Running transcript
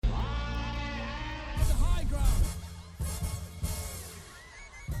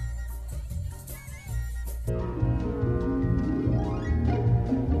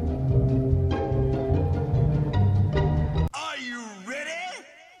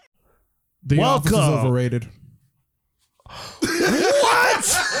The Office is overrated.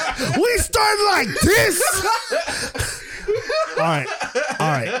 What? We started like this? All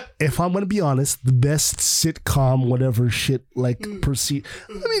right. If I'm gonna be honest, the best sitcom, whatever shit, like proceed.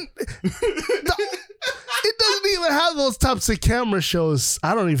 I mean, it doesn't even have those types of camera shows.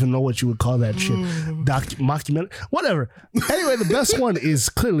 I don't even know what you would call that shit. Mockumentary, whatever. Anyway, the best one is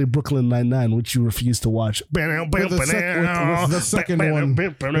clearly Brooklyn Nine-Nine, which you refuse to watch. The second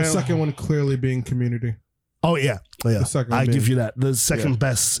one clearly being Community. Oh yeah. I give you that. The second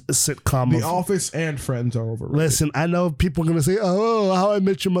best sitcom. The Office and Friends are overrated. Listen, I know people are gonna say, "Oh, How I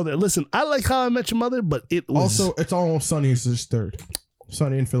Met Your Mother." Listen, I like How I Met Your Mother, but it was also It's Almost Sunny is just third.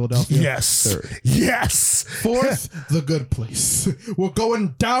 Sunny in Philadelphia. Yes. Third. Yes. Fourth, The Good Place. We're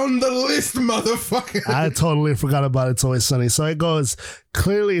going down the list, motherfucker. I totally forgot about It's Always Sunny. So it goes,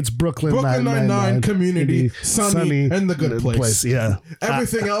 clearly it's Brooklyn Nine-Nine, Community, Sunny, and The Good Place. Yeah.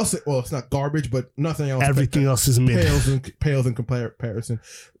 Everything else, well, it's not garbage, but nothing else. Everything else is mid. Pales in comparison.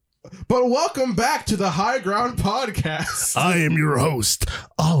 But welcome back to the High Ground Podcast. I am your host,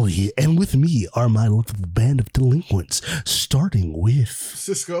 Ollie, and with me are my little band of delinquents, starting with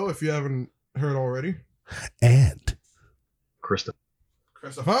Cisco, if you haven't heard already, and Christopher.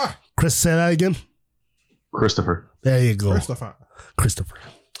 Chris, say that again. Christopher. There you go. Christopher.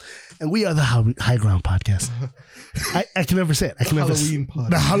 And we are the High Ground Podcast. I can never say it. I can never Halloween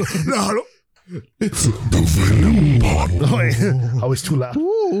podcast. It's the Venom Pod. I was too loud.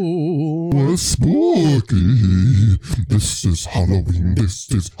 We're spooky. This is Halloween.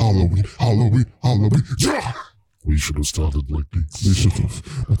 Halloween. Yeah! We should have started like this. We should have.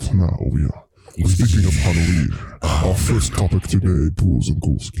 But now we are. Speaking of Halloween, our first topic today, Ghouls and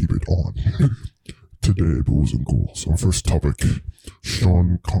Ghouls, keep it on. Today, Ghouls and Ghouls, our first topic,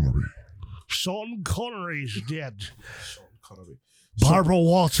 Sean Connery. Sean Connery's dead. Sean Connery. Barbara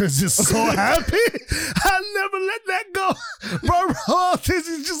Walters is so happy. I'll never let that go. Barbara Walters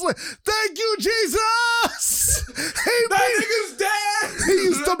is just like, thank you, Jesus. That nigga's dead. He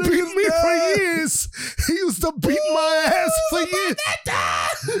used to beat me for years. He used to beat my ass for years.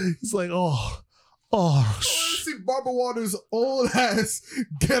 He's like, oh. I want to see Barbara Walters' old ass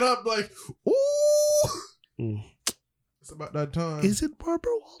get up like, ooh. It's about that time. Is it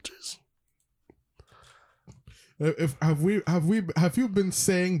Barbara Walters? Have you been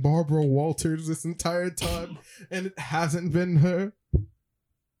saying Barbara Walters this entire time and it hasn't been her?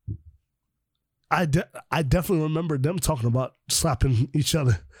 I definitely remember them talking about slapping each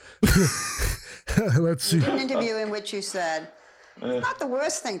other. Let's see. An interview in which you said, it's not the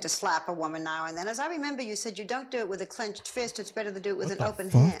worst thing to slap a woman now and then. As I remember, you said you don't do it with a clenched fist. It's better to do it with an open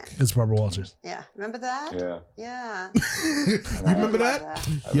hand. It's Barbara Walters. Yeah. Remember that? Yeah. You remember that?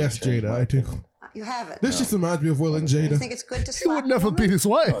 Yes, Jada, I do. You haven't. This just reminds me of Will and Jada. You think it's good to slap He would never beat his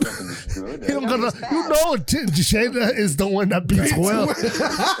wife. He don't gonna, Jada is the one that beats Will.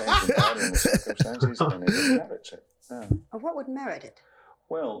 What would merit it?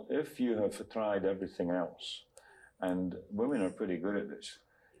 Well, if you have tried everything else, and women are pretty good at this,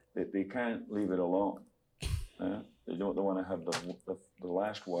 they can't leave it alone. They want to have the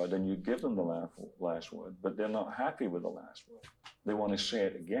last word, and you give them the last word, but they're not happy with the last word. They want to say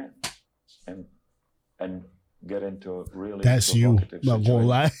it again, and get into a really That's you. Not gonna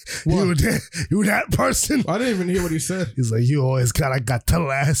lie. You that person. I didn't even hear what he said. He's like, you always got the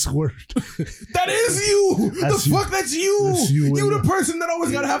last word. That is you. That's you. That's you. That's you. You the person that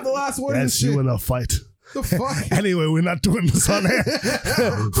always gotta have the last word. That's you in a fight. The fuck? Anyway, we're not doing this on air.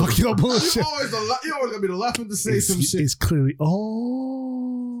 Fuck your bullshit. You always gonna be the last one to say some shit. It's clearly,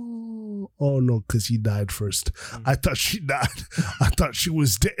 oh no, because he died first. I thought she died. I thought she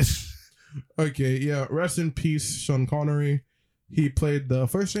was dead. Okay, yeah. Rest in peace, Sean Connery. He played the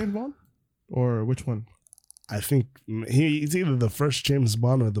first James Bond, or which one? I think he's either the first James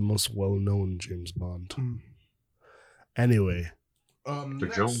Bond or the most well-known James Bond. Anyway,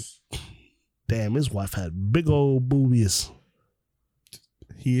 the Jones. Damn, his wife had big old boobies.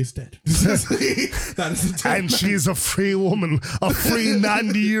 He is dead. That is and she's a free woman, a free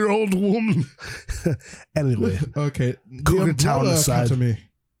 90-year-old woman. Anyway, okay. The Umbrella Academy.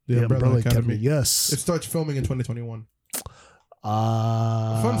 The Umbrella Academy. Yes. It starts filming in 2021.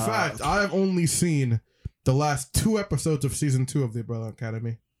 Fun fact, I have only seen the last 2 episodes of season 2 of The Umbrella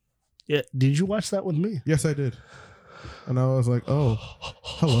Academy. Yeah, did you watch that with me? Yes, I did. And I was like, oh,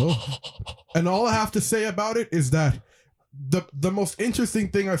 hello. And all I have to say about it is that the most interesting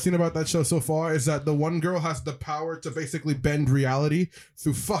thing I've seen about that show so far is that the one girl has the power to basically bend reality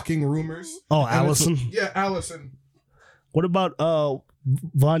through fucking rumors. Oh, Allison? Yeah, Allison. What about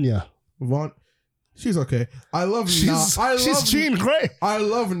Vanya? She's okay. I love She's love Jean Grey. I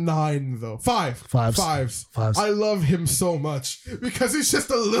love 9 though. Fives. Fives. I love him so much because he's just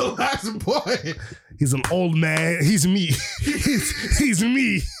a little ass boy. He's an old man. He's me. he's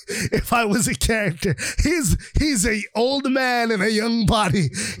me. If I was a character, he's a old man in a young body.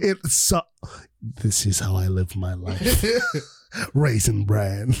 This is how I live my life. Raisin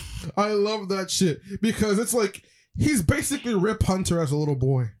Bran. I love that shit because it's like he's basically Rip Hunter as a little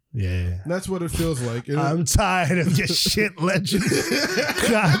boy. Yeah. That's what it feels like. I'm tired of your shit legend.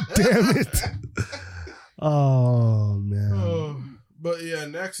 God damn it. Oh, man. But yeah,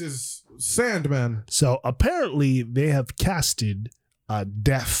 next is Sandman. So apparently they have casted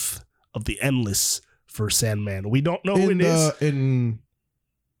Death of the Endless for Sandman. We don't know who it is. In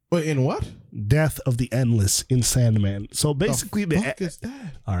what? Death of the Endless in Sandman. So basically, the fuck is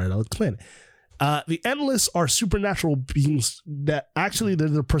that? All right, I'll explain it. The Endless are supernatural beings that actually they're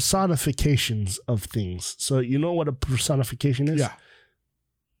the personifications of things. So you know what a personification is? Yeah.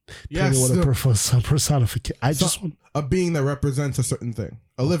 Yes. What a personification. A being that represents a certain thing.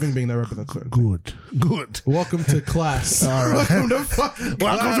 A living being that represents a certain thing. Good. Welcome to class. All right. Welcome to fucking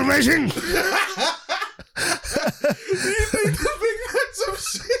class. Welcome to Beijing. You think the big heads of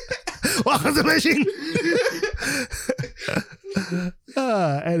shit? Welcome to Beijing.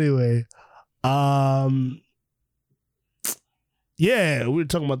 Anyway. Yeah, we were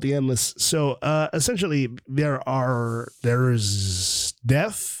talking about the Endless. So essentially there is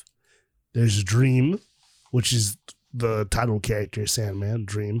Death, there's Dream, which is the title character, Sandman,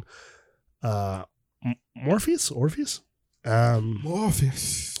 Dream. Morpheus? Morpheus.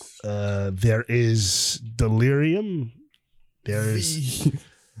 There is Delirium. There's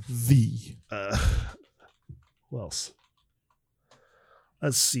who else?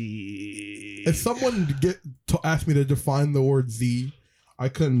 Let's see. If someone asked me to define the word "the," I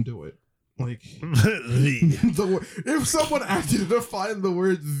couldn't do it. Like if someone asked you to define the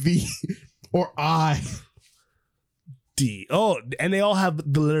word "the" or "I," D. Oh, and they all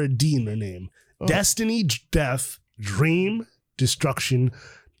have the letter D in their name. Oh. Destiny, Death, Dream, Destruction,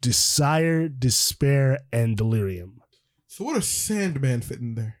 Desire, Despair, and Delirium. So what does Sandman fit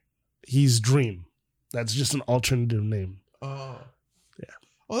in there? He's Dream. That's just an alternative name. Oh. Yeah.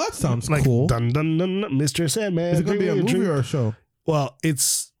 Oh, that sounds like, cool. Dun, dun, dun, dun, Mr. Sandman. Is it going to be a movie or a show? Well,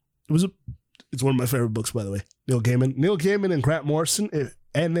 it's one of my favorite books, by the way. Neil Gaiman and Grant Morrison.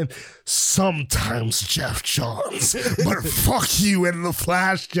 And then sometimes Jeff Johns. But fuck you in the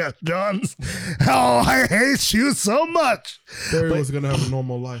Flash, Jeff Johns. Oh, I hate you so much. Barry was going to have a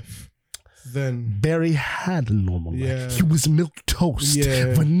normal life. Then Barry had a normal life. He was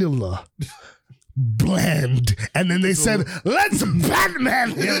milquetoast, vanilla, bland. And then they said, let's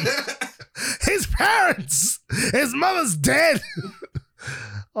Batman him. His parents. His mother's dead.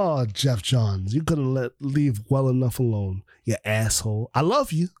 Oh, Jeff Johns, you couldn't leave well enough alone, you asshole. I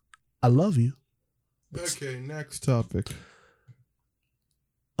love you. Okay, next topic.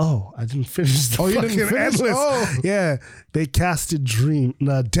 Oh, I didn't finish the fucking Endless. Oh. Yeah, they casted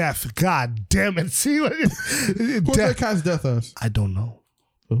Death. God damn it. See what? Who did they cast Death as? I don't know.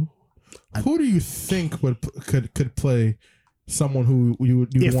 Who do you think could play someone who you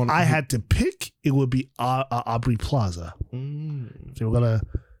want? If I had to pick, it would be Aubrey Plaza. If they were gonna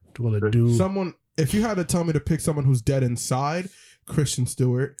do someone. If you had to tell me to pick someone who's dead inside, Kristen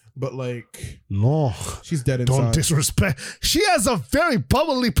Stewart, but like no, she's dead inside. Don't disrespect. She has a very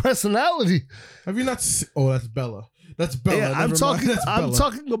bubbly personality. Have you not? Oh, that's Bella. That's Bella. Yeah, I'm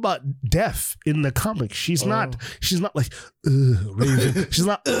talking about Death in the comics. She's not like Raven. She's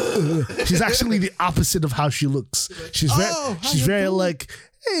not. She's actually the opposite of how she looks. She's very like,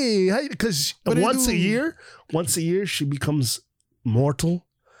 hey, because once a year she becomes mortal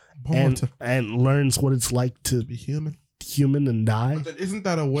and learns what it's like to be human and die. But then isn't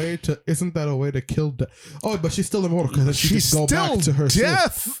that a way to kill Death? Oh, but she's still immortal because she's still back to her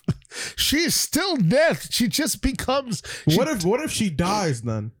Death. She's still Death. She just becomes. What if she dies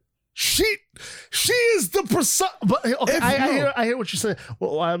then? She is the person. But okay, I hear what you're saying.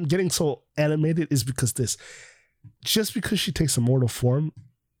 Well, why I'm getting so animated is because just because she takes a mortal form,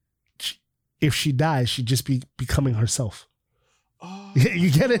 if she dies, she'd just be becoming herself. Oh,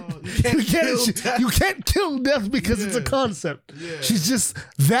 you get it? You can't kill Death because it's a concept. Yeah. She's just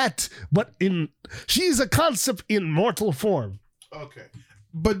that, but she's a concept in mortal form. Okay.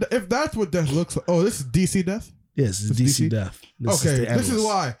 But if that's what Death looks like, this is DC Death? Yes, it's DC Death. This is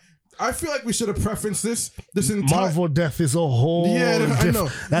why. I feel like we should have preferenced this entire Marvel Death is a whole I know.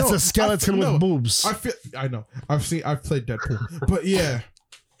 That's a skeleton with boobs. I know. I've played Deadpool. But yeah.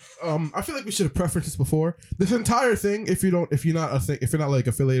 I feel like we should have preferenced this before. This entire thing, if you're not like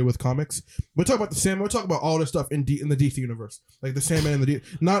affiliated with comics, we're talking about the Sandman. We're talking about all this stuff in the DC universe, like the Sandman and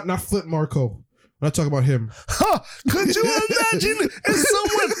not Flip Marco. I'm not talking about him. Huh, could you imagine if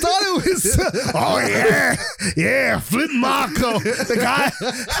someone thought it was... oh, yeah, Flip Marco. The guy,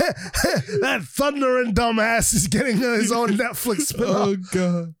 that thundering dumbass is getting his own Netflix spin-off. Oh,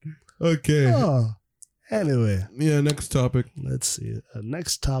 God. Okay. Oh. Anyway. Yeah, next topic. Let's see.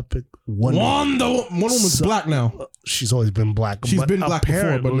 Next topic. Wonder Woman's black now. She's always been black. She's been black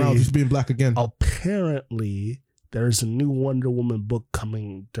before, but now she's being black again. Apparently... there's a new Wonder Woman book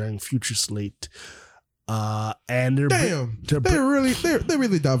coming during future slate, and they're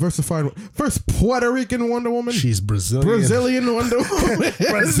really diversified. First Puerto Rican Wonder Woman. She's Brazilian. Brazilian Wonder Woman.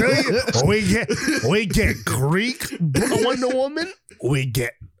 Brazilian. We get Greek Wonder Woman. We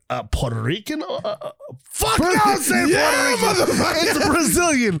get Puerto Rican. Fuck no, I'm saying Puerto Rican. It's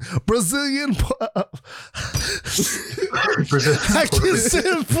Brazilian. I can say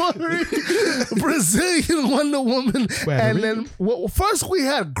Puerto Rican. Brazilian Wonder Woman. And then first we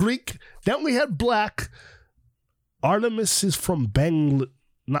had Greek, then we had black. Artemis is from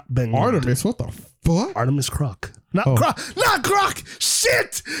not Bangladesh. Artemis, what the fuck? Artemis Croc. Not Croc.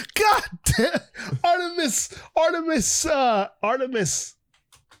 Shit. God damn. Artemis.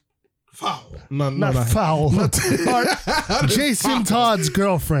 Foul. Not foul. Jason Todd's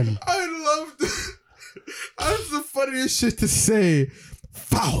girlfriend. I love this. That's the funniest shit to say.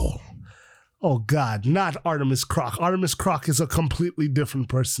 Foul. Oh, God. Not Artemis Croc. Artemis Croc is a completely different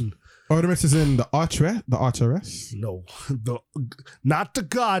person. Artemis is in the Archeress? No. Not the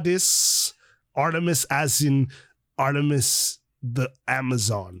goddess. Artemis as in Artemis the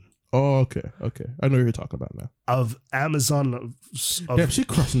Amazon. Oh, okay. I know what you're talking about now. Of Amazon. Damn, she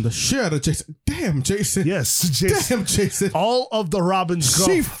crushing the shit out of Jason. Damn, Jason. Yes, Jason. Damn, Jason. All of the Robins go.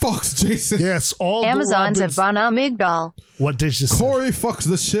 She fucks Jason. Yes, all Amazon's the at Van Amigdal. What did you say? Corey fucks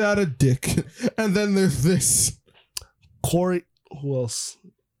the shit out of Dick. And then there's this. Corey, who else?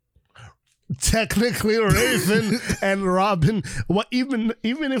 Technically Raven and Robin. Well, even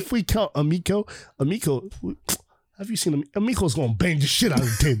if we count Amiko, have you seen him? Amiko's gonna bang the shit out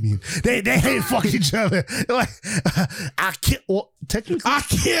of Damien. They hate fuck each other. Like, I can't. Well, technically, I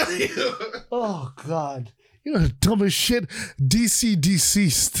kill you. Oh God, you know the dumbest shit. DC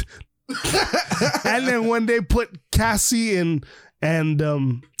deceased. And then when they put Cassie and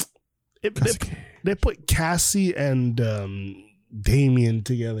they put Cassie and Damien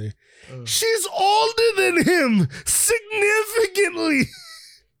together. She's older than him significantly.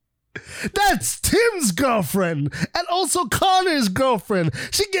 That's Tim's girlfriend and also Connor's girlfriend.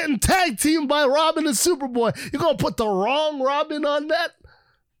 She getting tag teamed by Robin and Superboy. You're gonna put the wrong Robin on that?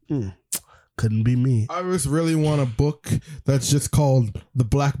 Couldn't be me. I just really want a book that's just called The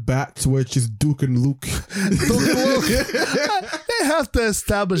Black Bats, where it's just Duke and Luke. They have to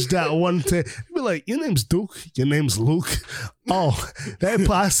establish that one thing. Be like, your name's Duke, your name's Luke. Oh,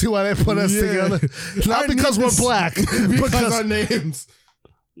 I see why they put us together. Not because we're black, because our names.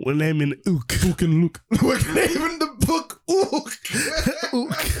 We're naming Ook. Duke and Luke. We're naming the book Ook.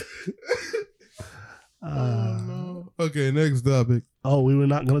 Ook. No. Okay, next topic. Oh, we were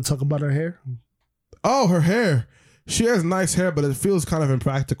not going to talk about her hair? Oh, her hair. She has nice hair, but it feels kind of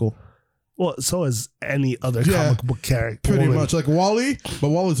impractical. Well, so is any other comic book character. Pretty much. Like Wally, but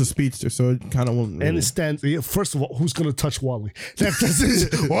Wally's a speedster, so it kind of won't really. And it stands. First of all, who's going to touch Wally? That's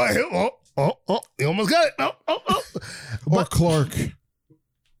it. You almost got it. Or Clark.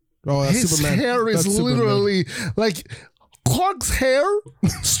 Oh, that's his Superman. hair is literally like Clark's hair,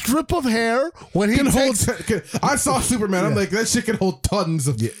 strip of hair. When he can takes, hold. I saw Superman. I'm like, that shit can hold tons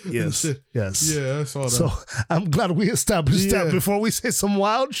of. Yes. Shit. Yes. Yeah, I saw that. So I'm glad we established that before we say some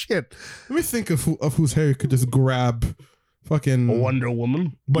wild shit. Let me think of whose hair could just grab. Fucking a Wonder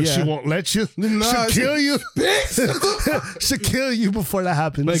Woman, but she won't let you. She'll kill you. She'll kill you before that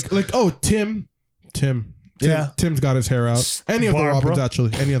happens. Like Tim. Yeah, Tim's got his hair out. Any of the Robins,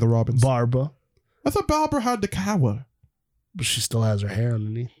 actually. Any of the Robins. Barbara. I thought Barbara had the cowl. But she still has her hair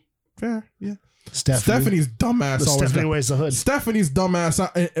underneath. Fair, yeah. Stephanie's dumbass always. Stephanie wears the hood. Stephanies dumbass.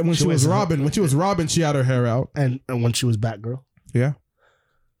 And when she was Robin, she had her hair out. And when she was Batgirl. Yeah.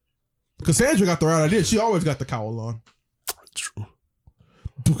 Cassandra got the right idea. She always got the cowl on. True.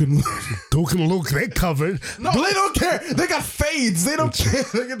 Duke and Luke, they covered. No, they don't care. They got fades. They don't care.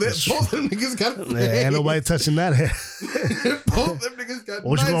 Both them niggas got fades. Ain't nobody touching that hair. Both them niggas got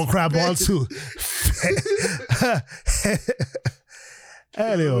what nice you gonna grab on to?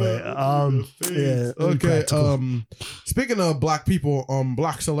 Anyway, yeah. Okay. Speaking of black people,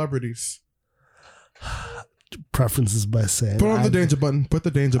 black celebrities. preferences by saying, Put on the danger button. Put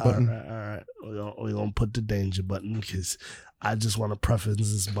the danger button. All right. We're gonna put the danger button because I just want to preface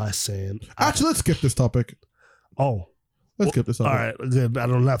this by saying. Actually, let's skip this topic. Oh. Let's skip this topic. All right, good. I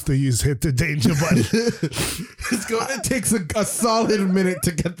don't have to hit the danger button. It takes a solid minute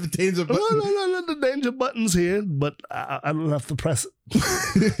to get the danger button. No, the danger button's here, but I don't have to press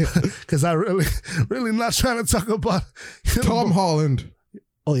it because I really not trying to talk about Tom Holland.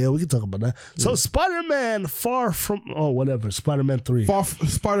 Oh yeah, we can talk about that. So Spider-Man Spider-Man 3.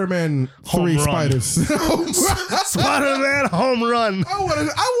 Spider-Man 3 spiders. Spider-Man home run. I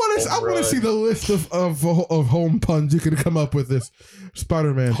want to see the list of home puns you could come up with this.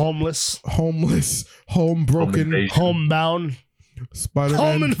 Spider-Man. Homeless, home broken, homebound, Spider-Man.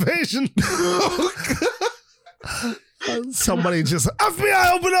 home invasion. Somebody just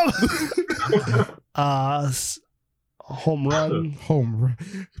FBI open up. Home run. Homelander.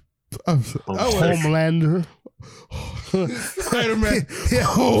 Spider-Man.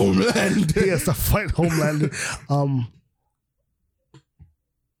 Homelander. He has to fight Homelander.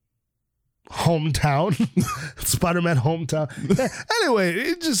 Hometown. Spider-Man hometown.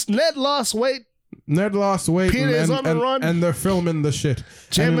 Anyway, Ned lost weight. Peter's on the run. And they're filming the shit.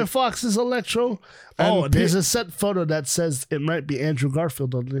 Jamie Foxx is Electro. There's a set photo that says it might be Andrew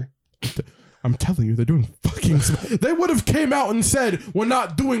Garfield on there. I'm telling you, they're doing fucking... They would have came out and said, we're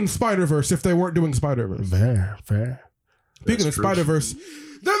not doing Spider-Verse if they weren't doing Spider-Verse. Fair. Speaking of Spider-Verse, they're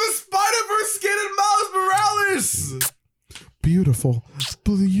the Spider-Verse skin in Miles Morales! Beautiful.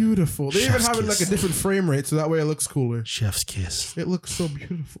 They even have it like a different frame rate, so that way it looks cooler. Chef's kiss. It looks so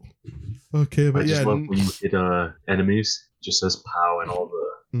beautiful. Okay, but I just love when you hit enemies, it just says POW and all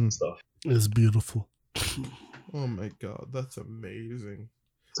the stuff. It's beautiful. Oh my god, that's amazing.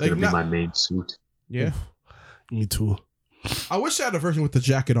 It's gonna be my main suit. Yeah. Me too. I wish I had a version with the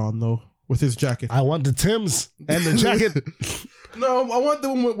jacket on though. With his jacket. I want the Timbs and the jacket. No, I want the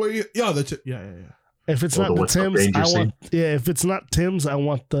one where you yeah. If it's not the Timbs, I want if it's not Timbs, I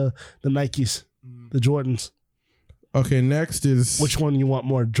want the Nikes. The Jordans. Okay, next is which one you want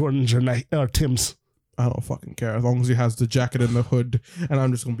more? Jordans or Timbs? I don't fucking care. As long as he has the jacket and the hood, and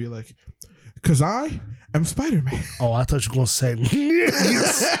I'm just gonna be like, cause I am Spider-Man. Oh, I thought you were gonna say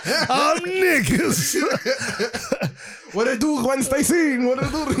niggas. I'm niggas. What it do, Gwen Stacy? What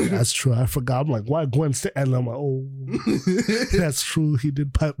it do? That's true. I forgot. I'm like, why Gwen Stacy? And I'm like, oh, that's true. He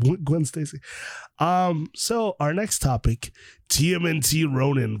did pipe Gwen Stacy. So our next topic, TMNT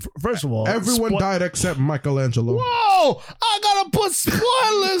Ronin. First of all, everyone died except Michelangelo. Whoa! I gotta put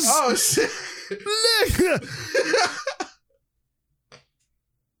spoilers. Oh shit, nigga.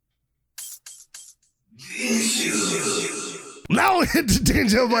 Now we hit the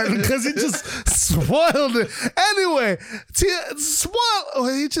danger button because he just spoiled it. Anyway, he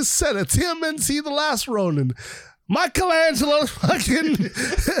just said it. TMNT, The Last Ronin. Michelangelo, fucking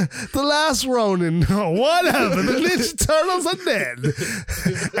The Last Ronin. Whatever. The Ninja Turtles are dead.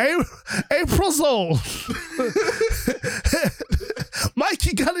 April's old.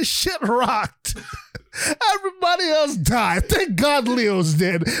 Mikey got his shit rocked. Everybody else died. Thank God Leo's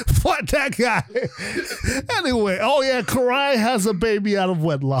dead. Fuck that guy. Anyway, oh yeah, Karai has a baby out of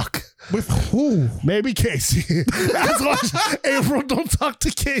wedlock. With who? Maybe Casey. That's why April don't talk to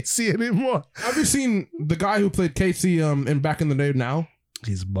Casey anymore. Have you seen the guy who played Casey in Back in the Day now?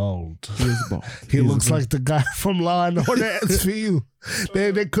 He's bald. He is bald. He looks like the guy from Law and Order SVU.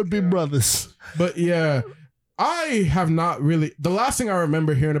 They could be brothers. But yeah, I have not really... The last thing I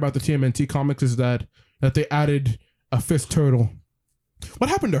remember hearing about the TMNT comics is that they added a fifth turtle. What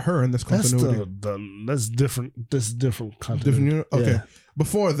happened to her in this continuity? That's different. This is different continuity. Okay. Yeah.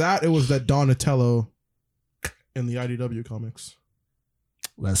 Before that, it was that Donatello in the IDW comics.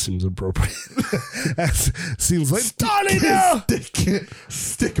 That seems appropriate. That seems like Donatello!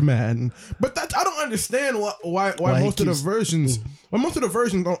 Stick man. But that I don't understand why most of the versions... Well, most of the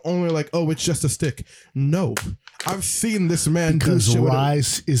versions are only like, oh, it's just a stick. No, I've seen this man because do shit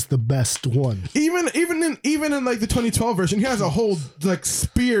Rise is the best one. Even in like the 2012 version, he has a whole like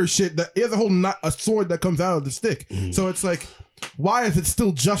spear shit that he has a sword that comes out of the stick. So it's like, why is it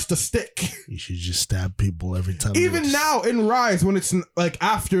still just a stick? You should just stab people every time. Even now in Rise, when it's like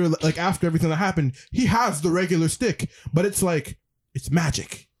after everything that happened, he has the regular stick, but it's like it's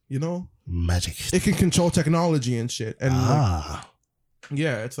magic, you know? Magic. It can control technology and shit, and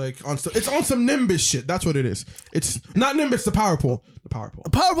yeah, it's like it's on some Nimbus shit. That's what it is. It's not Nimbus, the Power Pole. The Power Pole. The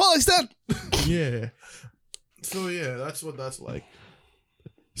Power Pole is that? Yeah. So yeah, that's what that's like.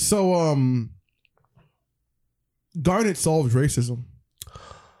 So Garnet solved racism.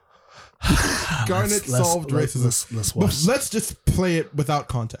 Garnet solved racism. Let's watch. But let's just play it without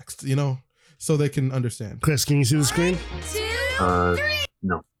context, you know? so they can understand. Chris, can you see the screen? 1, 2, 3.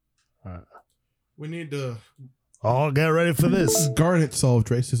 No. We need to. Oh, get ready for this. Garnet solved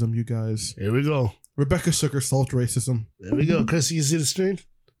racism, you guys. Here we go. Rebecca Sugar solved racism. There we go. Chris, you see the screen?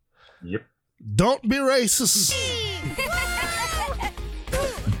 Yep. Don't be racist.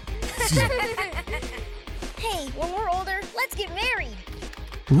 Hey, when we're older, let's get married.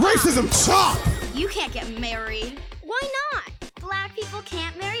 Racism chop! You can't get married. Why not? Black people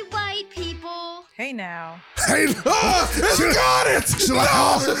can't marry white people. Hey now. Hey, It's Garnet! she's like,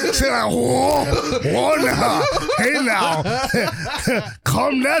 whoa now. Hey now.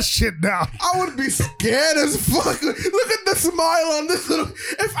 Calm that shit down. I would be scared as fuck. Look at the smile on this little.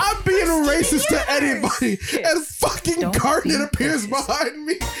 If I'm being racist to anybody and fucking Garnet appears behind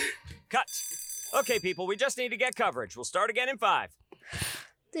me. Cut. Okay, people, we just need to get coverage. We'll start again in 5.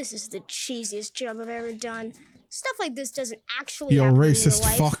 This is the cheesiest job I've ever done. Stuff like this doesn't actually You're happen racist in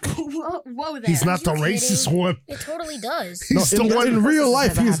real life. fuck. Whoa there. He's not the Are you racist kidding? one. It totally does. No, He's the one. in real This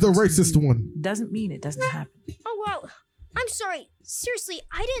life, never he's the happened to racist you. one. Doesn't mean it doesn't happen. Oh, wow. I'm sorry. Seriously,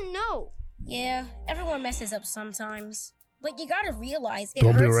 I didn't know. Yeah, everyone messes up sometimes. But you gotta realize it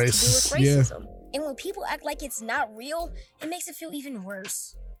Don't be hurts to racist. do Yeah. with racism. And when people act like it's not real, it makes it feel even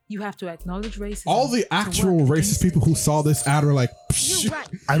worse. You have to acknowledge racism. All the to actual work racist against people who saw this ad were like, You're right.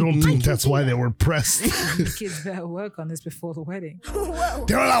 I don't think that's why they were pressed. it. The kids better work on this before the wedding. Whoa.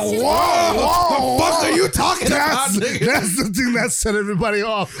 They were like, whoa, what the fuck are you talking That's, about, nigga? that's the thing that set everybody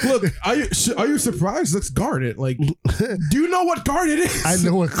off. Look, are you surprised? That's Garnet. Like, do you know what Garnet is? I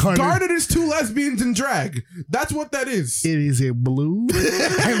know what Garnet is 2 lesbians in drag. That's what that is. It is a blue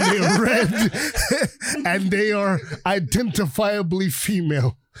and a red, and they are identifiably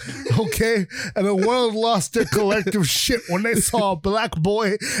female. Okay? And the world lost their collective shit when they saw a black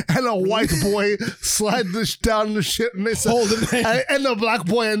boy and a white boy slide this down the shit, and they said, Holding hands. and the black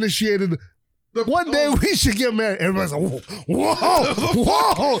boy initiated. One day we should get married. Everybody's like,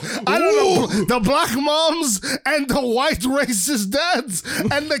 whoa. I don't know. The black moms and the white racist dads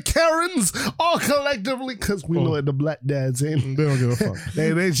and the Karens all collectively, because we know it, the black dads ain't. They don't give a fuck.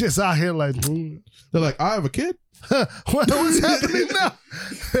 They just out here like, They're like, I have a kid. what's happening now?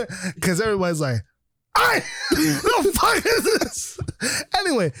 Because everybody's like, the fuck is this?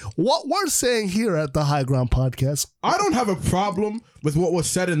 Anyway, what we're saying here at the High Ground Podcast, I don't have a problem with what was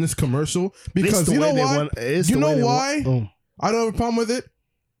said in this commercial because the you know way they why? want- it's You the know way they why? want- I don't have a problem with it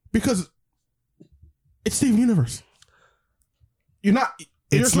because it's Steven Universe. You're not.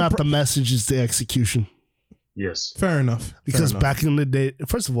 it's not the message, it's the execution. Yes. Fair enough. Because Fair enough. back in the day,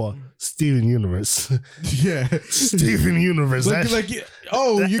 first of all, Steven Universe. yeah, Steven Universe. like, that- like,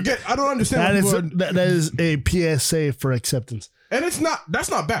 you get. I don't understand. that what is people are- that is a PSA for acceptance. and it's not.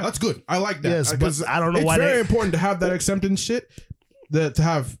 That's not bad. That's good. I like that. Yes, but 'Cause I don't know it's why very they- important to have that acceptance shit. That to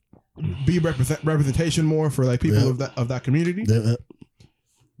have be representation more for like people Yeah. of that community.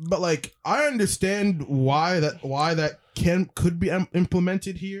 But like, I understand why that could be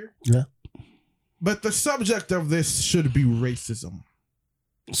implemented here. Yeah. But the subject of this should be racism.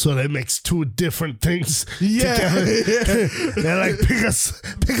 So that makes 2 different things. Yeah. together. They're like,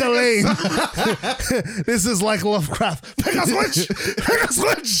 pick a lane. This is like Lovecraft. Pick a switch. Pick a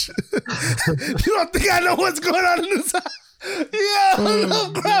switch. You don't think I know what's going on in this house? Yeah,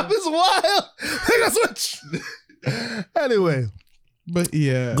 Lovecraft is wild. Pick a switch. Anyway, But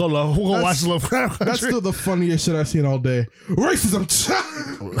yeah. we'll go That's- watch Lovecraft Country. That's still the funniest shit I've seen all day. Racism.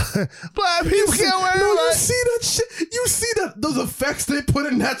 Black people can't wear No, you like. see that shit? You see those effects they put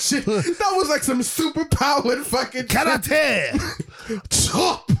in that shit? That was like some super powered fucking Karate.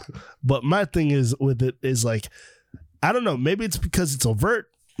 chop. But my thing is with it is like, I don't know. Maybe it's because it's overt.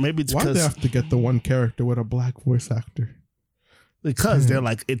 Maybe it's Why do they because have to get the one character with a black voice actor? they're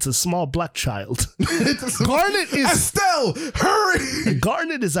like, it's a small black child. Garnet Garnet is Estelle, hurry!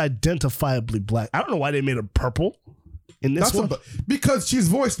 Garnet is identifiably black. I don't know why they made her purple in this one. Because she's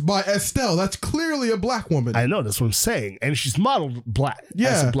voiced by Estelle. That's clearly a black woman. I know, that's what I'm saying. And she's modeled black as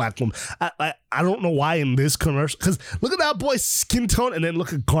Yeah. a black woman. I don't know why in this commercial, because look at that boy's skin tone and then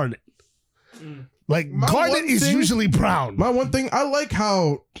look at Garnet. Like, My Garnet one is thing- usually brown. My one thing, I like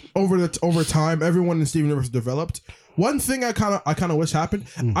how over time everyone in Steven Universe developed. One thing I kind of wish happened.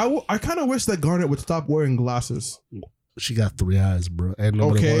 I kind of wish that Garnet would stop wearing glasses. She got 3 eyes, bro. And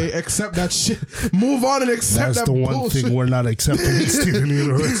nobody Okay, wanna- accept that shit. Move on and accept That's that the one bullshit. thing we're not accepting in Steven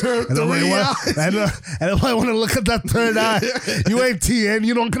Universe. And nobody 3 want to look at that 3rd eye. You ain't TN.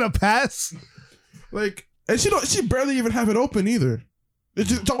 You don't gonna pass. Like, and she barely even have it open either.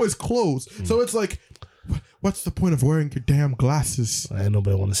 It's always closed. So it's like, what's the point of wearing your damn glasses? Ain't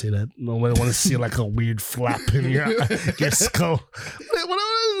nobody want to see that. Nobody want to see like a weird flap in your skull. What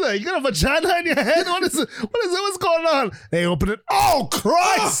is that? You got a vagina in your head? What is it? What's going on? They open it. Oh,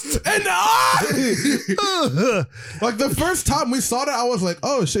 Christ! And like the first time we saw that, I was like,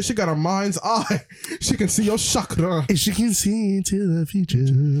 oh shit, she got a mind's eye. She can see your chakra. She can see into the future.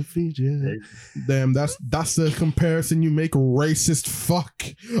 Damn, that's the comparison you make, racist fuck.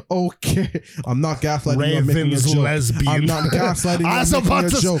 Okay. I'm not gaslighting you. I'm making a joke. Lesbian. I'm not gaslighting you. I'm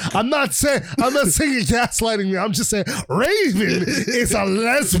making a joke. I'm not saying you're gaslighting me. I'm just saying Raven is a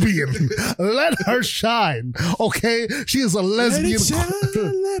lesbian. Let her shine. Okay? She is a lesbian.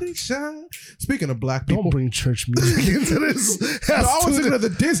 Let it shine. Speaking of black people. Don't bring church music into this. No, I was thinking of the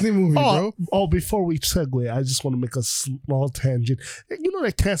Disney movie, bro. Oh, before we segue, I just want to make a small tangent. You know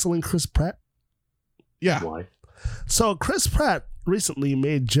they're canceling Chris Pratt? Yeah. Why? So Chris Pratt recently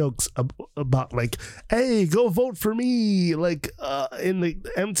made jokes about like, hey, go vote for me, like in the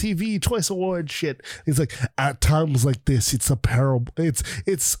MTV Choice Award shit. He's like, at times like this, it's a parable. It's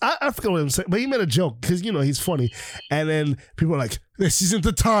I forget what I'm saying, but he made a joke because you know he's funny, and then people are like, this isn't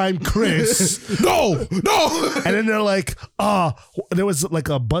the time, Chris. no. And then they're like, there was like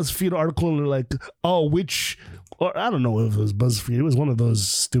a BuzzFeed article, and they're like, or I don't know if it was BuzzFeed. It was one of those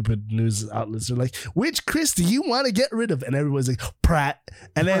stupid news outlets. They're like, which Chris do you want to get rid of? And everybody's like, Pratt.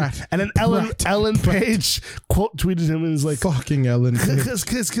 And then Ellen Page quote tweeted him and was like, fucking Ellen. Because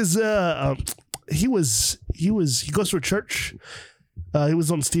he goes to a church. He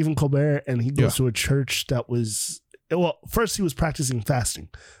was on Stephen Colbert, and he goes to a church that was, well, first he was practicing fasting,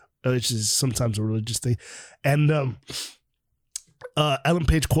 which is sometimes a religious thing. And Ellen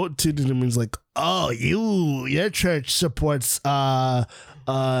Page quoted him and was like, oh, your church supports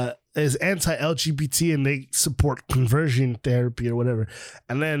is anti-LGBT and they support conversion therapy or whatever.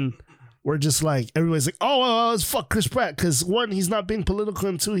 And then we're just like, everybody's like, oh, let's fuck Chris Pratt because one, he's not being political,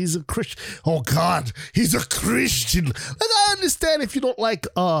 and two, he's a Christian. Oh God, he's a Christian. Like, I understand if you don't like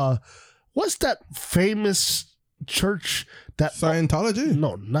what's that famous church that Scientology?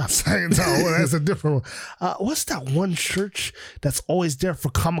 No, not Scientology. That's a different one. What's that one church that's always there for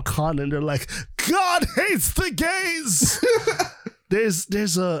Comic-Con and they're like, God hates the gays?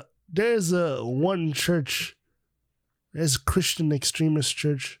 there's a one church. There's a Christian extremist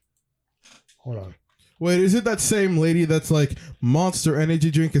church. Hold on. Wait, is it that same lady that's like, Monster energy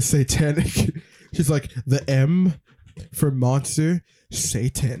drink is satanic? She's like, the M for Monster,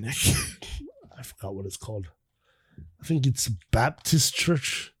 satanic. I forgot what it's called. I think it's Baptist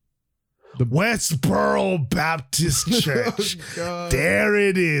Church. The Westboro Baptist Church. Oh, there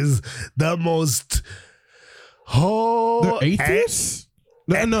it is. The most... They're atheists?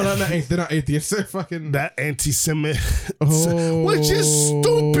 No, they're not atheists. They're fucking... That anti-Semite. Which is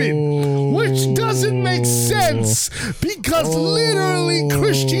stupid. Which doesn't make sense. Because literally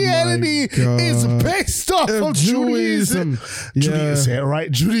Christianity is based off of Judaism. Judaism, right?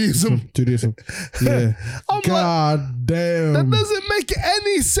 Judaism. Yeah. God damn. That doesn't make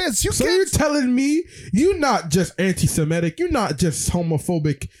any sense. You're telling me you're not just anti-Semitic. You're not just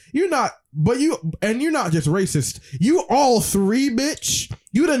homophobic. You're not just racist. You all three, bitch.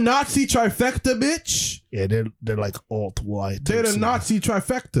 You the Nazi trifecta, bitch. Yeah, they're like alt-white. They're the Nazi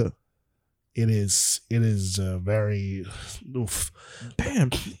trifecta. It is very oof. Damn,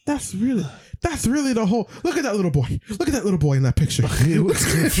 that's really the whole. Look at that little boy. Look at that little boy in that picture. He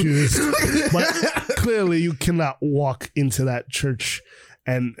looks confused. But clearly you cannot walk into that church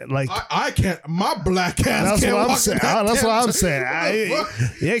and like I can't. My black ass that's can't what I'm walk saying. in that That's what I'm damn saying.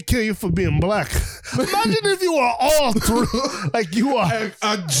 Yeah, kill you for being black. Imagine if you were all three, like you are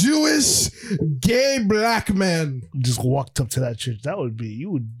a Jewish gay black man. Just walked up to that church. That would be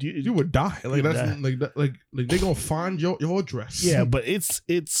you would die. Like that's like they gonna find your address. Yeah, but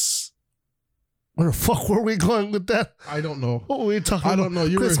it's. Where the fuck were we going with that? I don't know. What were we talking about? I don't know.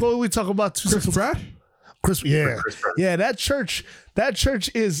 Chris, what were we talking about? Chris Pratt? Chris Pratt. Yeah, that church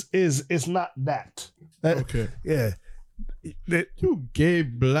is not that. Okay. Yeah. You gay,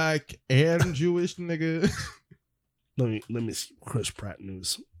 black, and Jewish nigga. Let me see Chris Pratt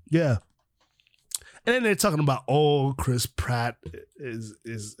news. Yeah. And then they're talking about, Chris Pratt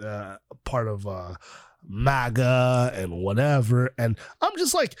is part of MAGA and whatever. And I'm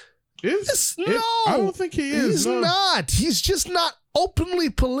just like, no, I don't think he is. He's not. He's just not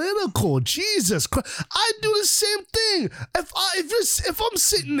openly political. Jesus Christ. I do the same thing. If I'm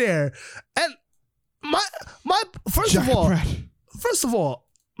sitting there and my first of all,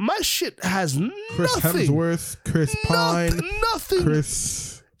 my shit has Chris nothing. Hemsworth, Chris Pine, nothing.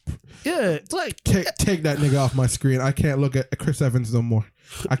 Chris. Yeah, it's like take that nigga off my screen. I can't look at Chris Evans no more.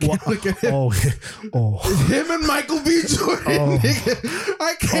 I can't look at him. Him and Michael B. Jordan. Nigga.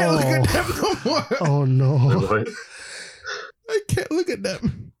 I can't look at them no more. Oh no. I can't look at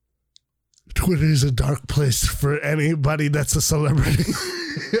them. Twitter is a dark place for anybody that's a celebrity.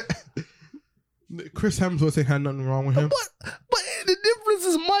 Chris Hemsworth ain't had nothing wrong with him. But the difference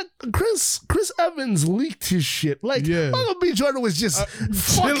is Chris Evans leaked his shit. Like Michael B. Jordan was just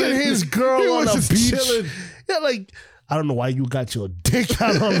fucking his girl on a beach. Chilling. Yeah, like I don't know why you got your dick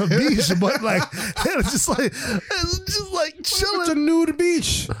out on the beach, but like it was just like chilling. It's a nude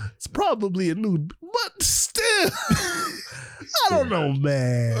beach. It's probably a nude, but still, I don't know,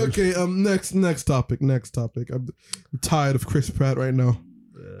 man. Okay, next topic. I'm tired of Chris Pratt right now.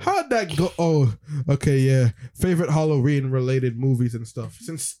 How'd that go? Oh, okay, yeah. Favorite Halloween related movies and stuff.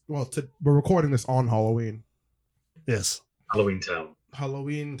 Since we're recording this on Halloween. Yes. Halloween Town.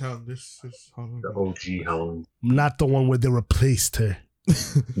 This is Halloween. The OG Halloween. Not the one where they replaced her.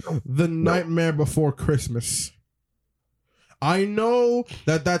 The Nightmare Before Christmas. I know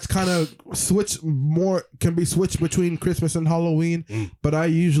that's kind of can be switched between Christmas and Halloween, but I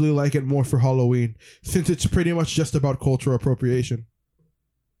usually like it more for Halloween since it's pretty much just about cultural appropriation.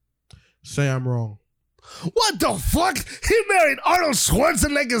 Say I'm wrong. What the fuck? He married Arnold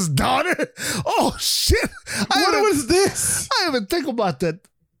Schwarzenegger's daughter? Oh, shit. What was this? I didn't even think about that.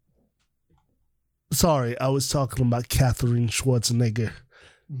 Sorry, I was talking about Catherine Schwarzenegger.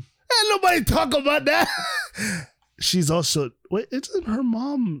 Ain't nobody talk about that. She's also... Wait, isn't her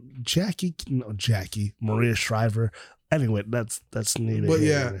mom Jackie? No, Jackie. Maria Shriver. Anyway, that's neither. But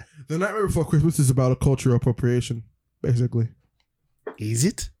yeah, The Nightmare Before Christmas is about a cultural appropriation, basically. Is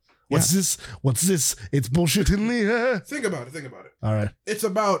it? What's this? It's bullshit in the air. Think about it. All right. It's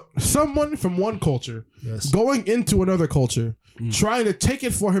about someone from one culture going into another culture, trying to take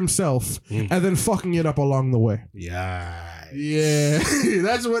it for himself, and then fucking it up along the way. Yeah.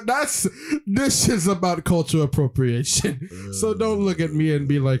 This is about cultural appropriation. So don't look at me and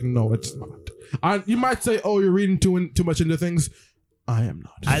be like, no, it's not. You might say, oh, you're reading too much into things. I am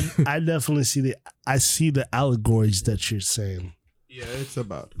not. I definitely see the allegories that you're saying. Yeah, it's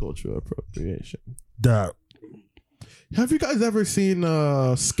about cultural appropriation. Duh. Have you guys ever seen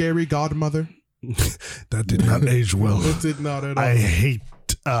Scary Godmother? That did not age well. It did not at all. I hate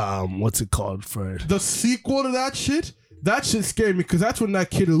what's it called for the sequel to that shit? That shit scared me because that's when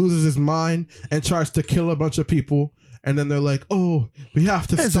that kid loses his mind and tries to kill a bunch of people, and then they're like, "Oh, we have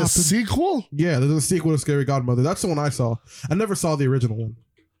to stop." There's a sequel? Yeah, there's a sequel to Scary Godmother. That's the one I saw. I never saw the original one.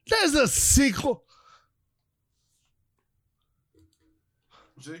 There's a sequel.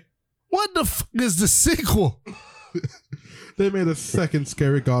 See? What the fuck is the sequel? They made a second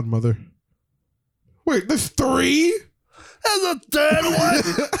Scary Godmother. Wait, there's 3? There's a third one?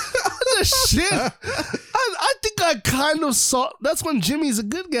 Shit. I think I kind of saw... That's when Jimmy's a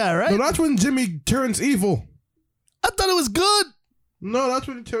good guy, right? No, that's when Jimmy turns evil. I thought it was good. No, that's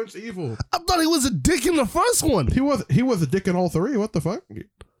when he turns evil. I thought he was a dick in the first one. He was a dick in all 3. What the fuck?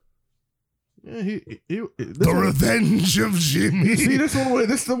 Yeah, the Revenge of Jimmy. See, that's the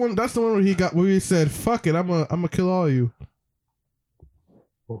one where he said, "Fuck it, I'm gonna kill all of you."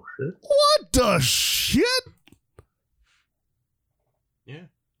 Oh shit! What the shit? Yeah,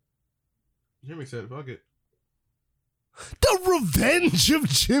 Jimmy said, "Fuck it." The Revenge of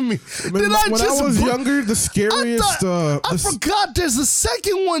Jimmy. When I was younger, the scariest. I forgot there's a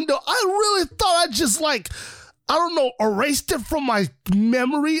second one though. I really thought I just I don't know, erased it from my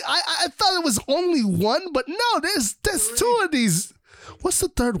memory. I thought it was only one, but no, there's 2 of these. What's the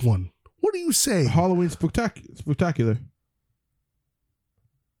third one? What do you say? Halloween Spectacular.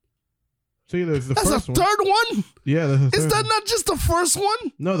 See, there's the first one. That's a third one? Yeah, there's a third Is that not just the first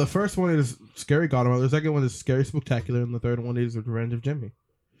one? No, the first one is Scary Godmother. The second one is Scary Spectacular, and the third one is The Revenge of Jimmy.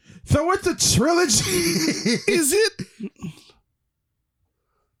 So it's a trilogy. Is it?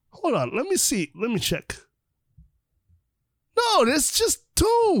 Hold on, let me see. Let me check. No, there's just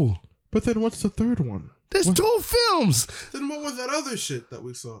 2. But then what's the third one? There's 2 films. Then what was that other shit that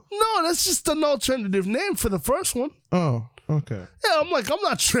we saw? No, that's just an alternative name for the first one. Oh, okay. Yeah, I'm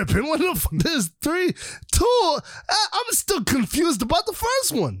not tripping. What the fuck? There's 2. I'm still confused about the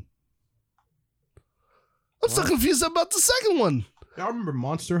first one. I'm still confused about the second one. Y'all remember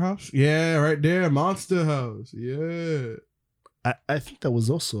Monster House? Yeah, right there. Monster House. Yeah. I think that was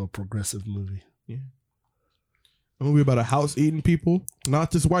also a progressive movie. Yeah. A movie about a house eating people,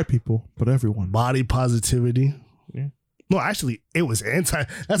 not just white people, but everyone. Body positivity. Yeah. No, actually, it was anti.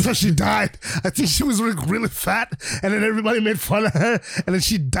 That's how she died. I think she was really fat, and then everybody made fun of her, and then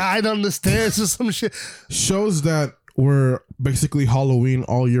she died on the stairs or some shit. Shows that were basically Halloween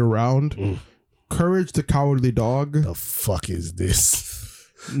all year round. Courage the Cowardly Dog. The fuck is this?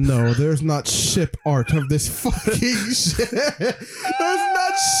 No, there's not ship art of this fucking shit. There's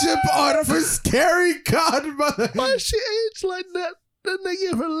not ship art for Scary Godmother. Why she aged like that? Then they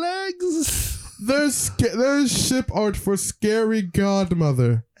give her legs. There's ship art for Scary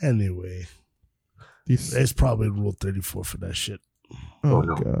Godmother. Anyway, there's probably Rule 34 for that shit. Oh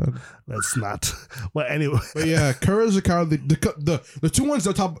no. God, that's not. Well, anyway, but yeah, Courage the Cowardly. The two ones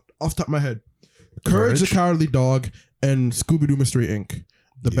that off the top of my head: Courage the Cowardly Dog and Scooby Doo Mystery Inc.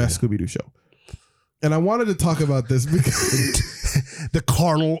 The best Scooby Doo show. And I wanted to talk about this because the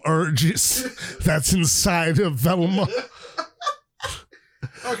carnal urges that's inside of Velma.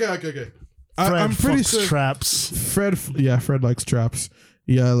 Okay. I'm pretty sure traps. Fred likes traps.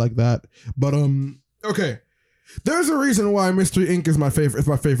 Yeah, I like that. But okay. There's a reason why Mystery Inc. is my favorite. It's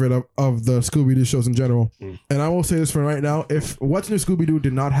my favorite of the Scooby-Doo shows in general. And I will say this for right now: if What's New Scooby-Doo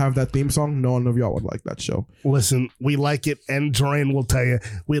did not have that theme song, none of y'all would like that show. Listen, we like it, and Dorian will tell you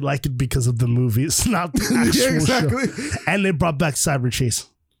we like it because of the movies, not the actual show. And they brought back Cyber Chase.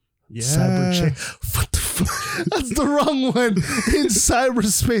 Yeah, Cyber Chase. What the fuck? That's the wrong one in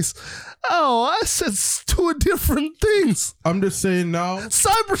cyberspace. Oh, I said two different things. I'm just saying now.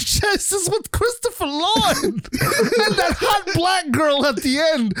 Cyber Chase is with Christopher Lloyd and that hot black girl at the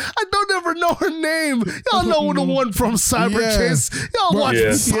end. I don't ever know her name. Y'all know the one from Cyber Chase. Y'all watch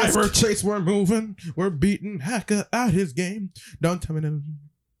Cyber Chase. We're moving. We're beating Hacker at his game. Don't tell me that.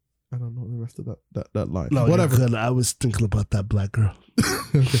 I don't know the rest of that line. No, whatever. Good. I was thinking about that black girl.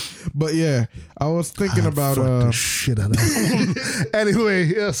 Okay. But yeah, I was thinking about the shit out of that. Anyway,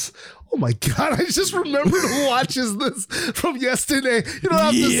 yes. Oh my God, I just remembered who watches this from yesterday. You don't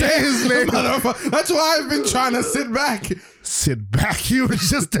have to say his name. That's why I've been trying to sit back. Sit back? You were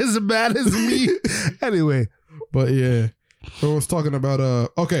just as bad as me. Anyway. But yeah, I was talking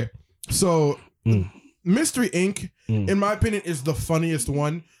about, okay, so Mystery Inc., in my opinion, is the funniest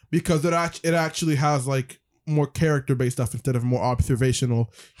one because it actually has like more character-based stuff instead of more observational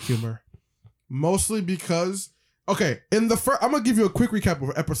humor. Mostly because... Okay, in the first, I'm gonna give you a quick recap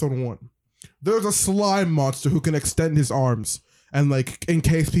of episode 1. There's a slime monster who can extend his arms and like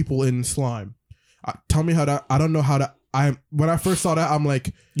encase people in slime. Tell me how to. I don't know how to. When I first saw that, I'm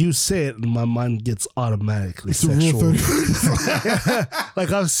like, you say it, and my mind gets automatically sexual.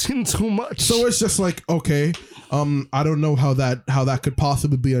 Like I've seen too much. So it's just like, okay, I don't know how that could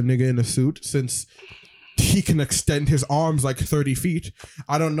possibly be a nigga in a suit since he can extend his arms like 30 feet.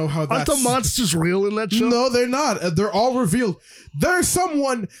 I don't know how that's... Aren't the monsters real in that show? No, they're not. They're all revealed. There's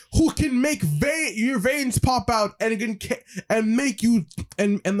someone who can make your veins pop out and make you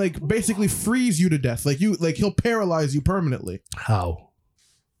and like basically freeze you to death. Like he'll paralyze you permanently. How?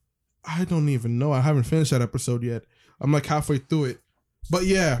 I don't even know. I haven't finished that episode yet. I'm like halfway through it. But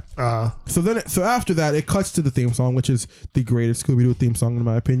yeah. So after that, it cuts to the theme song, which is the greatest Scooby-Doo theme song in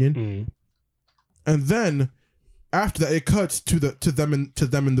my opinion. And then after that, it cuts to them in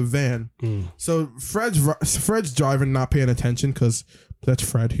the van. So Fred's driving, not paying attention because that's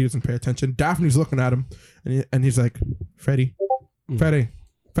Fred. He doesn't pay attention. Daphne's looking at him, and he's like, Freddy.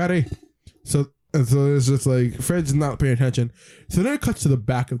 So it's just like Fred's not paying attention. So then it cuts to the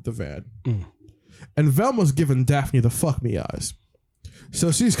back of the van, and Velma's giving Daphne the fuck me eyes. So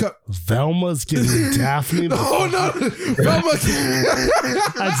she's got Velma's giving Daphne. No. Velma.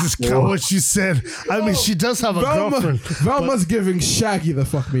 I just got what you said. I mean, she does have a girlfriend. Velma's giving Shaggy the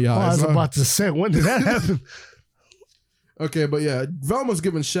fuck me eyes. I was about to say, when did that happen? Okay, but yeah, Velma's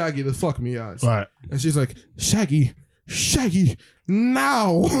giving Shaggy the fuck me eyes. Right. And she's like, Shaggy,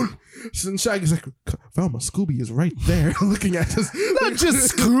 now. And Shaggy's like, Velma, Scooby is right there looking at us. Not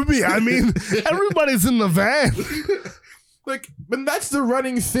just Scooby. I mean, everybody's in the van. Like, and that's the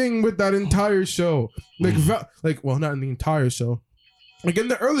running thing with that entire show. Like, well, not in the entire show. Like, in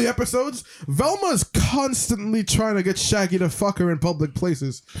the early episodes, Velma's constantly trying to get Shaggy to fuck her in public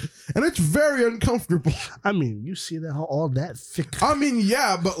places. And it's very uncomfortable. I mean, you see that all that thick. I mean,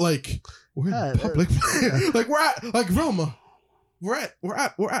 yeah, but like, we're in public. Like, we're at, like, Velma, we're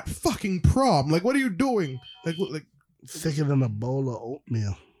at fucking prom. Like, what are you doing? Like thicker than a bowl of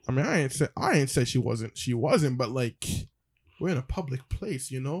oatmeal. I mean, I ain't say she wasn't, but like, we're in a public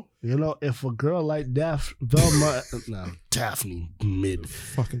place, you know? You know, if a girl like Daphne, mid.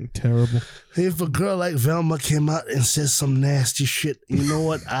 Fucking terrible. If a girl like Velma came out and said some nasty shit, you know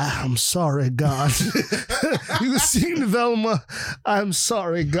what? I'm sorry, God. You seen Velma? I'm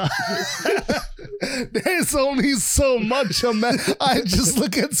sorry, God. There's only so much of man. I just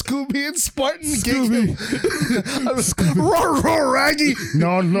look at Scooby and Spartan Scooby. Roar, roar, Raggy.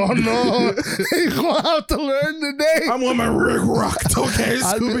 No. You're going to have to learn today. I'm on my rig rocked, okay,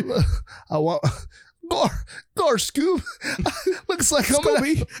 Scooby? I want... Gore, Scoob. Looks like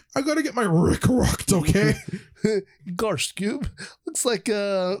Scooby, I gotta get my Rick rocked, okay? Gore, Scoob. Looks like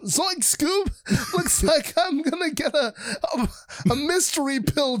Zoink, Scoob. Looks like I'm gonna get a mystery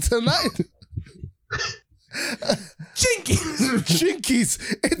pill tonight. Jinkies.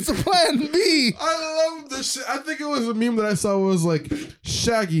 It's a plan B. I love this shit. I think it was a meme that I saw was like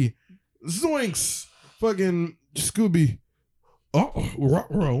Shaggy, Zoinks, fucking Scooby,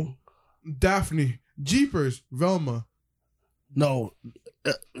 Ruh-roh, Daphne, Jeepers, Velma. No,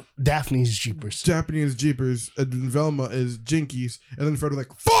 Daphne's Jeepers. Japanese Jeepers, and then Velma is Jinkies, and then Fred was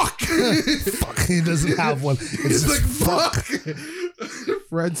like, fuck! Fuck, he doesn't have one. It's like, fuck!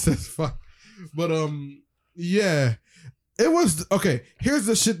 Fred says fuck. But, yeah. It was, okay, here's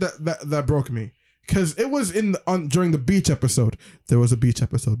the shit that broke me. Because it was during the beach episode. There was a beach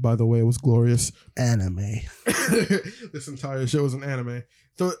episode, by the way. It was glorious. Anime. This entire show was an anime.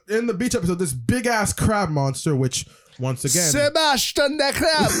 So in the beach episode, this big ass crab monster, which once again, Sebastian the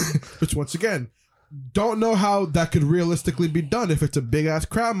crab. which once again, don't know how that could realistically be done if it's a big ass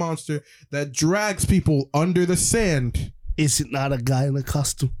crab monster that drags people under the sand. Is it not a guy in a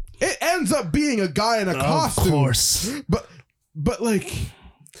costume? It ends up being a guy in a costume. Of course. But like,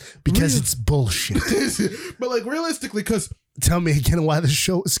 because it's bullshit. But like realistically, because tell me again why the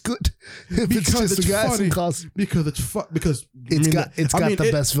show is good. If it's just a guy in costume. Because it's because it's got the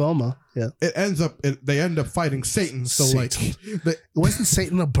best Velma. Yeah. They end up fighting Satan. So Satan. like, wasn't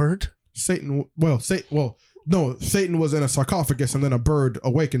Satan a bird? Satan was in a sarcophagus and then a bird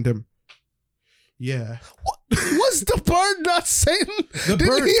awakened him. Yeah. Was the bird not Satan?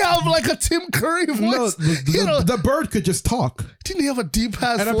 Didn't he have like a Tim Curry voice? No, the bird could just talk. Didn't he have a deep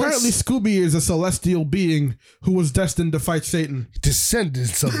ass voice? And apparently Scooby is a celestial being who was destined to fight Satan.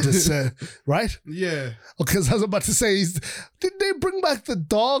 Descendants of descent, right? Yeah. Because I was about to say, did they bring back the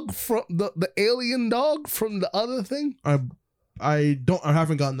dog from the alien dog from the other thing? I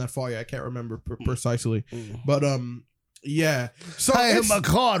haven't gotten that far yet. I can't remember precisely. But yeah. So I am a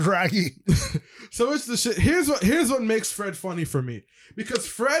card, Raggy. So it's the shit. Here's what makes Fred funny for me. Because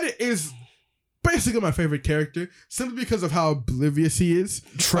Fred is basically my favorite character simply because of how oblivious he is.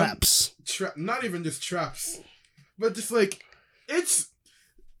 Traps. Not even just traps. But just like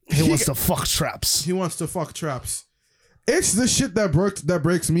he wants to fuck traps. He wants to fuck traps. It's the shit that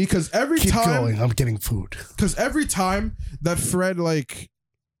breaks me because Keep going. I'm getting food. Because every time that Fred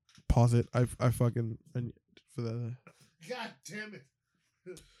pause it. I fucking for the. God damn it.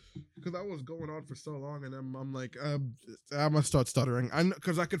 Because that was going on for so long, and I'm like, I'm gonna start stuttering.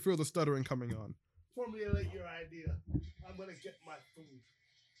 Because I could feel the stuttering coming on. Formulate your idea. I'm gonna get my food.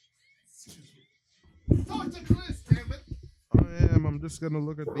 Excuse me. Talk to Chris, damn it. I am. I'm just gonna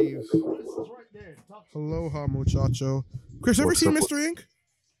look at these. Chris is right there. Aloha, muchacho. Chris, ever seen Mr. Ink?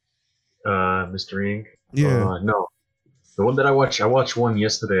 Mr. Ink? Yeah. No. The one that I watched one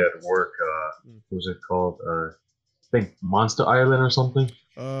yesterday at work. What was it called? I think Monster Island or something.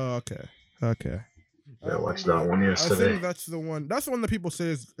 Oh, okay. Yeah, I watched that one yesterday. I think that's the one. That's the one that people say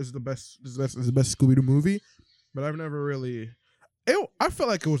is the best. Is the best Scooby-Doo movie, but I've never really. I felt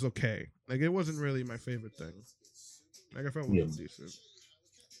like it was okay. Like it wasn't really my favorite thing. Like I felt it was decent.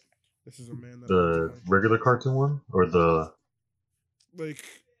 This is a man that the regular cartoon one or the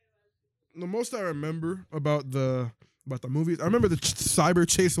most I remember about the movies. I remember the cyber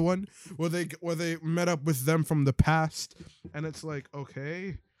chase one where they met up with them from the past, and it's like,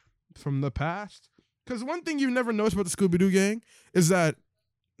 okay, from the past. Because one thing you've never noticed about the Scooby-Doo gang is that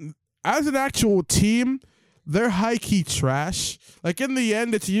as an actual team, they're high-key trash. Like in the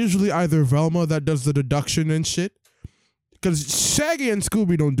end, it's usually either Velma that does the deduction and shit. Because Shaggy and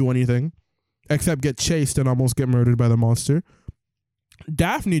Scooby don't do anything except get chased and almost get murdered by the monster.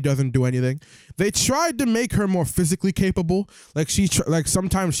 Daphne doesn't do anything. They tried to make her more physically capable. Like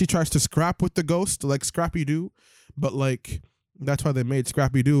sometimes she tries to scrap with the ghost, like Scrappy-Doo. But that's why they made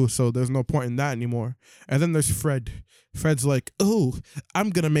Scrappy-Doo, so there's no point in that anymore. And then there's Fred. Fred's like, oh, I'm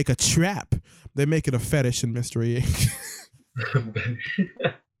going to make a trap. They make it a fetish in Mystery Inc.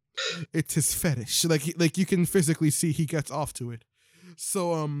 It's his fetish. Like you can physically see he gets off to it.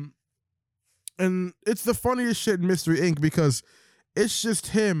 So, and it's the funniest shit in Mystery Inc. because it's just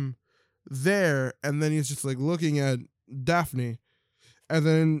him there, and then he's just like looking at Daphne, and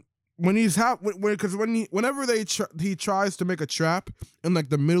then when he's whenever he tries to make a trap in like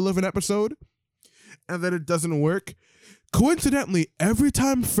the middle of an episode, and then it doesn't work. Coincidentally, every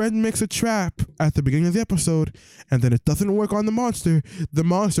time Fred makes a trap at the beginning of the episode and then it doesn't work on the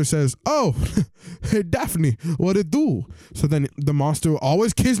monster says, oh, hey, Daphne, what'd it do? So then the monster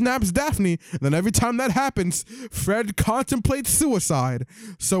always kidnaps Daphne. And then every time that happens, Fred contemplates suicide.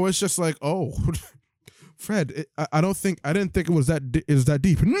 So it's just like, oh, Fred, I didn't think it was that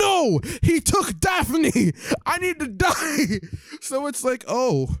deep. No, he took Daphne. I need to die. So it's like,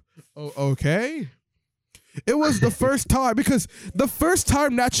 oh, okay. It was the first time, because the first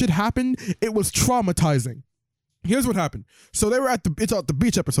time that shit happened, it was traumatizing. Here's what happened. So they were at the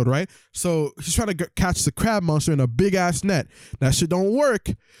beach episode, right? So she's trying to catch the crab monster in a big ass net. That shit don't work,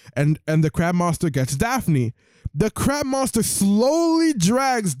 and the crab monster gets Daphne. The crab monster slowly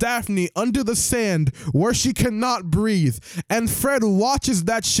drags Daphne under the sand where she cannot breathe, and Fred watches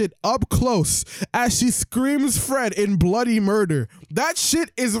that shit up close as she screams Fred in bloody murder. That shit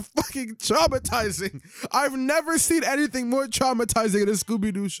is fucking traumatizing. I've never seen anything more traumatizing in a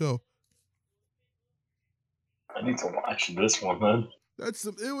Scooby-Doo show. I need to watch this one, man. It's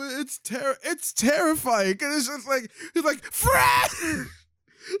terrifying, because it's just like, he's like, Fred!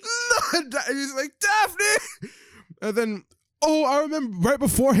 No, and he's like, Daphne! And then, I remember right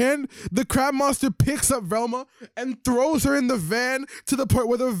beforehand, the crab monster picks up Velma and throws her in the van to the point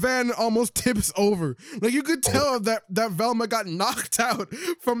where the van almost tips over. Like, you could tell that Velma got knocked out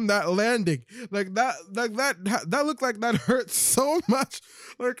from that landing. That looked like that hurt so much.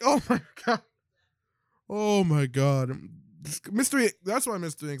 Like, oh my god. Oh my god. Mystery, that's why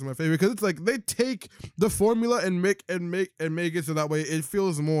Mystery Inc. is my favorite, because it's like they take the formula and make it so that way it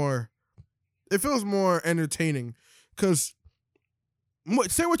feels more entertaining. Because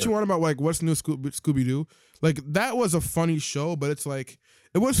say what you want about like what's new Scooby-Doo, like that was a funny show, but it's like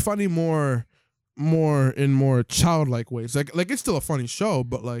it was funny more in more childlike ways. Like it's still a funny show,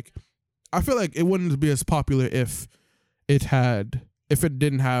 but like I feel like it wouldn't be as popular if it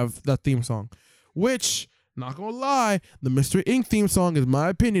didn't have that theme song, which, not gonna lie, the Mr. Inc. theme song, in my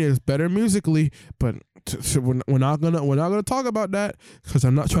opinion, is better musically, but we're not gonna talk about that, because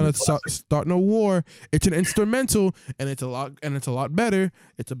I'm not trying to start no war. It's an instrumental, and it's a lot better.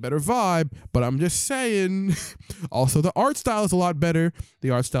 It's a better vibe, but I'm just saying. Also, the art style is a lot better. The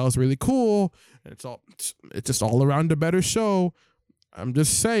art style is really cool. It's just all around a better show. I'm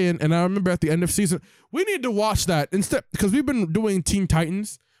just saying. And I remember at the end of season, we need to watch that instead, because we've been doing Teen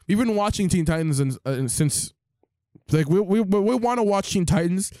Titans. We've been watching Teen Titans and since, like, we want to watch Teen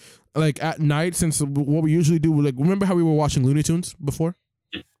Titans like at night, since what we usually do. Like, remember how we were watching Looney Tunes before?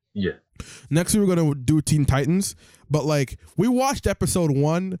 Yeah. Next, we were gonna do Teen Titans, but like we watched episode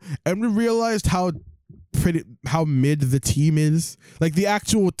 1 and we realized how mid the team is. Like the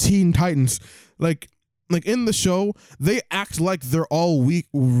actual Teen Titans, like in the show, they act like they're all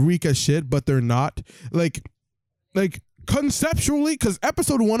weak as shit, but they're not. Like. Conceptually, because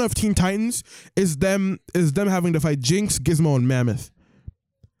episode 1 of Teen Titans is them having to fight Jinx, Gizmo, and Mammoth.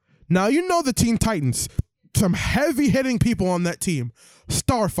 Now, you know the Teen Titans, some heavy hitting people on that team: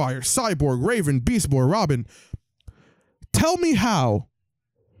 Starfire, Cyborg, Raven, Beast Boy, Robin. Tell me how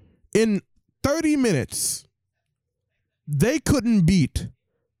in 30 minutes they couldn't beat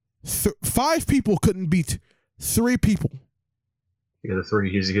 5 people, couldn't beat 3 people. Yeah, the 3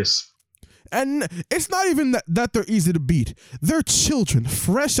 easiest. And it's not even that they're easy to beat. They're children,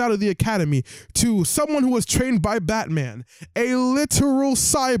 fresh out of the academy, to someone who was trained by Batman, a literal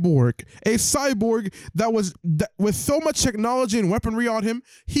cyborg, a cyborg that was with so much technology and weaponry on him,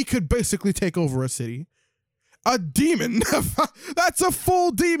 he could basically take over a city. A demon, that's a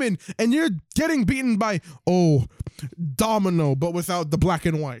full demon, and you're getting beaten by Domino, but without the black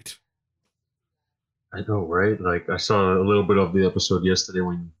and white. I know, right? Like, I saw a little bit of the episode yesterday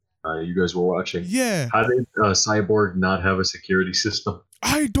when you guys were watching. Yeah. How did Cyborg not have a security system?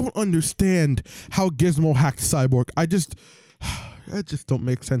 I don't understand how Gizmo hacked Cyborg. That just don't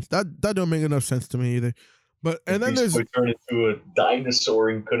make sense. That don't make enough sense to me either. But and then there's turned into a dinosaur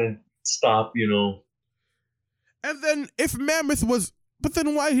and couldn't stop, And then if Mammoth was, but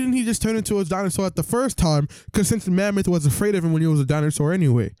then why didn't he just turn into a dinosaur at the first time? Because since Mammoth was afraid of him when he was a dinosaur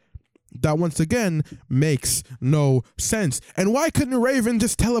anyway. That once again makes no sense. And why couldn't Raven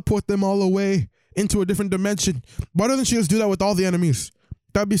just teleport them all away into a different dimension? Why doesn't she just do that with all the enemies?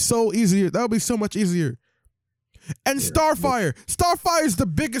 That'd be so easier. That would be so much easier. And Starfire. Starfire is the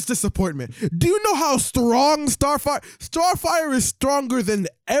biggest disappointment. Do you know how strong Starfire is stronger than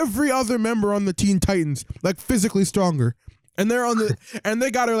every other member on the Teen Titans, like physically stronger. And they're and they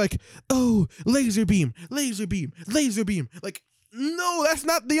got her like, laser beam. Like, no, that's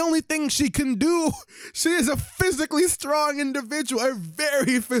not the only thing she can do. She is a physically strong individual, a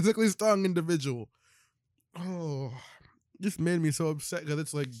very physically strong individual. Oh, just made me so upset, because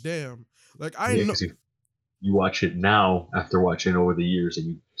it's like, damn. Like, I know. You watch it now after watching over the years,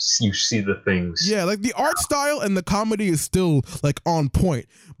 and you see the things. Yeah, like the art style and the comedy is still like on point,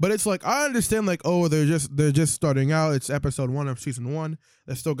 but it's like I understand like they're just starting out. It's episode 1 of season 1.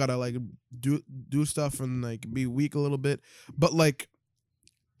 They still gotta like do stuff and like be weak a little bit, but like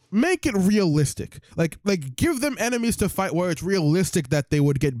make it realistic. Like give them enemies to fight where it's realistic that they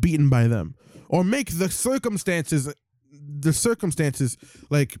would get beaten by them, or make the circumstances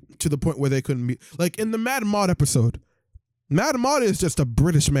like to the point where they couldn't be. Like in the Mad Mod episode, Mad Mod is just a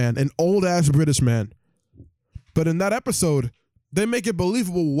British man, an old ass British man. But in that episode, they make it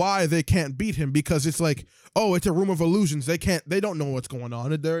believable why they can't beat him, because it's like, oh, it's a room of illusions. They don't know what's going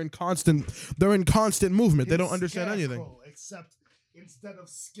on. They're in constant movement. They don't understand anything. Except instead of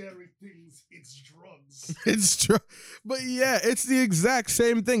scary things, it's drugs. It's true. But yeah, it's the exact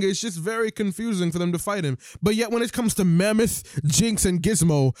same thing. It's just very confusing for them to fight him. But yet when it comes to Mammoth, Jinx, and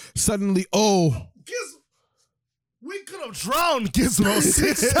Gizmo, suddenly, we could have drowned Gizmo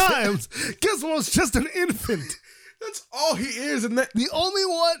 6 times. Gizmo's just an infant. That's all he is. And the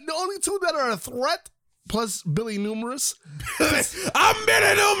only two that are a threat, plus Billy Numerous. I'm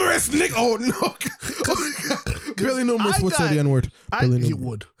Billy Numerous, Nick. Oh no, Billy Numerous would say the N-word. He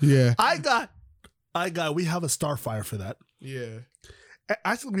would. Yeah. We have a Starfire for that. Yeah.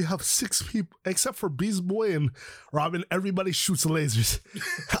 Actually, we have 6 people, except for Beast Boy and Robin. Everybody shoots lasers.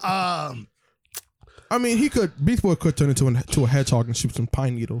 I mean, Beast Boy could turn into a hedgehog and shoot some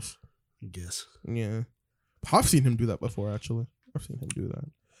pine needles. I guess. Yeah. I've seen him do that before, actually. I've seen him do that.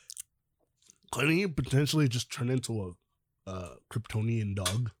 Couldn't he potentially just turn into a Kryptonian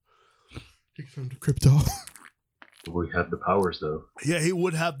dog? He could turn to Crypto. We have the powers, though. Yeah, he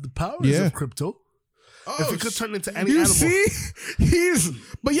would have the powers of Crypto. If he could turn into any animal. See?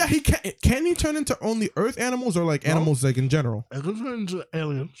 But yeah, he can. Can he turn into only Earth animals or like animals like in general? He can turn into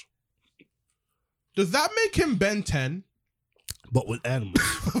aliens. Does that make him Ben 10? But with animals.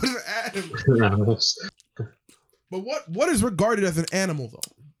 But what is regarded as an animal though?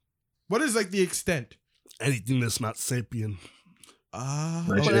 What is like the extent? Anything that's not sapient.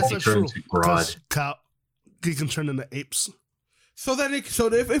 But that's not true. He can turn into apes. So then,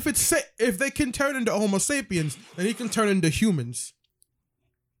 if they can turn into Homo sapiens, then he can turn into humans,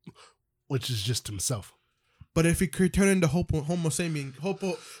 which is just himself. But if he could turn into Homo sapien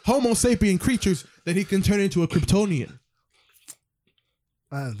creatures, then he can turn into a Kryptonian.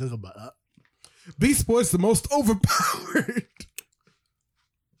 I didn't think about that. Beast Boy's the most overpowered.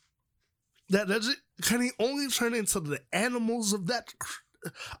 That's it. Can he only turn into the animals of that?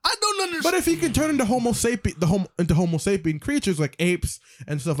 I don't understand. But if he can turn into Homo sapien creatures like apes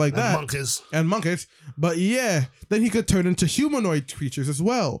and stuff like that, monkeys, but yeah, then he could turn into humanoid creatures as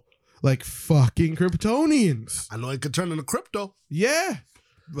well, like fucking Kryptonians. I know he could turn into Crypto. Yeah,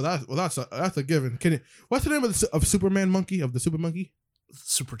 that's a given. What's the name of Superman monkey, of the super monkey?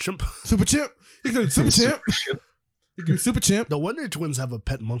 Super Chimp. Super Chimp. He could Super Chimp. He could Super Chimp. The Wonder Twins have a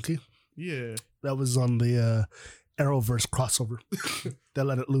pet monkey. Yeah, that was on the Arrowverse crossover. They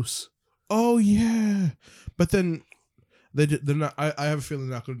let it loose. Oh yeah, but then they're not. I have a feeling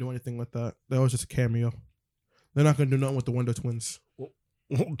they're not going to do anything with that. That was just a cameo. They're not going to do nothing with the Wonder Twins. Well,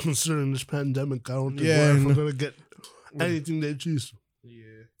 considering this pandemic, I don't think we're going to get anything they choose.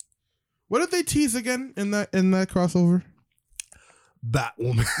 Yeah. What did they tease again in that crossover?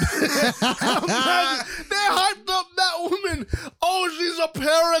 Batwoman. They hyped up Batwoman. Oh, she's a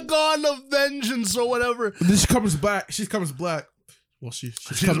paragon of vengeance or whatever. Then she comes back. She comes black. Well, she's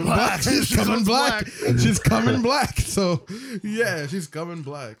coming black. She's coming black. She's coming black. So, yeah, she's coming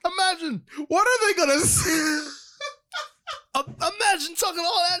black. Imagine. What are they going to say? Imagine talking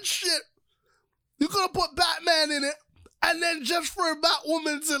all that shit. You could have put Batman in it, and then just for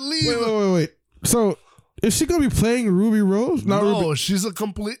Batwoman to leave. Wait. So, is she going to be playing Ruby Rose? No, she's a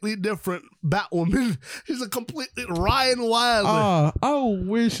completely different Batwoman. She's a completely Ryan Wilder. I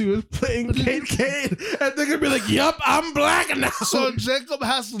wish she was playing Kate Kane. And they're going to be like, yup, I'm black now. So Jacob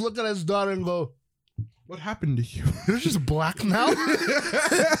has to look at his daughter and go, what happened to you? You're just black now? What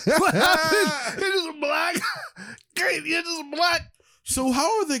happened? You're just black? Kate, you're just black. So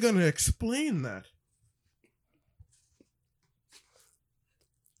how are they going to explain that?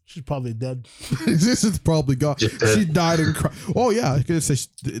 She's probably dead. This is probably gone. She died in Oh yeah, I could say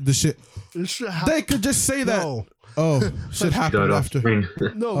the shit. They could just say that. No. Oh, shit happened after.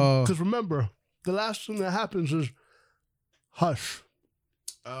 No, because remember, the last thing that happens is hush.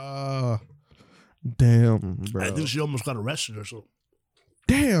 Damn, bro. I think she almost got arrested or something.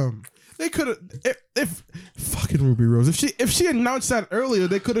 Damn. They could have if fucking Ruby Rose. If she announced that earlier,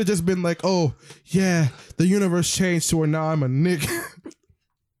 they could have just been like, oh yeah, the universe changed to where now I'm a nigga.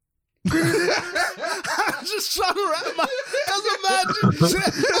 I'm just trying to wrap my. Imagine. I'm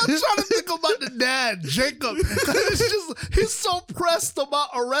trying to think about the dad, Jacob. He's so pressed about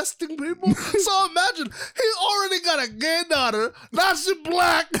arresting people. So imagine, he already got a gay daughter. Now she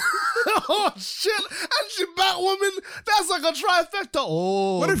black. Oh, shit. And she Batwoman. That's like a trifecta.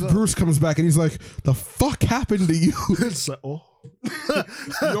 Oh, what if Bruce comes back and he's like, the fuck happened to you? It's like, oh.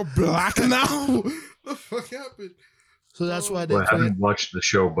 You're black now? The fuck happened? So that's why they I haven't watched the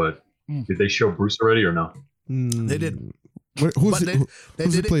show, but did they show Bruce already or no? They did. Who's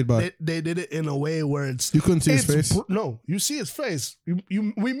it played by? They did it in a way where it's you couldn't see his face. No, you see his face.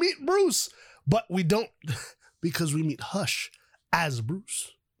 We meet Bruce, but we don't because we meet Hush as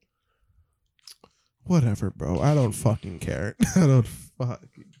Bruce. Whatever, bro. I don't fucking care. I don't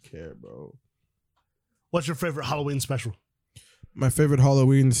fucking care, bro. What's your favorite Halloween special? My favorite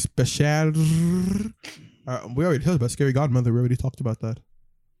Halloween special. We already talked about Scary Godmother. We already talked about that.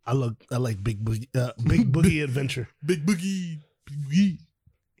 I like Big Boogie, Big Boogie Adventure. Big Boogie.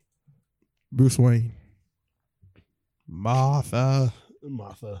 Bruce Wayne. Martha.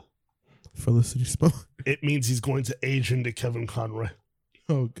 Felicity Smoke. It means he's going to age into Kevin Conroy.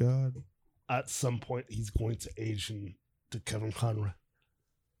 Oh, God. At some point, he's going to age into Kevin Conroy.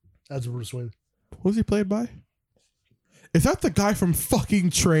 That's Bruce Wayne. Who's he played by? Is that the guy from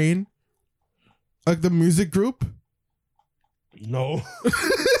fucking Train? Like the music group? No.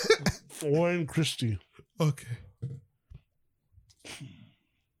 Warren Christie. Okay.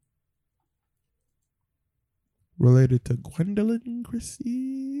 Related to Gwendolyn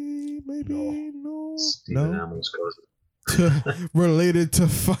Christie? Maybe? No. Stephen Amell's cousin. Related to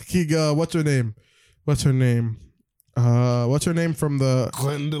fucking what's her name from the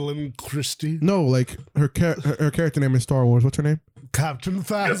Gwendolyn Christie? No, like her character name in Star Wars. What's her name? Captain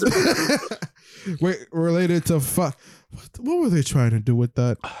Phasma. Wait, related to what were they trying to do with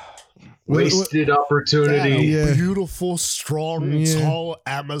that? Wasted opportunity. Yeah. Beautiful, strong, tall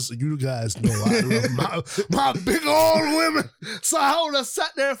Amazon. You guys know I love my big old women. So I would have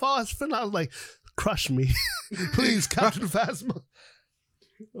sat there if I was Finn. I was like, crush me. Please, Captain Phasma.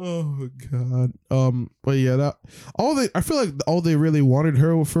 Oh God. But yeah, I feel like all they really wanted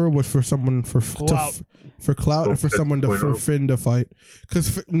her for was for someone for clout and for someone for Finn to fight.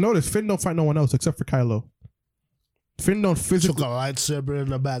 Because notice Finn don't fight no one else except for Kylo. Finn don't physically took a lightsaber in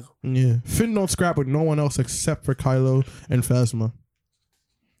the back. Yeah, Finn don't scrap with no one else except for Kylo and Phasma.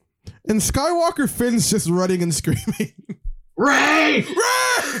 And Skywalker, Finn's just running and screaming. Ray!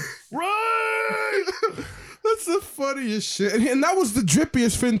 That's the funniest shit. And that was the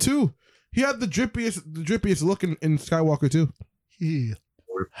drippiest Finn too. He had the drippiest look in Skywalker too. He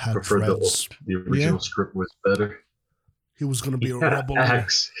had preferred the original script was better. He was going to be a rebel.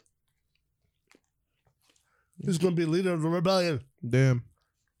 He was going to be leader of the rebellion. Damn.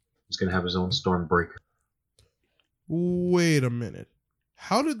 He's going to have his own Stormbreaker. Wait a minute.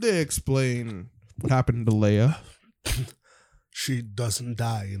 How did they explain what happened to Leia? She doesn't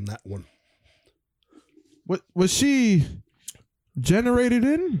die in that one. What was she generated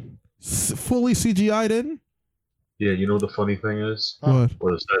in? Fully CGI'd in? Yeah, you know the funny thing is? What?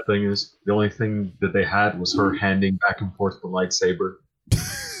 Or the sad thing is? The only thing that they had was her handing back and forth the lightsaber.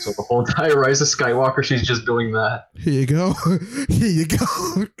 So the whole entire Rise of Skywalker, she's just doing that. Here you go. Here you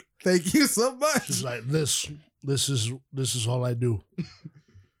go. Thank you so much. She's like, this is all I do.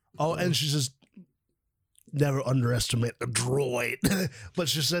 Oh, and she says, never underestimate a droid. But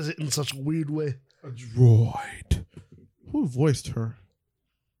she says it in such a weird way. A droid. Who voiced her?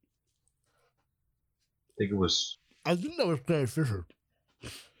 I think that was Carrie Fisher. Yeah,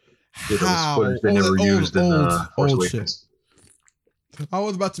 there was footage they never used in Force Awakens. I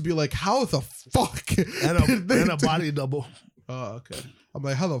was about to be like, how the fuck? And a body double. Oh, okay. I'm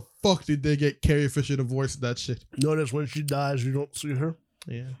like, how the fuck did they get Carrie Fisher to voice that shit? Notice when she dies, you don't see her.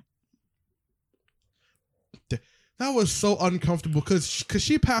 Yeah. That was so uncomfortable because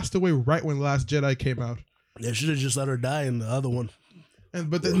she passed away right when Last Jedi came out. Yeah, should have just let her die in the other one.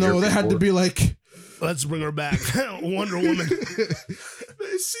 But they had to be like, let's bring her back. Wonder Woman.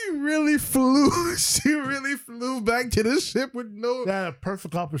 She really flew. She really flew back to the ship with no. They had a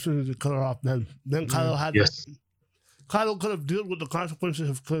perfect opportunity to cut her off. Then Kylo had. Yes. Kylo could have dealt with the consequences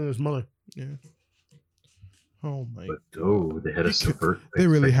of killing his mother. Yeah. Oh my god. Oh, they had a subvert. They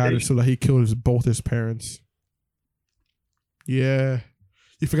really had it so that he killed both his parents. Yeah.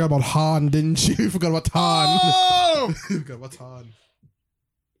 You forgot about Han, didn't you? You forgot about Han. Oh! You forgot about Han.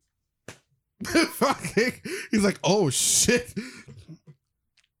 Fucking. He's like, oh shit.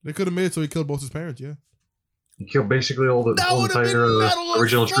 They could have made it so he killed both his parents, yeah. He killed basically all the whole entire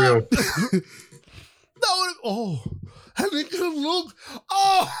original trio. oh, and they could look,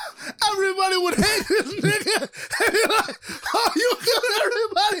 oh, everybody would hate this nigga. And you're like, oh, you killed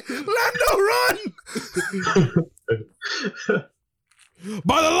everybody. Lando, run.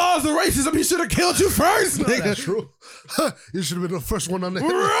 By the laws of racism, he should have killed you first, nigga. That's true. You should have been the first one on the hill.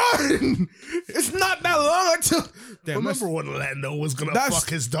 Run! It's not that long until... Damn, remember when Lando was going to fuck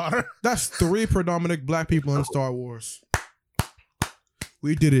his daughter? That's 3 predominant black people in Star Wars.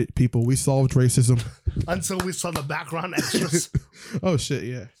 We did it, people. We solved racism. Until we saw the background extras. Oh, shit,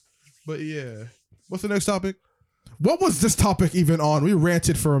 yeah. But yeah. What's the next topic? What was this topic even on? We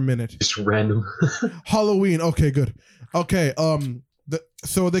ranted for a minute. Just random. Halloween. Okay, good. Okay,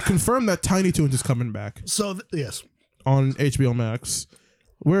 so they confirmed that Tiny Toons is coming back. So, yes. On HBO Max.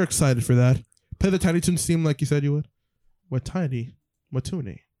 We're excited for that. Play the Tiny Toons theme like you said you would. We're tiny. We're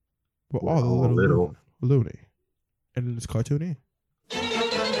toony. We're all a little loony. And it's cartoony.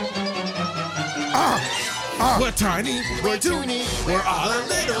 We're tiny. We're toony. We're all a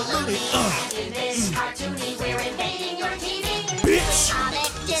little loony. In this cartoony, we're invading your TV. Bitch.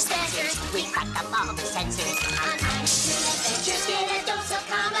 Comic dispensers, we crack up all the censors. On Tiny Toon Adventures, get a dose of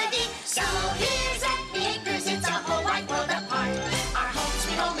comedy. So here's at the acres, it's a whole wide world apart. Our home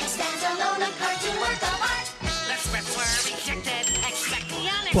sweet home extends alone, a cartoon work of art. The scripts were rejected, expect the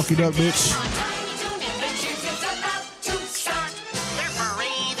unexpected. Fuck it up, bitch. On Tiny Toon Adventures, it's about to start. They're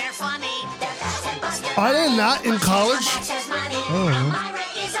furry, they're funny, they're fast and busted. Are they not in college? Oh, Myra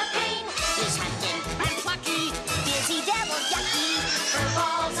is a pain. He's hunting and plucky. Busy devil yucky. Her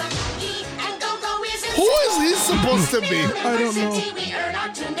balls are kooky. And Go-Go is Who is he supposed to be? I don't know. We earn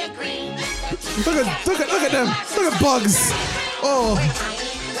our toon degree. Look at them. Look at Bugs. Oh.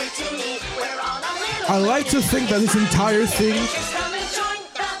 I like to think that this entire thing.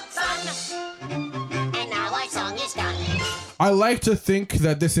 And now our song is done. I like to think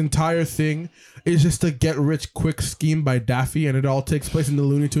that this entire thing is just a get rich quick scheme by Daffy, and it all takes place in the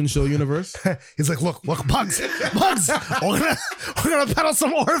Looney Tunes show universe. He's like, look, Bugs, we're gonna peddle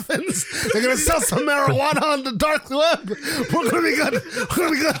some orphans. They're gonna sell some marijuana on the dark web. We're gonna be good.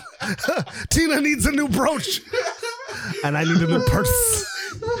 Tina needs a new brooch, and I need a new purse.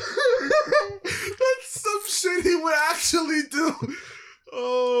 That's some shit he would actually do.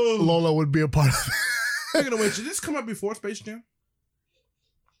 Oh, Lola would be a part of it. Hang on, wait, should this come out before Space Jam?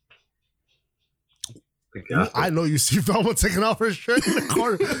 I know you see Velma taking off her shirt in the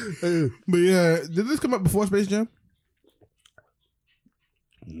corner. But yeah, did this come out before Space Jam?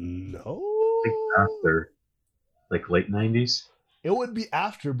 No. I think after, like late 90s. It would be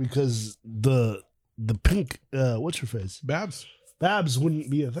after because the pink, what's her face? Babs wouldn't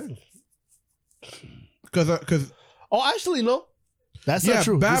be a thing. Because oh, actually no, that's not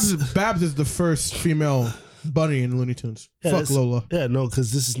true. Babs is the first female bunny in Looney Tunes. Yeah, Fuck Lola. Yeah, no,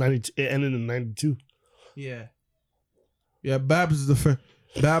 because this is 92. It ended in 92. Yeah. Babs is the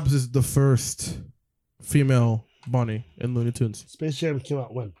first female bunny in Looney Tunes. Space Jam came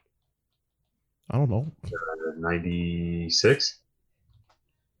out when? I don't know. 96.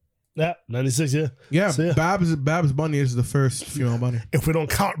 Yeah, 96. Yeah. Yeah, So, yeah. Babs Bunny is the first female bunny. If we don't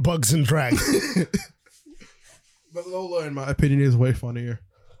count Bugs and Drag. But Lola, in my opinion, is way funnier.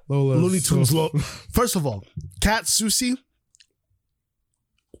 Looney Tunes. First of all, Cat Susie.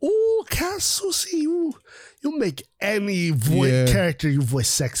 Ooh, Cat Susie. You make any voice character you voice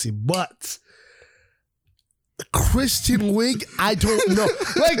sexy, but Kristen Wiig, I don't know.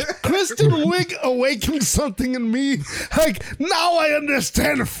 Like, Kristen Wiig awakened something in me. Like, now I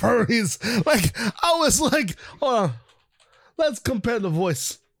understand furries. Like, I was like, hold on. Let's compare the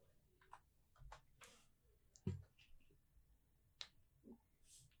voice.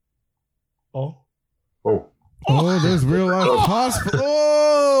 Oh, there's real life hospital.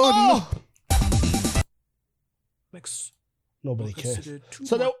 Oh, no. Nobody cares.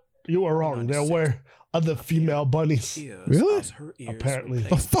 So you were wrong. There were other female bunnies. Really? Apparently.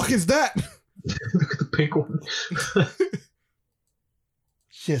 The fuck is that? Look at the pink one.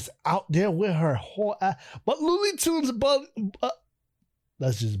 She's out there with her whole ass. But Looney Tunes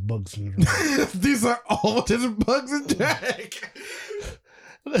that's just Bugs and Drag. These are all just Bugs and Drag.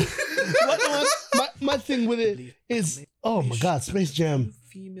 my thing with it is, oh my God, Space Jam.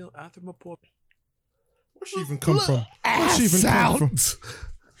 Female anthropomorph. Where'd she even come from? Where'd she even come from?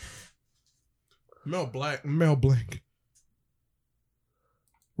 Mel Blanc.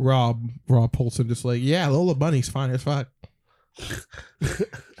 Rob Paulson just like, yeah, Lola Bunny's fine. It's fine.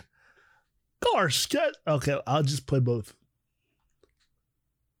 Gosh, okay, I'll just play both.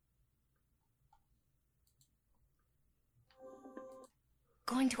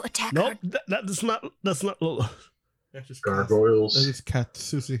 Going to attack Nope, her. that's not Lola. That's just Gargoyles. That is Cat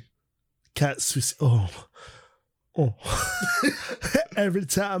Susie. Cat Susie. Oh. Every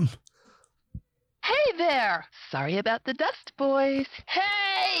time. Hey there! Sorry about the dust, boys.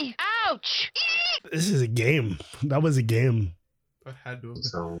 Hey! Ouch! This is a game. That was a game. I had to.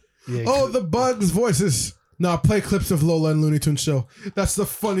 Yeah, Oh, the Bugs voices. Nah, play clips of Lola and Looney Tunes show. That's the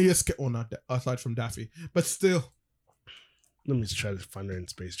funniest. Not aside from Daffy, but still. Let me just try to find her in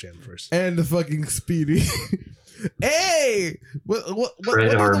Space Jam first. And the fucking Speedy. Hey, what are you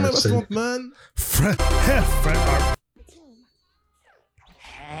doing, restaurant man? Fred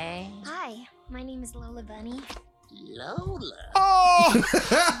Hey. Hi, my name is Lola Bunny. Lola. Oh!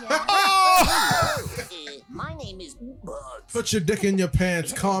 My name is Bugs. Put your dick in your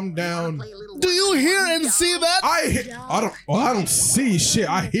pants. Calm down. Do you hear and see that? I don't see shit.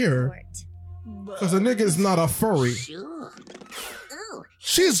 I hear. Cause a nigga is not a furry.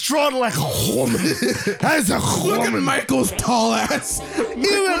 She's drawn like a woman. As a woman. Look at Michael's tall ass.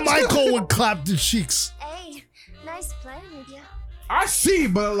 Even Michael would clap the cheeks. Hey, nice playing with you. I see,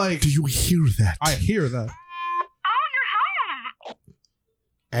 but like. Do you hear that? I hear that.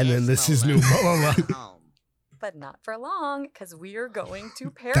 And then this is new. But not for long, because we are going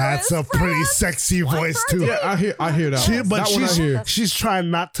to Paris. That's a pretty sexy voice too. Yeah, I hear that. But that one I hear. she's trying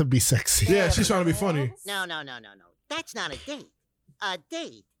not to be sexy. Yeah, she's trying to be funny. No. That's not a date. A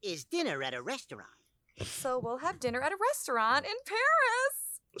date is dinner at a restaurant. So we'll have dinner at a restaurant in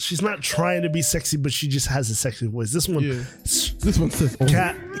Paris. She's not trying to be sexy, but she just has a sexy voice. This one, this one says,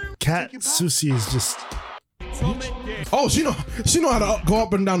 Cat Susie is just. Oh, she know how to go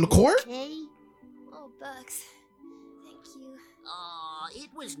up and down the court. Oh, Bugs. Thank you. Aw, it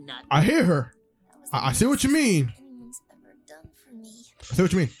was not. I hear her. I see what you mean. Anyone's ever done for me. I see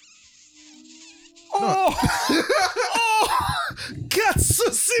what you mean. Oh, Cat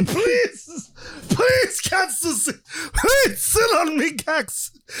Susie, please, Cat Susie, please sit on me, Cat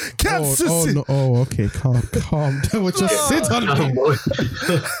Susie. Oh no! Oh, okay, calm down. Just sit on me.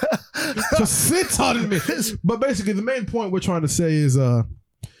 Just sit on me. But basically, the main point we're trying to say is, the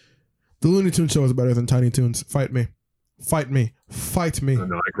Looney Tunes show is better than Tiny Toons. Fight me, fight me, fight me.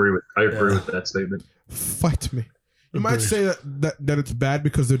 No, I agree with that statement. Fight me. You might say that it's bad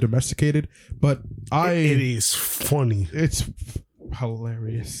because they're domesticated, but it is funny. It's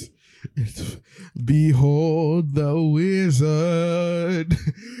hilarious. It's behold the wizard,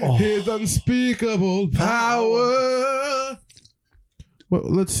 his unspeakable power. Well,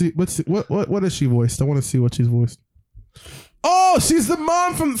 let's see. What is she voiced? I want to see what she's voiced. Oh, she's the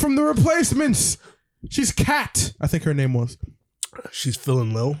mom from The Replacements. She's Kat. I think her name was. She's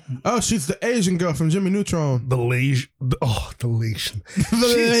feeling low. Oh, she's the Asian girl from Jimmy Neutron. The Asian.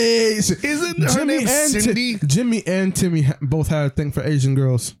 Isn't her Jimmy name Cindy? Jimmy and Timmy both had a thing for Asian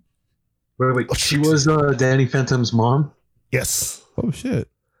girls. Wait. She was Danny Phantom's mom? Yes. Oh, shit.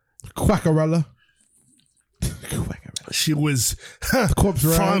 Quackarella. She was Corpse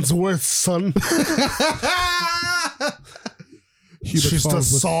Ride. Farnsworth's son. She's the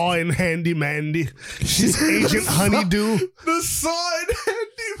saw in Handy Mandy. She's Agent Honeydew. The saw in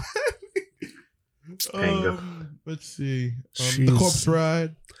Handy Mandy. Let's see. The Corpse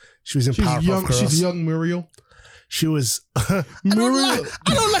Ride. She was in Powerpuff Girls. She's young Muriel. She was. I don't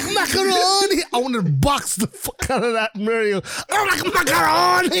like macaroni. I want to box the fuck out of that Muriel. I don't like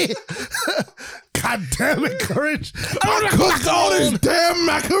macaroni. God damn it, Courage. I don't like cooked all this damn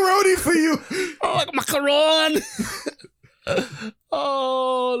macaroni for you. I don't like macaroni.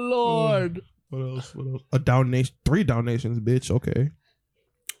 Oh Lord. What else? A Dalmatian. 3 Dalmatians, bitch. Okay.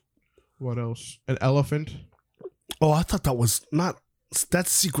 What else? An elephant. Oh, I thought that was not.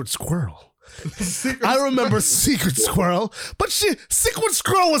 That's Secret Squirrel. I remember Secret Squirrel, but Secret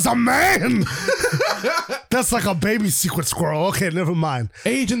Squirrel was a man. That's like a baby Secret Squirrel. Okay, never mind.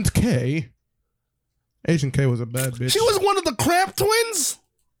 Agent K. Agent K was a bad bitch. She was one of the Cramp twins.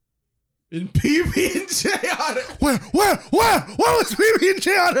 In PB&J on it. Where was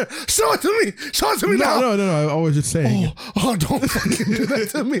PB&J on it? Show it to me now. No. I was just saying. Oh, don't fucking do that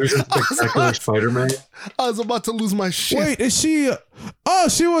to me. Spider-Man. I was about to lose my shit. Wait, is she? Oh,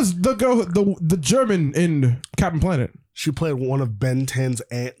 she was the girl, the German in Captain Planet. She played one of Ben 10's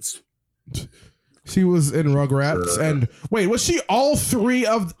aunts. She was in Rugrats. And wait, was she all 3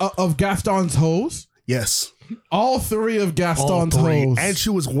 of Gaston's hoes? Yes. All 3 of Gaston's hoes. And she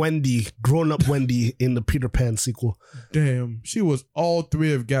was Wendy, grown-up Wendy in the Peter Pan sequel. Damn. She was all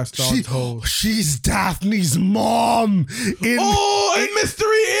 3 of Gaston's hoes. She's Daphne's mom in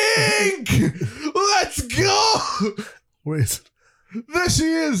Mystery Inc. Let's go. Where is it? There she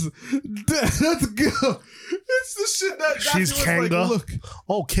is. Let's go. It's the shit that she's Kanga. Like, look.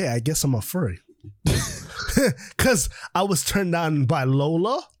 Okay, I guess I'm a furry. Because I was turned on by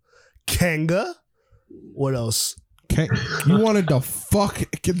Lola, Kanga. What else? You wanted to fuck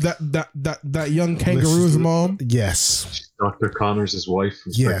that young kangaroo's mom? Yes. Dr. Connors' wife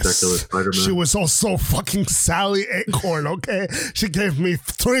from Spectacular Spider-Man. She was also fucking Sally Acorn, okay? She gave me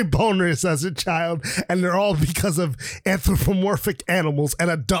 3 boners as a child, and they're all because of anthropomorphic animals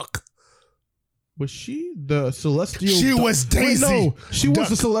and a duck. Was she the celestial? She was Daisy. Wait, no, she was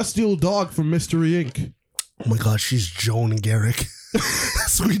the celestial dog from Mystery Inc. Oh my god, she's Joan Garrick.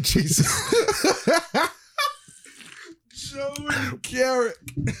 Sweet Jesus. Joan Garrick.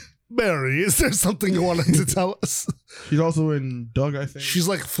 Mary, is there something you wanted to tell us? She's also in Doug, I think. She's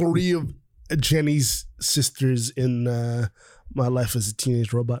like 3 of Jenny's sisters in My Life as a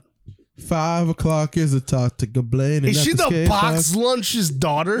Teenage Robot. 5 o'clock is a talk to complain. Is she the box lunch's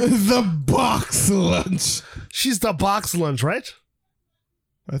daughter? The box lunch. She's the box lunch, right?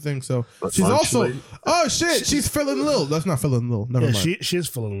 I think so. But She's also. lady. Oh shit! She's Phil and Lil. That's not Phil and Lil. Never mind. She is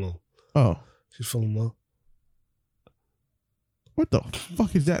Phil and Lil. Oh, she's Phil and Lil. What the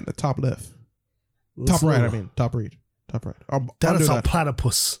fuck is that in the top left? Top right. I mean, top right. Top right. That is a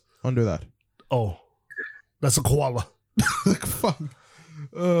platypus. Under that. Oh, that's a koala. Like fuck.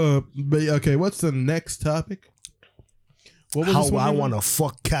 But okay. What's the next topic? What was How I want to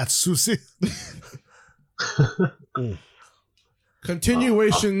fuck Cat Susie.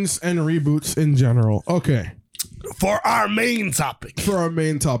 Continuations and reboots in general. Okay. For our main topic.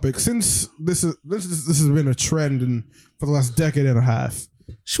 Since this has been a trend for the last decade and a half.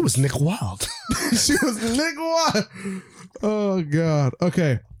 She was Nick Wilde. She was Nick Wilde. Oh god.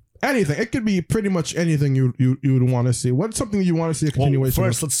 Okay. Anything. It could be pretty much anything you would want to see. What's something you want to see a continuation?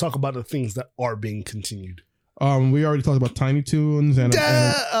 First, let's talk about the things that are being continued. We already talked about Tiny Toons and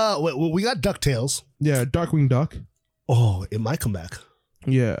we got DuckTales. Yeah, Darkwing Duck. Oh, it might come back.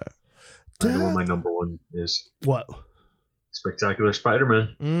 Yeah. I know what my number 1 is. What? Spectacular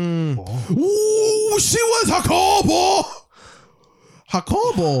Spider-Man. Ooh, she was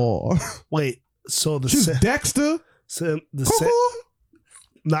Hakobo. Wait, so she's Dexter?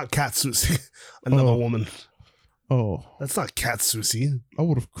 Not Cat Susie. Another woman. Oh. That's not Cat Susie. I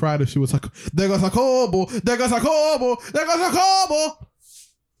would have cried if she was like, there goes Hakobo, there goes Hakobo, there goes Hakobo.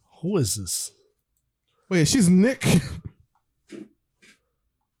 Who is this? Wait, she's Nick.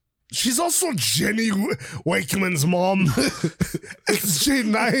 She's also Jenny Wakeman's mom.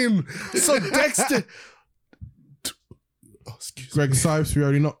 XJ9. So Dexter. Oh, excuse Greg Sipes, we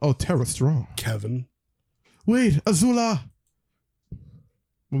already know. Oh, Tara Strong. Kevin. Wait, Azula.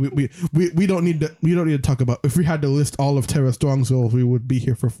 We don't need to talk about. If we had to list all of Tara Strong's roles, we would be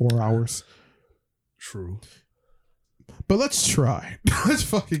here for 4 hours. True. But let's try. Let's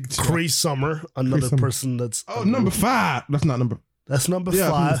fucking try. Cree Summer, another person that's number 5. That's not number. That's number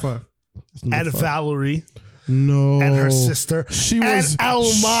 5. Number 5. And Valerie. No. And her sister. She was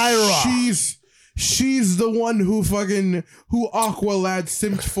Elmira. She's the one who Aqualad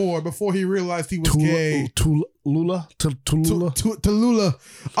simped for before he realized he was gay. Tallulah? Tallulah.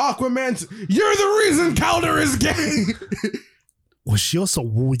 Aquaman, you're the reason Calder is gay. Was she also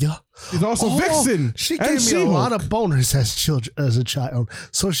Wuya? She's also Vixen. She gave me a lot of boners as a child.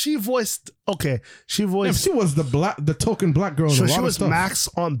 So she voiced. Okay, she voiced. She was the token black girl. So she was Max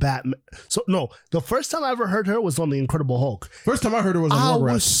on Batman. So no, the first time I ever heard her was on the Incredible Hulk. First time I heard her was on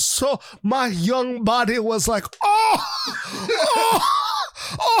Rugrats. My young body was like, oh,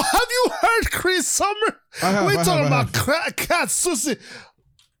 have you heard Cree Summer? We talking about Cat Susie.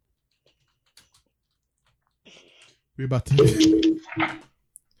 We're about to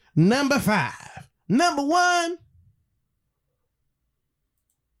number 5. Number 1.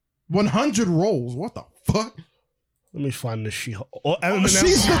 100 roles. What the fuck? Let me find the She-Hulk.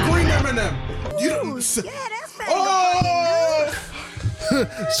 She's the Green M&M.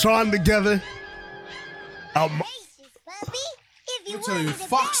 Strong together. I'll tell you,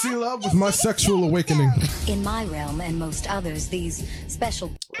 Foxy Love was my sexual awakening. In my realm and most others, these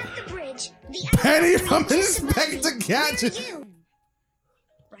special... At the bridge, Penny from Inspector Gadget.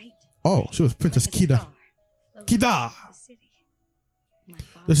 Oh, she was Princess Kida. Kida.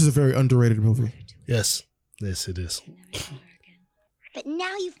 This is a very underrated movie. Yes. Yes, it is. But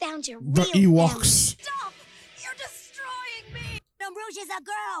now you found your The real Ewoks. Stop! You're destroying me! Rouge is a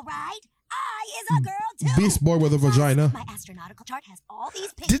girl, right? I is a girl too. Beast Boy with a vagina. My astronautical chart has all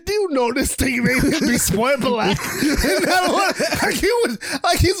these pictures. Did you notice they made him Beast Boy black?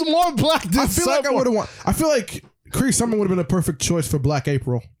 Like he's more black than I feel like I would have won. I feel like Cree Summer would have been a perfect choice for Black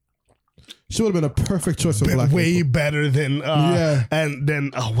April. She would have been a perfect choice for Black way April. better than Yeah. and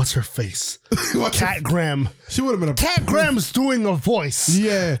then what's her face? What's Cat Graham. She would have been a Cat Graham's doing a voice.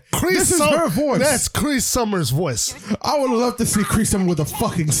 Yeah. This is her voice. That's Chris Summers' voice. I would love to see Chris Summers with a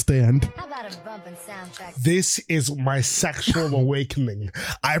fucking stand. How about a bumpin' soundtrack? This is my sexual awakening.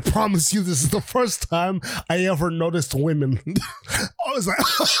 I promise you, this is the first time I ever noticed women. I was like,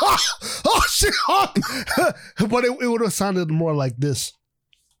 oh shit, but it would have sounded more like this.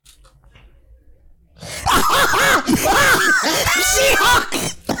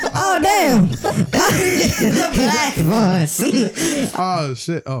 Oh damn! Black voice. Oh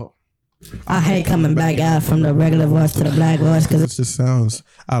shit! Oh, I hate coming back out from the regular voice to the black voice because it just sounds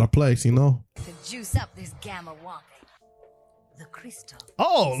out of place, you know. To juice up this gamma wonka. The crystal.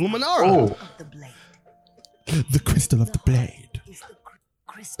 Oh, Luminara. Oh, Of the blade. The crystal of the blade. Is the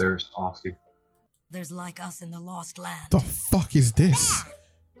crystal. there's Aussie. There's like us in the lost land. The fuck is this?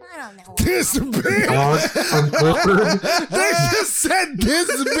 I don't know. This bitch. They just said this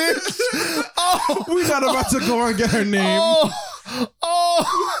bitch. Oh, We're not about to go and get her name. Oh,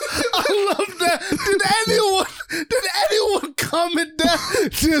 I love that. Did anyone comment that?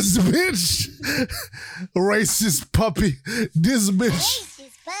 This bitch. Racist puppy. This bitch.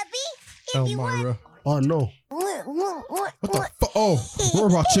 Racist puppy. Elmira. Oh no. What the fuck? Oh,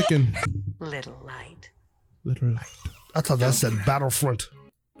 robot chicken. Little light. Literally. I thought that said Battlefront.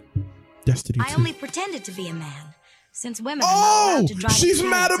 Destiny I 2. only pretended to be a man, since women are not allowed to drive she's the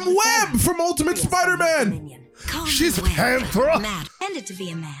Madam chariots of the Web from Ultimate Spider-Man. She's Panthera. Mad. Pretended to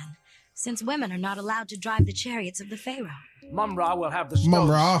be a man, since women are not allowed to drive the chariots of the Pharaoh. Mum-Ra will have the Mum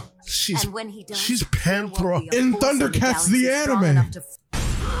Ra. She's And when he does, she's Panthera. In Thundercats the anime. now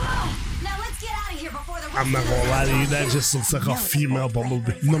let's get out of here before the I'm not gonna lie to you, that just looks like a female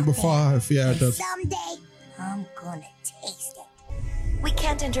Bumblebee. Number 5. Yeah, it does. Someday, I'm gonna taste it. We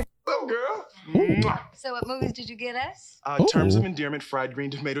can't enter. Hello, girl. So what movies did you get us? Terms of endearment, fried green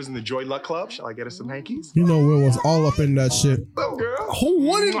tomatoes, and the Joy Luck Club. Shall I get us some hankies? You know Will was all up in that shit. Hello, girl. Who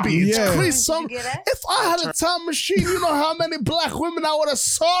wouldn't be? It's Yeah. Chris Summer. If I had a time machine, you know how many black women I would have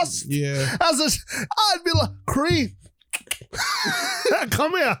sauced? Yeah. I'd be like, Cree,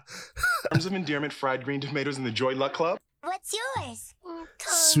 come here. Terms of endearment, fried green tomatoes, and the Joy Luck Club. What's yours?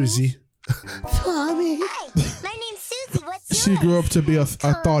 Susie. Tommy. Hi, my name's Susie. What's yours? She grew up to be a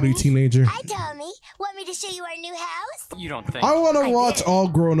thoughty teenager. Hi, Tommy. Want me to show you our new house? You don't think? I want to watch All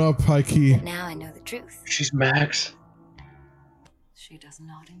Grown Up high key. Now I know the truth. She's Max. She does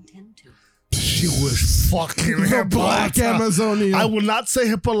not intend to. She was fucking The Black Hippolyta. Amazonian. I will not say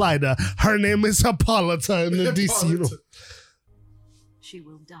Hippolyta. Her name is Hippolyta in the DC. You know. She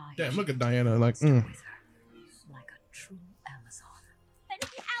will die. Damn, look at Diana. Like, Like a true Amazon.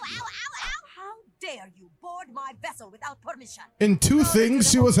 How dare you board my vessel without permission? In 2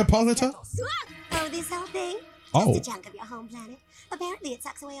 things, she was Hippolyta. Oh, this whole thing? Oh. Just a chunk of your home planet. Apparently, it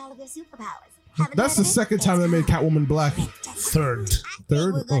sucks away all of your superpowers. That's the second time they made Catwoman black. Third.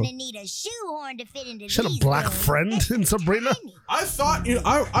 Third? We're gonna Oh. need a shoehorn to fit into She had a these black rooms. friend in Sabrina. I thought,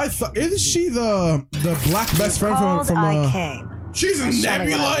 I thought, isn't she the black best friend from she's in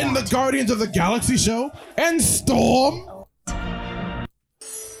Nebula in the Guardians of the Galaxy show? And Storm?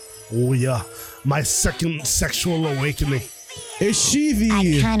 Oh yeah, my second sexual awakening. Is she the...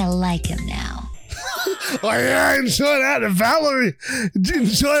 I kind of like him now. Oh yeah, enjoy that, Valerie.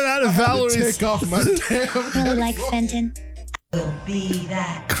 Enjoy that, Valerie. Take off my damn... Really like Fenton. Will be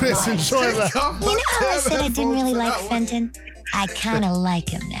that. Chris, enjoy that. You know how I said I didn't really like Fenton? I kind of like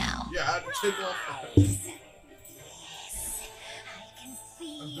him now. Yeah, I'd take off.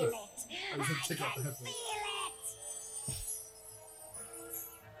 Feel it. I was gonna take off the headphones.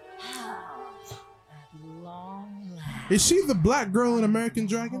 Long Is she the black girl in American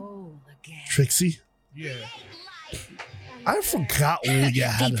Dragon? Trixie. Yeah. I forgot we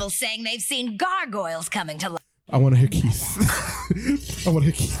had. People saying they've seen gargoyles coming to life. I want to hear Keith. I want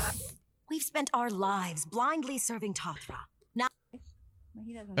to hear Keith. We've spent our lives blindly serving Tathra. Now,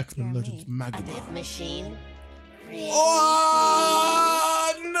 X-Men Legends Magma. Machine.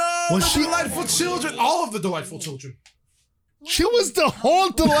 Oh no! Was she Delightful Children? All of the Delightful Children. She was the whole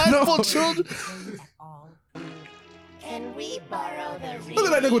delightful No. children. Can we borrow the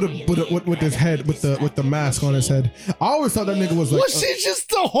Look at that nigga with his head, with the mask on his head. I always thought that nigga was like. Was she just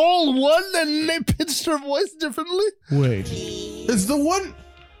the whole one and they pitched her voice differently? Wait, is the one?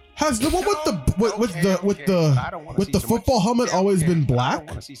 Has the one with the football helmet always been black? I don't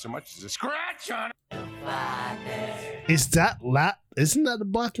want to see so much as a scratch on it. Is that Isn't that the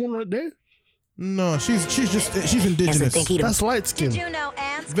black one right there? No, she's indigenous. That's light skin. did you know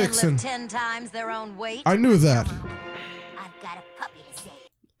ants Vixen. can lift 10 times their own weight? I knew that. I've got a puppy to save.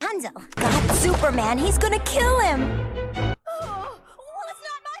 Hanzo, Superman. He's gonna kill him.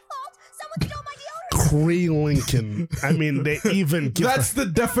 Cree Lincoln. I mean, they even give That's the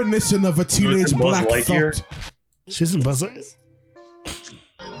definition of a teenage black thought. She's in Buzz Lightyear.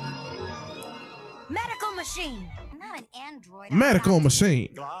 Medical machine. Not an android. Medical machine.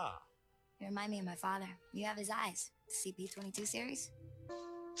 You remind me of my father. You have his eyes. CP22 series.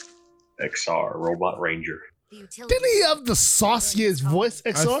 XR, Robot Ranger. Didn't he have the sauciest voice,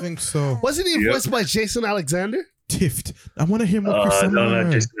 XR? I think so. Wasn't he voiced by Jason Alexander? Tift. I want to hear more Chris No, Summer.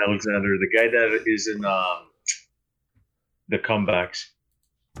 not Jason Alexander. The guy that is in the comebacks.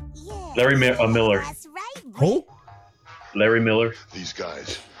 Larry Miller. Who? Larry Miller. These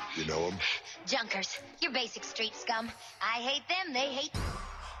guys, you know them? Junkers, you're basic street scum. I hate them, they hate.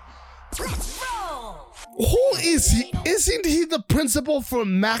 Let's roll. Who is he? Isn't he the principal for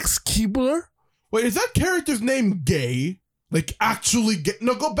Max Keebler? Wait, is that character's name Gay? Like actually gay?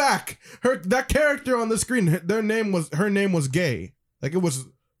 No, go back. That character on the screen, her name was Gay. Like it was.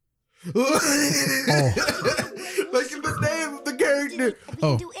 Like in the name of the character.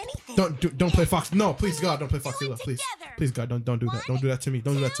 Oh, don't play Fox. No, please God, don't play Foxy Love. Please God, don't do that. Don't do that to me.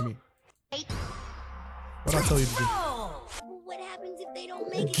 Don't do that to me. What I tell you to do? What happens if they don't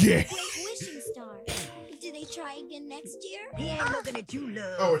make it Yeah. to the Great Wishing Star? Do they try again next year? He ain't looking at you,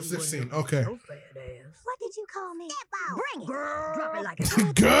 love. Oh, it's 16. Okay. What did you call me? Bring it. Drop it like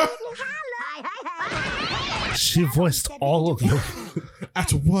a Girl. She voiced all of them.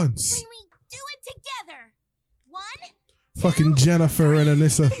 At once. Do it together. One. Fucking Jennifer and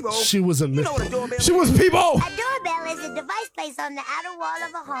Anissa. She was a She was people. A doorbell is a device placed on the outer wall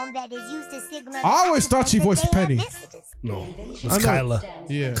of a home that is used to signal. I always thought she voiced Penny. No, it's I know. Kyla.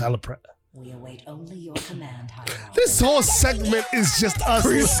 Yeah. Kyla Pratt. We await only your command, This whole segment is just us.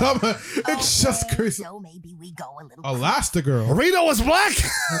 Chris Summer. It's just Chris. So maybe we go a little. Elastigirl. Rita was black.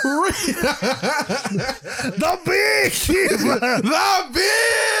 The Big Keeper. The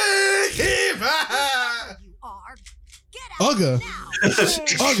Big Keeper. Ugga.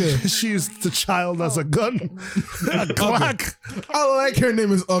 Ugga. She used the child as a gun. A Glock. I like her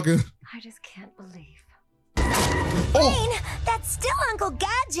name is Ugga. I just can't believe. Wayne, that's still Uncle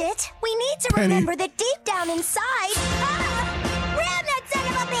Gadget. We need to Penny. remember that deep down inside. Ram that son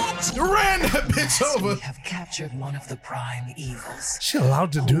of a bitch! You ran that bitch over. We have captured one of the prime evils. She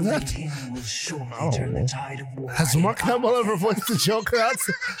allowed to do Holy that? him will surely turn the tide of war. Has Mark Hamill ever voiced the Joker? Gee,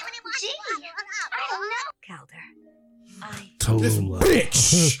 I don't know. Calder. This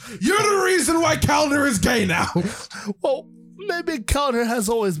bitch. You're the reason why Calder is gay now. Well, maybe Calder has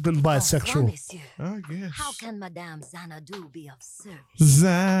always been bisexual. Monsieur, I guess. how can Madame Xanadu be of service?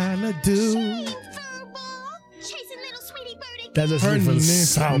 Xanadu. Chasing little sweetie birdie. That doesn't even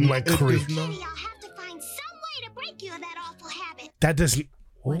sound like Cree. Maybe I'll have to find some way to break you of that awful habit. That doesn't.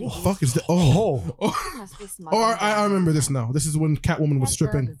 What the fuck is that? Oh. I remember this now. This is when Catwoman was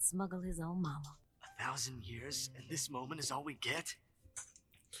stripping. Smuggle his own mama. 1,000 years, and this moment is all we get?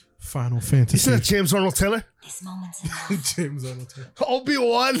 Final You Fantasy. see that James Arnold Taylor? This moment's James Arnold Taylor.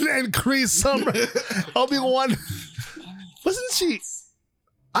 Obi-Wan and Cree Summer. Obi-Wan. Wasn't she?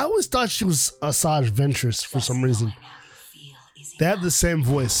 I always thought she was Asajj Ventress for some reason. They have the same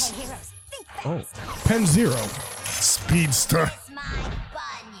voice. Oh. Pen Zero. Speedster.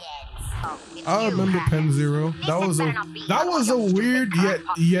 I remember Pen Zero. That was a weird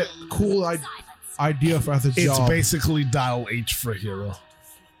yet cool idea for as a job. It's basically Dial H for Hero.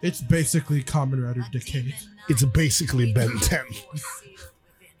 It's basically Kamen Rider Decade. It's basically Ben 10.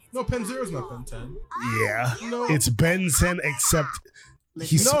 No, Pen Zero's not Ben 10. Yeah. No. It's Ben 10 except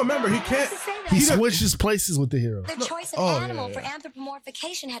No, remember, he can't. He switches places with the hero. Their choice of animal for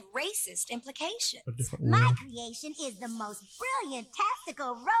anthropomorphication had racist implications. My creation is the most brilliant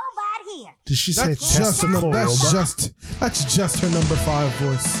testicle robot here. Did she say That's just testicle robot? that's just her number 5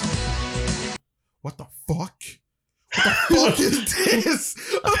 voice. What the fuck? What the fuck is this?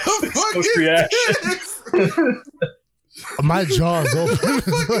 What the fuck is this? My jaw's open.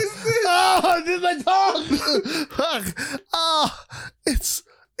 Oh, did my dog? Fuck. Oh, it's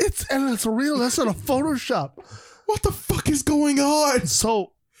real. That's not a Photoshop. What the fuck is going on?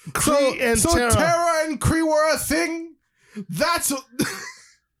 So Tara and Cree were a thing? That's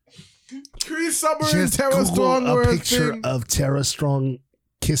Cree Summer and just Tara Google Strong were a a picture thing. of Tara Strong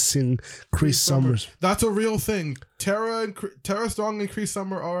kissing Cree Summers. That's a real thing. Tara Strong and Cree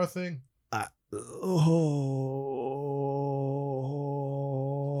Summer are a thing.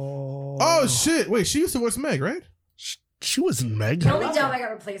 Oh shit! Wait, she used to voice Meg, right? She wasn't Meg. The only job I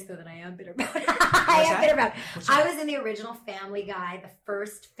got replaced with, and I am bitter about it. I am bitter about it. I was in the original Family Guy, the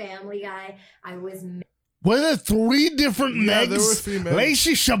first Family Guy. I was Were there 3 different Megs? There were 3 Megs.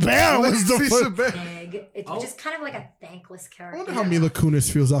 Lacey Chabert was the first. Meg. It's just kind of like a thankless character. I wonder how Mila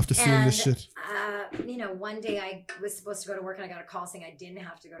Kunis feels after seeing this shit. One day I was supposed to go to work and I got a call saying I didn't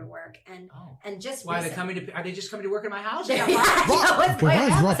have to go to work, and just why are they coming to? Are they just coming to work at my house? So I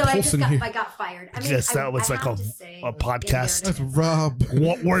got fired. I mean, Guess that was like a podcast. That's Rob.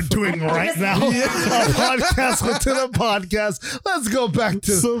 What we're doing right now. A podcast within a podcast. Let's go back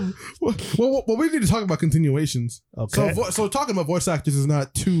to well, we need to talk about continuations. Okay. So talking about voice actors is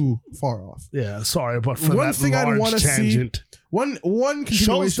not too far off. Yeah, sorry, but for one that thing I want to see. One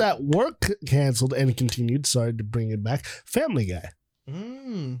shows that work canceled and continued. Sorry to bring it back. Family Guy.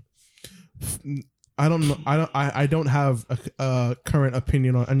 I don't know. I don't have a current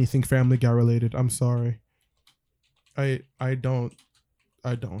opinion on anything Family Guy related. I'm sorry. I don't.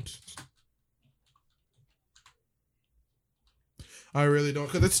 I really don't,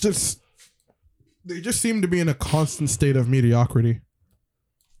 because it's just they just seem to be in a constant state of mediocrity.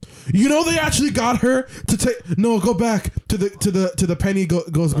 You know, they actually got her to take. No, go back to the Penny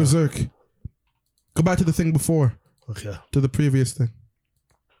goes berserk. Go back to the thing before. Okay. To the previous thing.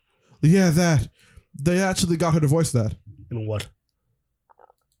 Yeah, that. They actually got her to voice that. In what?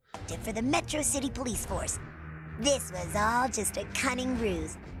 For the Metro City Police Force. This was all just a cunning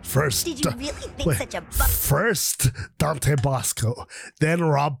ruse. First, did you really think such a first Dante Bosco, then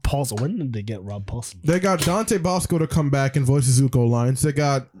Rob Paulson. When did they get Rob Paulson? They got Dante Bosco to come back and voice the Zuko lines. They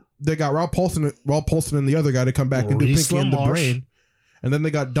got Rob Paulson and the other guy to come back and do Pinky and the Brain. And then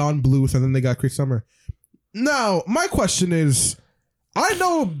they got Don Bluth, and then they got Chris Summer. Now, my question is, I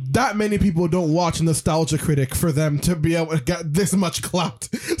know that many people don't watch Nostalgia Critic for them to be able to get this much clout.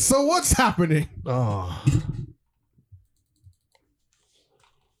 So what's happening? Oh.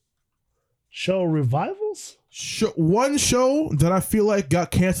 Show revivals? One show that I feel like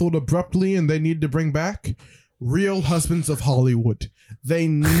got canceled abruptly and they need to bring back, Real Husbands of Hollywood. They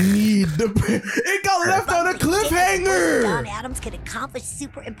need to it got left on a cliffhanger. Don Adams could accomplish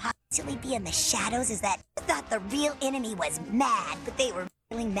super impossibly be in the shadows is that I thought the real enemy was mad, but they were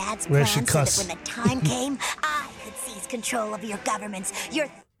feeling Mad's plan so that when the time came, I could seize control of your governments. You're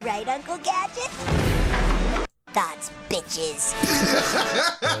right, Uncle Gadget? Thoughts, bitches.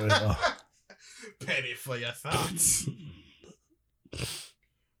 There we go. Penny for your thoughts.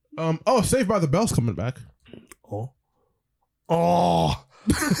 Saved by the Bell's coming back. Oh,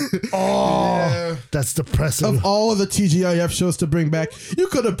 yeah. That's depressing. Of all of the TGIF shows to bring back, you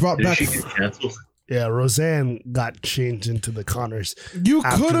could have brought back. She get canceled? Yeah, Roseanne got changed into the Connors. You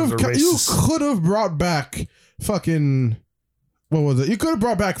could have brought back fucking. What was it? You could have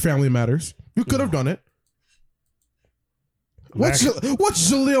brought back Family Matters. You could have done it. What's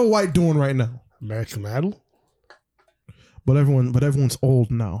Jaleel White doing right now? American Idol. But everyone's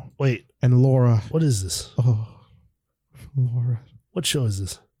old now. Wait, and Laura. What is this? Oh, Laura. What show is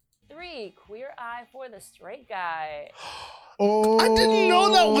this? 3, Queer Eye for the Straight Guy. Oh, I didn't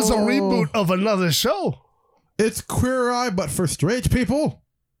know that was a reboot of another show. It's Queer Eye, but for straight people.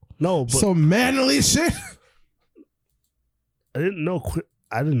 No, but so manly shit. I didn't know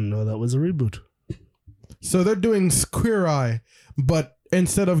that was a reboot. So they're doing Queer Eye, but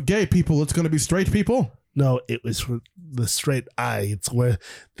instead of gay people, it's going to be straight people? No, it was for the straight eye. It's where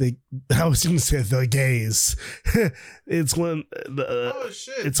I was going to say the gays. It's when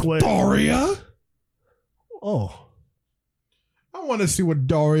it's when Daria? Oh. I want to see what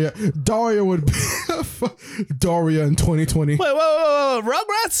Daria would be. Daria in 2020. Wait.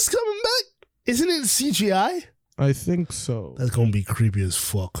 Rugrats is coming back? Isn't it CGI? I think so. That's going to be creepy as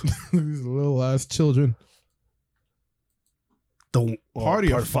fuck. These little ass children.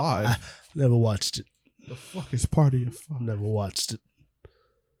 Party of 5. I never watched it. The fuck is Party of 5? Never watched it.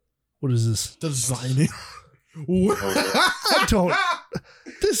 What is this? Designing. I don't.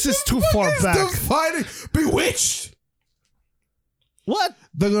 This is too far back. Defining. Bewitched. What?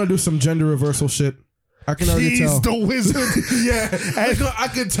 They're gonna do some gender reversal shit. I can already tell. He's the wizard. Yeah, I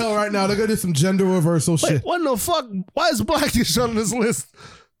can tell right now. They're gonna do some gender reversal shit. What the fuck? Why is Blackish on this list?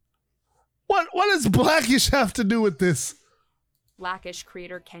 What does Blackish have to do with this? Blackish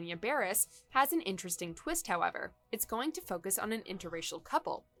creator Kenya Barris has an interesting twist, however. It's going to focus on an interracial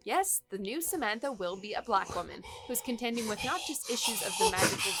couple. Yes, the new Samantha will be a black woman who's contending with not just issues of the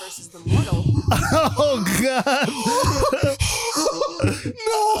magical versus the mortal. Oh, God.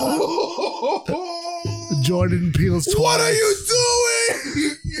 No! Jordan Peele's twice. What are you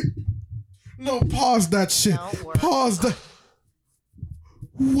doing? No, pause that shit. Pause that.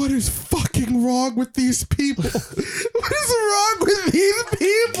 What is fucking wrong with these people? What is wrong with these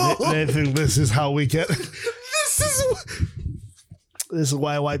people? They think this is how we get. This is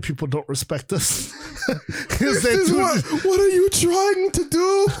why white people don't respect us. What are you trying to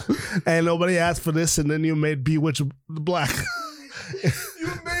do? And nobody asked for this, and then you made Bewitch black. You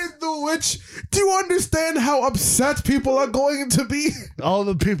made the witch. Do you understand how upset people are going to be? All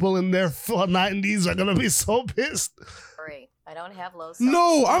the people in their 90s are gonna be so pissed. Sorry, I don't have low.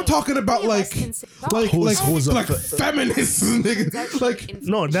 No, I'm talking about like feminists, nigga. Like,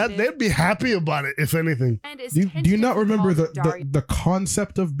 no, that they'd be happy about it if anything. Do you not remember the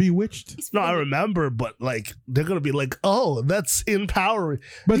concept of Bewitched? No, I remember, but like they're gonna be like, oh, that's empowering.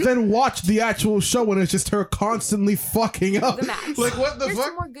 But then watch the actual show and it's just her constantly fucking up. Like what the Here's fuck?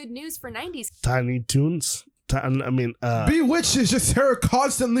 some more good news for 90s. Tiny Toons. Bewitched is just her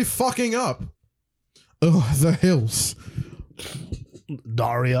constantly fucking up. Ugh, the hills.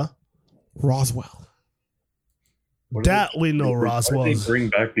 Daria. Roswell. That we know Roswell. Why do they bring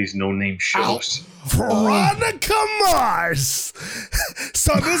back these no-name shows? Veronica Mars.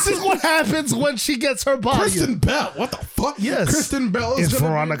 So this is what happens when she gets her body. Kristen Bell. What the fuck? Yes. Kristen Bell is It's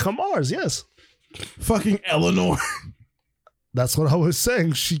gonna Veronica Mars, yes. Fucking Eleanor. That's what I was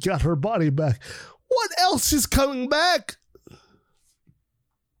saying. She got her body back. What else is coming back?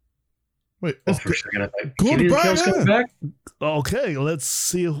 Wait, for a second, I thought Good Kills coming back? Okay, let's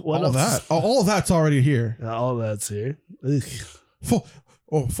see what all else. that. All that's already here. All that's here. Ugh.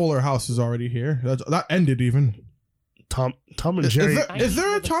 Fuller House is already here. That ended even. Tom and Jerry. Is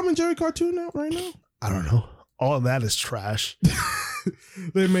there a Tom and Jerry cartoon out right now? I don't know. All of that is trash.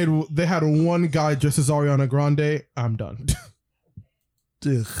 They had one guy dressed as Ariana Grande. I'm done.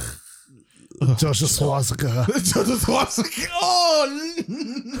 Ugh. Joseph Swastika. Joseph Swastika. Oh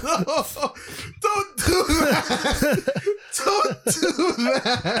no! Don't do that! Don't do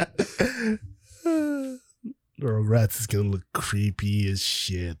that! Rugrats is gonna look creepy as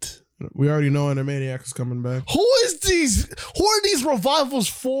shit. We already know Animaniacs is coming back. Who are these revivals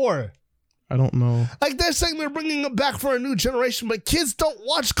for? I don't know. Like they're saying they're bringing it back for a new generation, but kids don't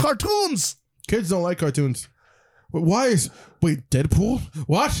watch cartoons. Kids don't like cartoons. Wait, Deadpool?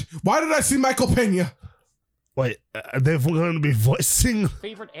 What? Why did I see Michael Pena? Wait, they're going to be voicing.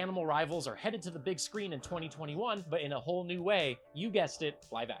 Favorite animal rivals are headed to the big screen in 2021, but in a whole new way. You guessed it,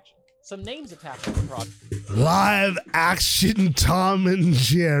 live action. Some names attached to the project. Live action Tom and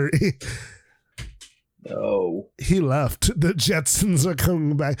Jerry. No. He left. The Jetsons are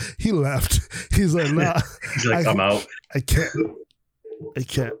coming back. He left. He's like, nah. He's like, I'm out. I can't.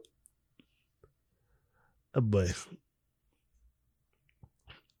 Oh boy.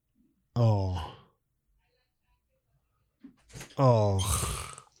 Oh.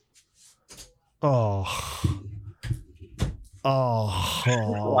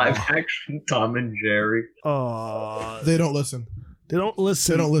 Live action Tom and Jerry. They don't listen. They don't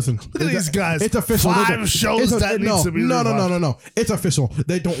listen. Look at these guys. It's official. 5 shows that needs to be revived. No. It's official.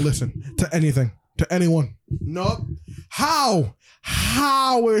 They don't listen to anything, to anyone. Nope.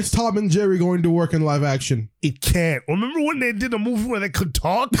 How is Tom and Jerry going to work in live action? It can't. Remember when they did a movie where they could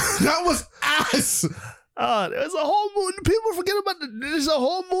talk? That was ass. There's a whole movie. People forget about there's a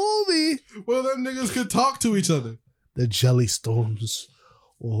whole movie. Well, them niggas could talk to each other. The Jellystons.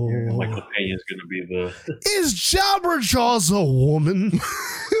 Oh. Yeah, Michael Pena is gonna be the. Is Jabberjaws a woman?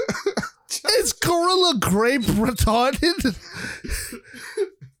 Is Gorilla Grape retarded?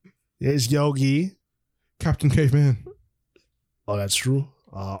 There's Yogi. Captain Caveman. Oh, that's true.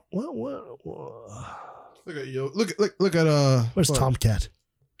 What? Look at you. Look at Where's Tomcat?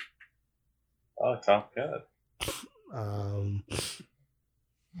 Oh, Tomcat.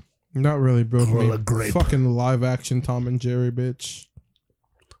 Not really, bro. Gorilla Grape. Fucking live action Tom and Jerry, bitch.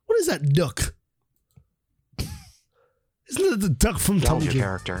 What is that duck? Isn't it the duck from Tom and Jerry?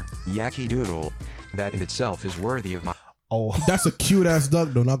 Character, Yaki Doodle. That in itself is worthy of my. Oh, that's a cute ass duck,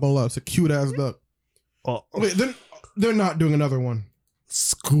 though. Not gonna lie, it's a cute ass duck. Oh, wait, they're not doing another one.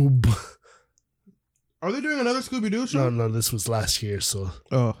 Scoob. Are they doing another Scooby Doo show? No, this was last year. So,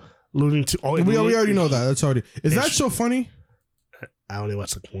 oh, alluding to. Oh, we already know that. That's already. Is that show funny? I only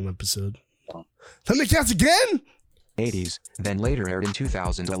watched like one episode. Thundercats again? 80s, then later aired in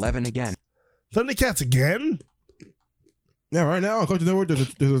 2011 again. Thundercats again? Yeah, right now, Cartoon Network, there's a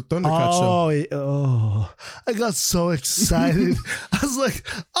Thundercats show. Oh, I got so excited. I was like,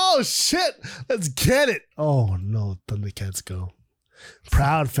 oh shit, let's get it. Oh no, Thundercats go.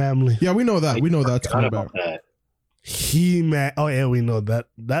 Proud Family. Yeah, we know that. We know that's coming back. He-Man. Oh yeah, we know that.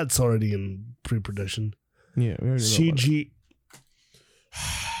 That's already in pre-production. Yeah, we already know CG.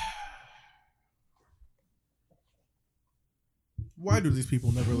 Why do these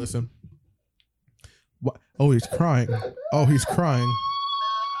people never listen? What? Oh, he's crying. Oh, he's crying.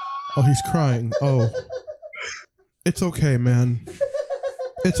 Oh, he's crying. Oh. It's okay, man.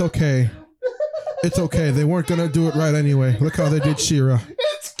 It's okay. It's okay. They weren't gonna do it right anyway. Look how they did She-Ra.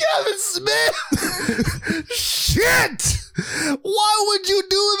 It's Kevin Smith. Shit! Why would you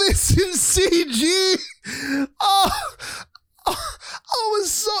do this in CG? Oh, I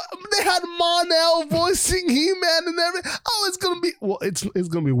was so. They had Mon-El voicing He-Man and everything. Oh, it's gonna be. Well, it's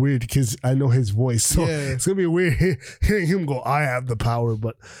gonna be weird because I know his voice, so it's gonna be weird hearing him go. I have the power,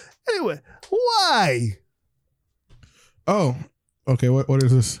 but anyway, why? Oh, okay. What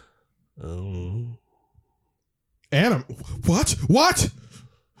is this? What?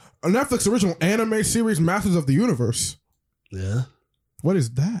 A Netflix original anime series, Masters of the Universe. Yeah. What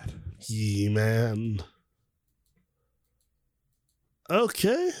is that? He-Man.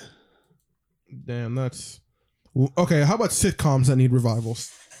 Okay. Damn, that's... Okay, how about sitcoms that need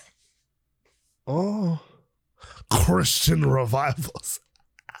revivals? Oh. Christian revivals.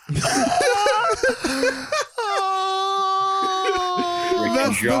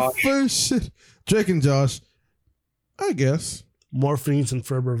 That's the first shit. Drake and Josh. I guess. More Phineas and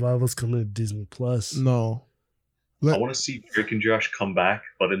Ferb revivals coming to Disney Plus. No. I want to see Drake and Josh come back,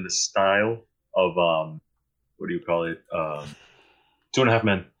 but in the style of what do you call it? 2.5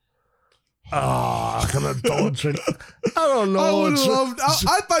 Men. Ah, kind of don't. I don't know. I would love.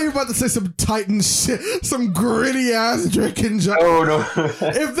 I thought you were about to say some Titan shit, some gritty ass Drake and Josh. Oh no!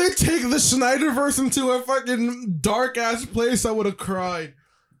 If they take the Snyderverse into a fucking dark ass place, I would have cried.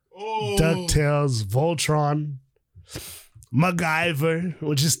 Oh. DuckTales, Voltron, MacGyver,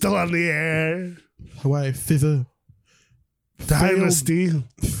 which is still on the air. Hawaii Fever. Dynasty.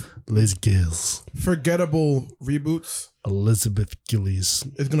 Liz Gills. Forgettable reboots. Elizabeth Gillies.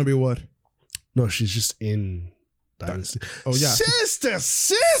 It's gonna be what? No, she's just in Dynasty. Oh yeah. Sister.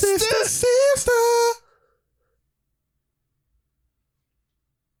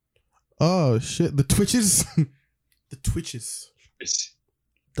 Oh shit! The Twitches. The Twitches.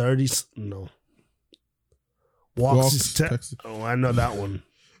 30s. No. Walks Texas. Oh, I know that one.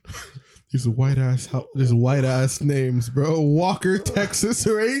 These white ass names, bro. Walker, Texas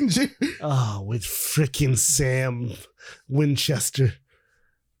Ranger. Oh, with freaking Sam Winchester.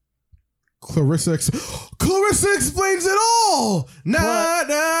 Clarissa explains it all.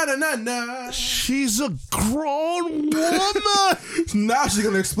 Nah. She's a grown woman. Now she's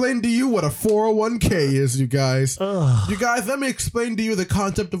gonna explain to you what a 401k is, you guys. You guys, let me explain to you the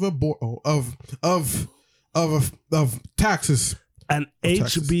concept of of taxes. An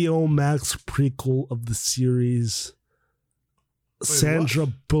HBO Max prequel of the series. Wait, Sandra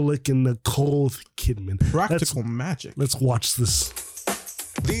Bullock and Nicole Kidman. Practical magic. Let's watch this.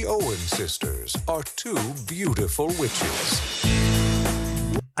 The Owen sisters are two beautiful witches.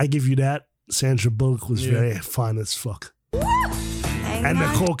 I give you that. Sandra Bullock was very fine as fuck. And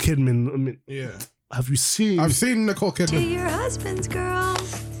Nicole Kidman. I mean, yeah. Have you seen? I've seen Nicole Kidman. To your husband's girl.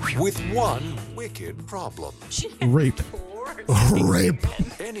 With one wicked problem. Rape. Rape.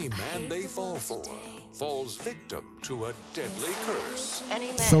 Any man they fall for falls victim to a deadly curse. Any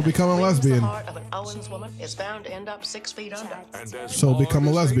man So become a lesbian. The heart of an Owens woman is bound to end up 6 feet under. And as So become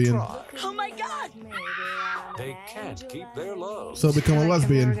a hard as they lesbian. try, Oh my God! they can't keep their love So become a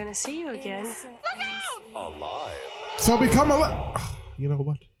lesbian. gonna see you again. alive. So become a You know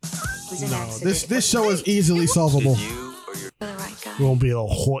what? No, this show is easily solvable. It won't be a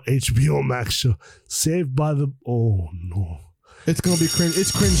whole HBO Max show. Saved by the... Oh, no. It's going to be cringe.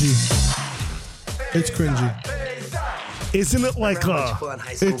 It's cringy. It's cringy. Isn't it like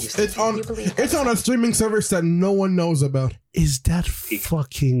it's on a streaming service that no one knows about. Is that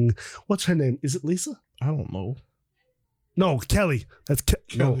fucking... What's her name? Is it Lisa? I don't know. No, Kelly. That's Kelly.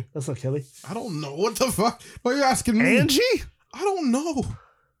 No, that's not Kelly. I don't know. What the fuck? Why are you asking me? Angie? I don't know.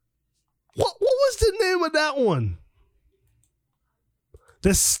 What was the name of that one?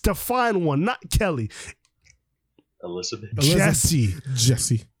 The Stefan one, not Kelly. Elizabeth.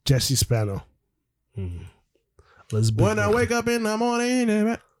 Jesse Spano. Elizabeth. When I wake up in the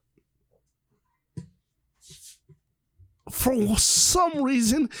morning. For some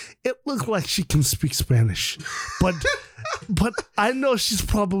reason, it looked like she can speak Spanish. But I know she's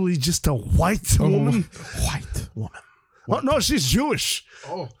probably just a white woman. White woman. Oh, no, she's Jewish.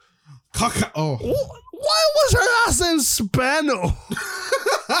 Oh. Why was her last name Spano?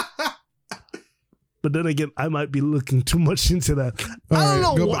 But then again, I might be looking too much into that. I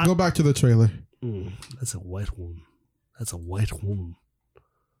don't know why. Go back to the trailer. That's a white woman. That's a white woman.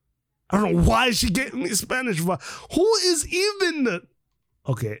 I don't know why she getting me Spanish. Who is even the...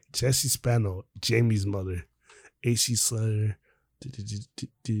 Okay, Jessie Spano, Jamie's mother. AC Slater.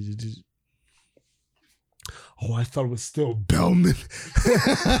 Oh, I thought it was still Bellman.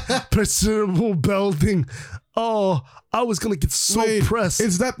 Percival Belding. Oh, I was gonna get so pressed.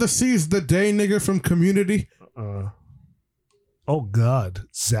 Is that the Seize the Day nigga from Community? Oh God,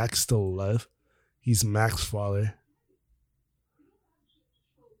 Zach's still alive. He's Mac's father.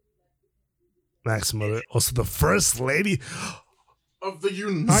 Mac's mother. Also the first lady of the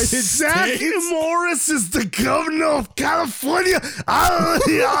United Zach States. Morris is the governor of California.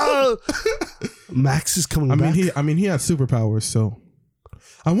 Max is coming back. He has superpowers, so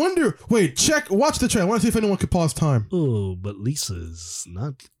I wonder. Wait, watch the trailer. I want to see if anyone can pause time. Oh, but Lisa's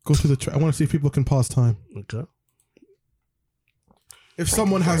not. Go to the trailer. I want to see if people can pause time. Okay. If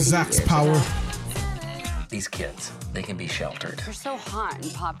someone has Zach's power. These kids, they can be sheltered. You're so hot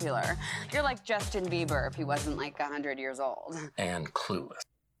and popular. You're like Justin Bieber if he wasn't like 100 years old. And clueless.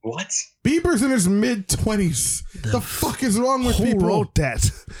 What? Bieber's in his mid-20s. The fuck is wrong with people? Who wrote that?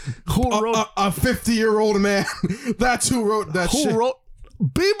 Who wrote a 50-year-old man? That's who wrote that shit. Who wrote?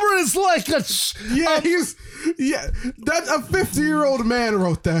 Bieber is like a... That a 50-year-old man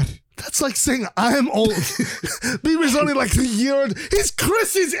wrote that. That's like saying I am old. Bieber's only like a year old. He's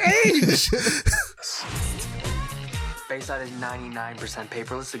Chris's age. Bayside is 99%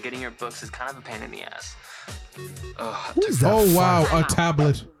 paperless, so getting your books is kind of a pain in the ass. Oh wow, a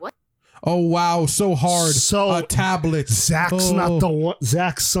tablet. Oh wow, so hard. So a tablet. Zach's not the one.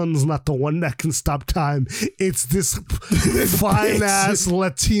 Zach's son's not the one that can stop time. It's this fine ass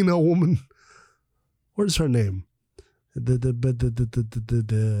Latina woman. What is her name? It's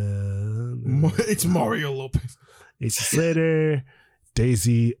Mario Lopez. It's Slater,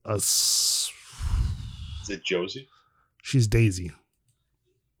 Daisy. Is it Josie? She's Daisy.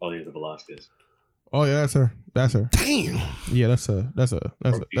 Oh, yeah, the Velasquez. Oh yeah, that's her. That's her. Damn. Yeah, that's a. God.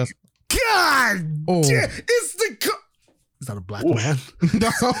 Oh. Damn, it's the. Is that a black man?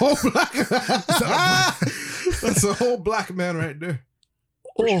 That's a whole black. That's a whole black man right there.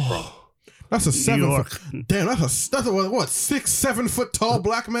 Oh. That's a 7 York. foot. Damn, that's a what 6-7 foot tall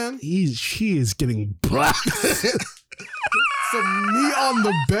black man. She is getting black. Some knee on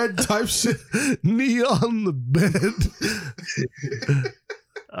the bed type shit. Knee on the bed.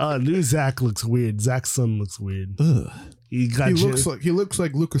 New Zach looks weird. Zach's son looks weird. Ugh. He looks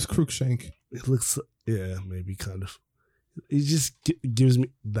like Lucas Cruikshank. It looks maybe kind of. He just gives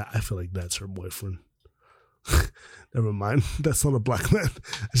me that. I feel like that's her boyfriend. Never mind. That's not a black man.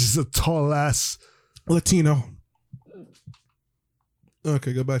 It's just a tall ass Latino.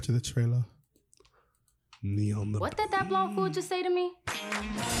 Okay, go back to the trailer. Knee on the. What did that blonde fool just say to me?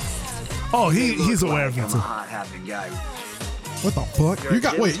 Oh, he's aware of it too. What the fuck?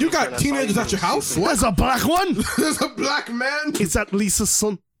 You got teenagers at your house? What? There's a black one. There's a black man. Is that Lisa's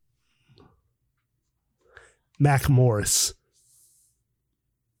son? Mac Morris.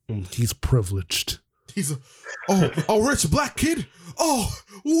 He's privileged. He's a rich black kid. Oh,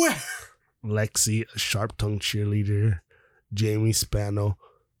 where? Lexi, a sharp-tongued cheerleader. Jamie Spano.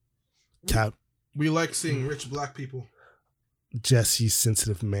 We like seeing rich black people. Jesse,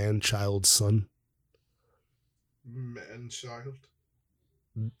 sensitive man-child son. Man-child?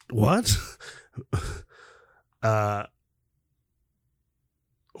 What? Where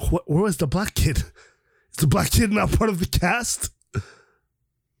was the black kid? Is the black kid not part of the cast?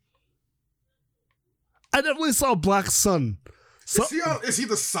 I definitely saw a black son. Is he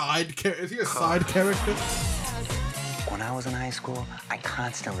the side character? Is he a side character? When I was in high school, I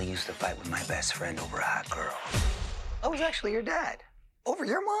constantly used to fight with my best friend over a hot girl. I was actually your dad. Over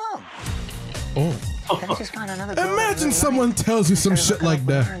your mom. Oh. I just found another girl. Imagine someone tells you some shit like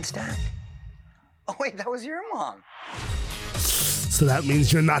that. Oh, wait, that was your mom. So that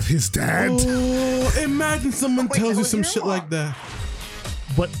means you're not his dad? Oh, imagine someone tells you some shit like that.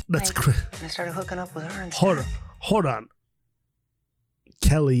 But that's crazy. I started hooking up with her instead. Hold on.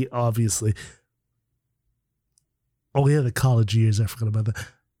 Kelly, obviously. Oh, yeah, the college years. I forgot about that.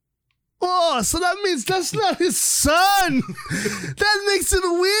 Oh, so that means that's not his son. That makes it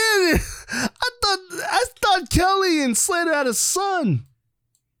weird. I thought Kelly and Slater had a son.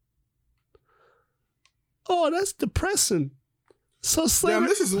 Oh, that's depressing. So Slater. Damn,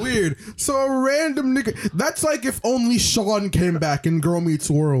 this is weird. So a random nigga. That's like if only Sean came back in Girl Meets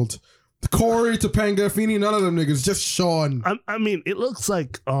World. Corey, Topanga, Feeney, none of them niggas, just Sean. I mean, it looks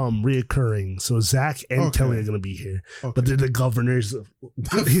like reoccurring. So Zach and Kelly are gonna be here, but they're the governors of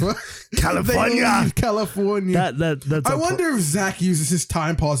California. California. That's. I wonder if Zach uses his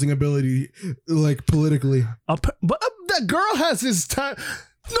time pausing ability, like politically. But that girl has his time.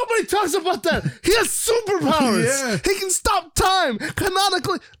 Nobody talks about that. He has superpowers. Yeah. He can stop time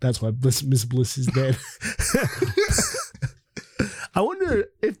canonically. That's why Miss Bliss is dead. I wonder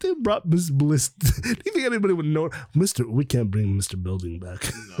if they brought Miss Bliss. Do you think anybody would know? We can't bring Mr. Belding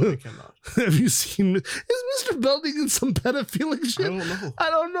back. No, we cannot. Have you seen? Is Mr. Belding in some pedophilic shit? I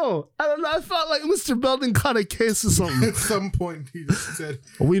don't know. I felt like Mr. Belding caught a case or something. At some point, he just said,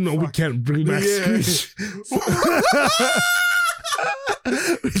 we know we can't bring back Screech.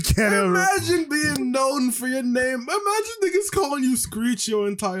 We can't imagine being known for your name. Imagine niggas calling you Screech your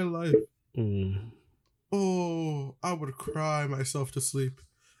entire life. Oh, I would cry myself to sleep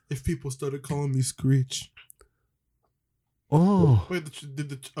if people started calling me Screech. Oh. Wait,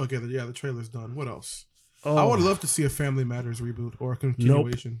 the trailer's done. What else? Oh. I would love to see a Family Matters reboot or a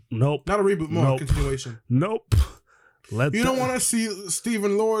continuation. Nope. Not a reboot, more a continuation. Nope. You don't want to see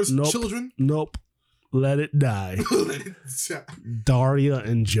Stephen Lore's children? Nope. Let it die. Let it die. Daria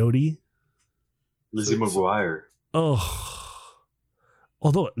and Jody. Lizzie McGuire. Oh.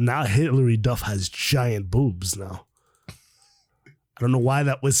 Although now Hilary Duff has giant boobs now. I don't know why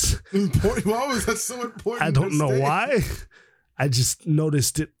that was important. Why was that so important? I don't know why. I just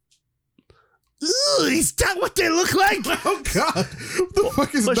noticed it. Ooh, is that what they look like? Oh God, what the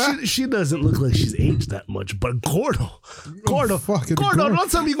fuck is that? She doesn't look like she's aged that much. But Gordo, don't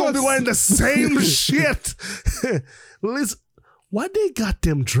tell me you're gonna be wearing the same shit. Liz, why they got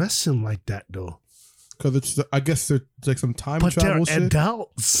them dressing like that though? Because I guess they're like some time but travel they're shit.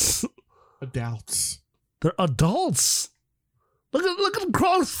 Adults. They're adults. Look at the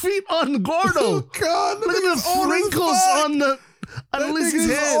crossed feet on Gordo. Oh God, look at the wrinkles on Lizzie's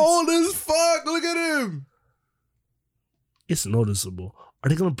head. Old as fuck. Look at him. It's noticeable. Are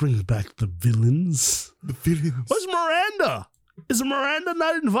they gonna bring back the villains? The villains. Where's Miranda? Is Miranda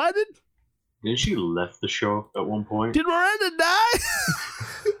not invited? Didn't she left the show at one point? Did Miranda die?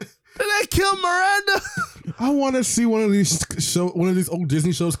 Did I kill Miranda? I want to see one of these old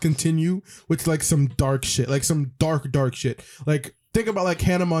Disney shows continue with like some dark shit, like some dark shit. Like think about like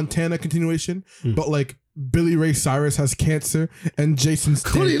Hannah Montana continuation, but like Billy Ray Cyrus has cancer and Jason's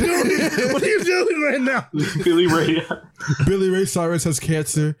dead. What are you doing? What are you doing right now? Billy Ray Cyrus has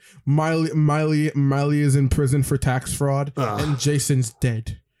cancer. Miley is in prison for tax fraud, and Jason's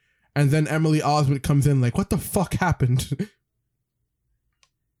dead. And then Emily Osment comes in like, what the fuck happened?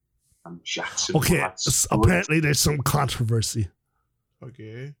 Jackson. Okay, apparently there's some controversy.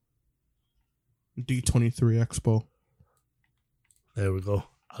 Okay. D23 Expo. There we go.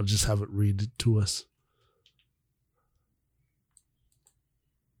 I'll just have it read it to us.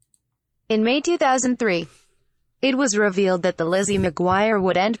 In May 2003, it was revealed that the Lizzie McGuire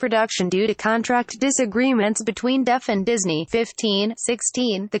would end production due to contract disagreements between Def and Disney.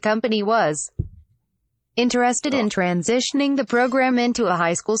 15/16, the company was interested in transitioning the program into a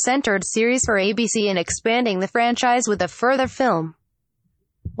high school-centered series for ABC and expanding the franchise with a further film.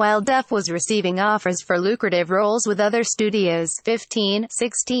 While Def was receiving offers for lucrative roles with other studios.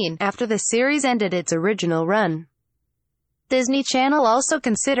 15/16, after the series ended its original run. Disney Channel also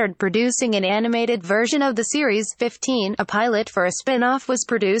considered producing an animated version of the series. 15, a pilot for a spin-off was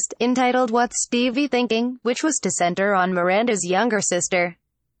produced, entitled What's Stevie Thinking, which was to center on Miranda's younger sister.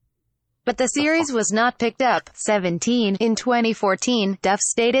 But the series was not picked up. 17, in 2014, Def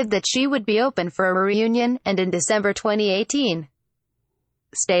stated that she would be open for a reunion, and in December 2018,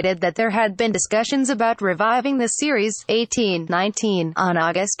 stated that there had been discussions about reviving the series. 18/19, on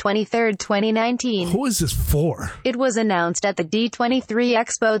August 23, 2019. Who is this for? It was announced at the D23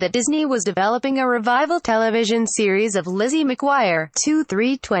 Expo that Disney was developing a revival television series of Lizzie McGuire.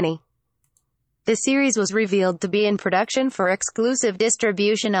 23/20. The series was revealed to be in production for exclusive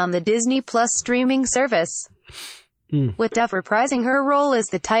distribution on the Disney Plus streaming service. With Def reprising her role as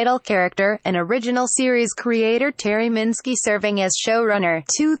the title character, and original series creator Terry Minsky serving as showrunner.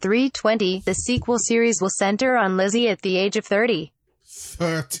 23/20, the sequel series will center on Lizzie at the age of 30.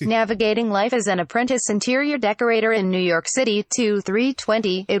 Navigating life as an apprentice interior decorator in New York City.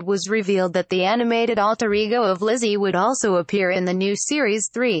 23/20, it was revealed that the animated alter ego of Lizzie would also appear in the new series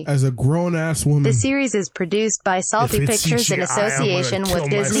 3. As a grown-ass woman. The series is produced by Salty Pictures in association with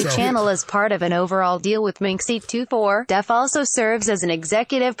Disney Channel as part of an overall deal with Minxie. 24, Def also serves as an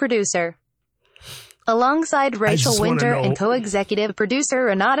executive producer, alongside Rachel Winter and co-executive producer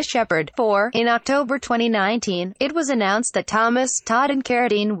Renata Shepard. 4, in October 2019, it was announced that Thomas, Todd and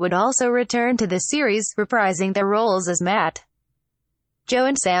Carradine would also return to the series, reprising their roles as Matt, Joe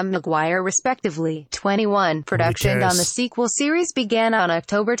and Sam McGuire respectively. 21, production on the sequel series began on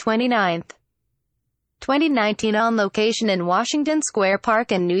October 29, 2019 on location in Washington Square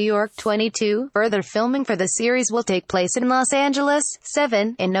Park in New York. 22, further filming for the series will take place in Los Angeles.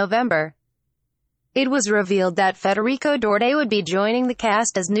 7, in November, it was revealed that Federico Dorde would be joining the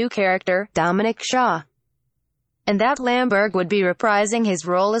cast as new character, Dominic Shaw. and that Lamberg would be reprising his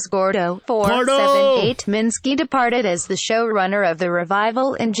role as Gordo. 8 Minsky departed as the showrunner of the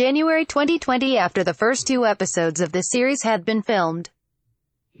revival in January 2020 after the first 2 episodes of the series had been filmed.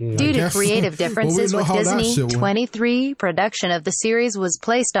 Due to creative differences with Disney, 23 production of the series was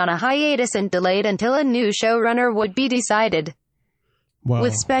placed on a hiatus and delayed until a new showrunner would be decided. Wow.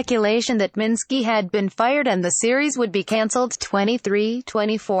 With speculation that Minsky had been fired and the series would be cancelled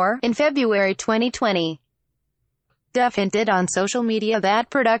 23-24 in February 2020. Duff hinted on social media that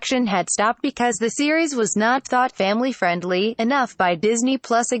production had stopped because the series was not thought family-friendly enough by Disney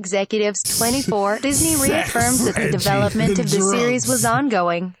Plus executives. 24 Disney reaffirmed that the development of the series was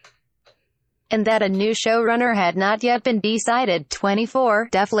ongoing, and that a new showrunner had not yet been decided. 24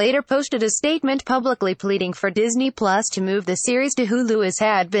 Duff later posted a statement publicly pleading for Disney Plus to move the series to Hulu as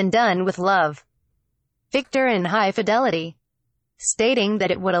had been done with Love, Victor and High Fidelity, stating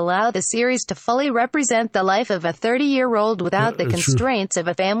that it would allow the series to fully represent the life of a 30-year-old without the constraints of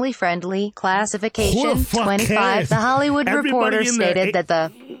a family-friendly classification. 25 The Hollywood Reporter stated that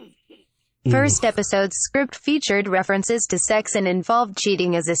the first episode's script featured references to sex and involved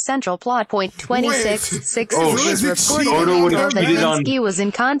cheating as a central plot point. 26 6 was reported that Minsky was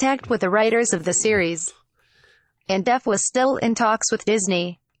in contact with the writers of the series, and Duff was still in talks with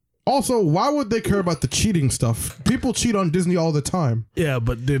Disney. Also, why would they care about the cheating stuff? People cheat on Disney all the time. Yeah,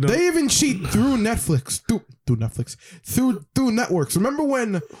 but they don't. They even cheat through Netflix. Through networks. Remember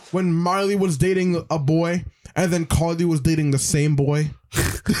when Miley was dating a boy and then Carly was dating the same boy?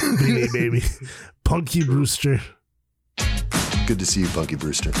 baby. Punky Brewster. Good to see you, Punky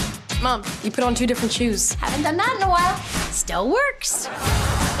Brewster. Mom, you put on 2 different shoes. Haven't done that in a while. Still works.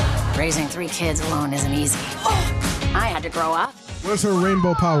 Raising 3 kids alone isn't easy. I had to grow up. Where's her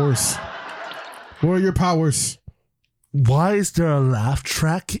rainbow powers? What are your powers? Why is there a laugh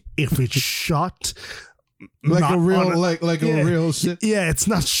track if it's shot like a real a real shit? Yeah, it's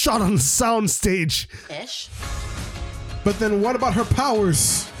not shot on the sound stage. Ish. But then what about her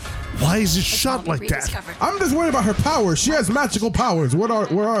powers? Why is it shot like that? I'm just worried about her powers. She has magical powers. Where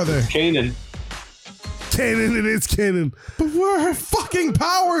are they? Kanan, it is Kanan. But where are her fucking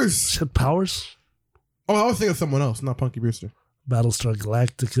powers? She had powers? Oh, I was thinking of someone else, not Punky Brewster. Battlestar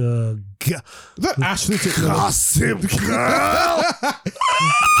Galactica. That Ashley Gossip Girl.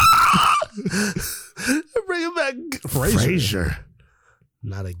 Bring it back. Frasier.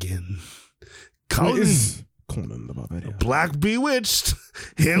 Not again. Conan the Barbarian. Black Bewitched.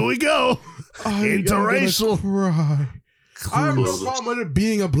 Here we go. Interracial. Cry. I have no problem with it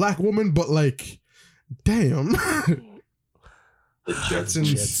being a black woman, but like, damn. The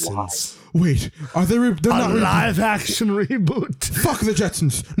Jetsons. Wait, are they? They're not live action reboot. Fuck the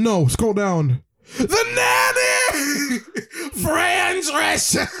Jetsons. No, scroll down. The Nanny. French.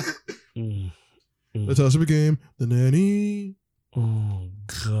 That's how she became the Nanny. Oh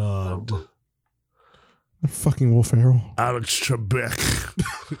God. Fucking Will Ferrell. Alex Trebek.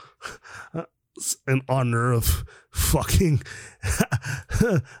 In honor of fucking.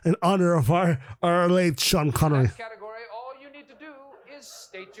 In honor of our late Sean Connery.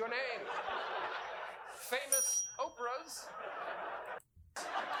 State your name. Famous Oprahs.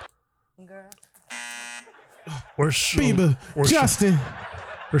 Where's Sean? Bieber. Justin.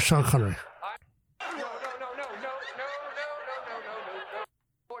 Where's Sean Connery?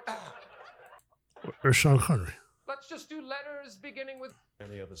 Where's Sean Connery? Let's just do letters beginning with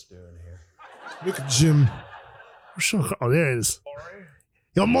any of us doing here. Look at Jim. Where's Sean Connery? Oh, there it is.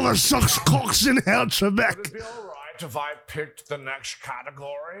 Your mother sucks cocks in hell, Trebek. Would it be all right if I picked the next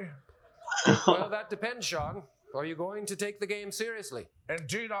category? Well, that depends, Sean. Are you going to take the game seriously?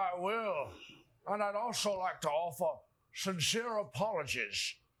 Indeed, I will. And I'd also like to offer sincere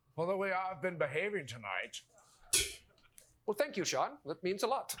apologies for the way I've been behaving tonight. Well, thank you, Sean. That means a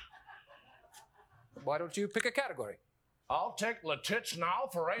lot. Why don't you pick a category? I'll take the tits now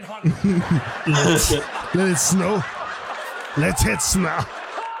for 800. Let it snow. Let's hit snow.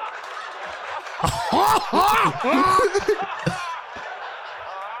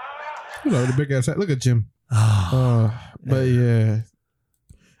 The big ass. Look at Jim. But yeah.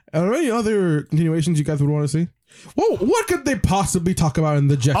 Are there any other continuations you guys would want to see? Whoa, what could they possibly talk about in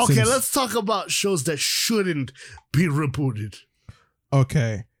the Jetsons? Okay, let's talk about shows that shouldn't be rebooted.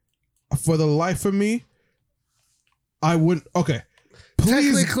 Okay. For the life of me, I wouldn't. Okay.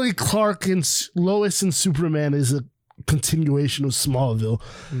 Please. Technically, Clark and Lois and Superman is a continuation of Smallville.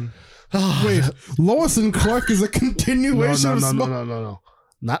 Wait, Lois and Clark is a continuation of Smallville? No.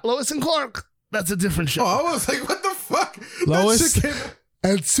 Not Lois and Clark. That's a different show. Oh, I was like, what the fuck? Lois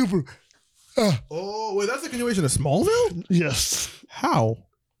and Superman. Oh, wait, that's a continuation of Smallville? Yes. How?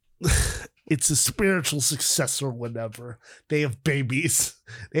 it's a spiritual successor, whatever. They have babies.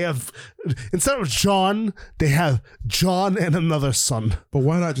 They have, instead of John, they have John and another son. But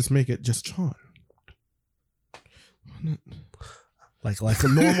why not just make it just John? Like a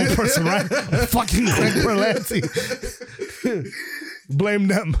normal person, right? Fucking Greg Berlanti. Blame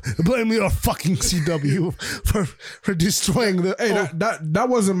them. Blame your fucking CW for destroying the. Hey, that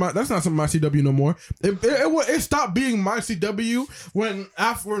wasn't my. That's not my CW no more. It stopped being my CW when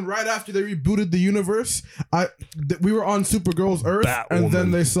right after they rebooted the universe. We were on Supergirl's Earth, and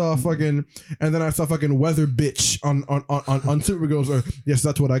then they saw fucking, and then I saw fucking Weather Bitch on Supergirl's Earth. Yes,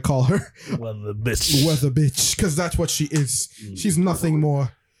 that's what I call her. Weather Bitch, because that's what she is. She's nothing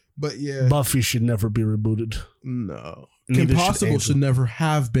more. But yeah, Buffy should never be rebooted. No. Kim Possible should never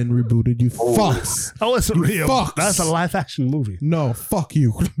have been rebooted. You fucks. That wasn't real. Fucks. That's a live action movie. No, fuck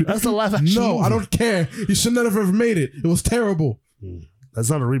you. That's a live action movie. No, I don't care. You should never have made it. It was terrible. That's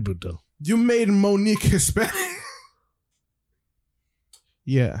not a reboot though. You made Monique Hispanic.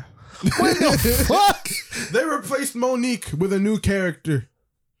 Yeah. What the fuck? They replaced Monique with a new character.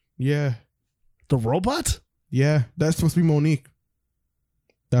 Yeah. The robot? Yeah, that's supposed to be Monique.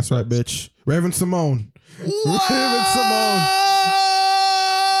 That's right, bitch. Raven Simone. Wow! Raven Simone.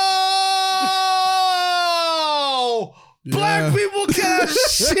 Black people get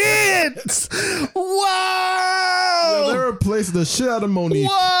shit. Wow! Yeah, they replaced the shit out of Monique.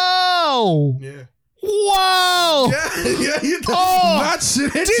 Wow! Yeah. Wow! Yeah, that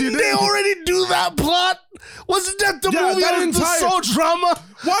shit hit you. Didn't they already do that plot? Wasn't that the movie of the soul drama?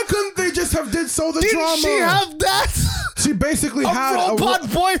 Why couldn't they just have did so the Didn't drama? she have that? She basically had robot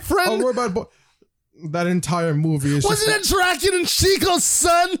boyfriend. A robot boy. That entire movie is wasn't it Draken and Chico's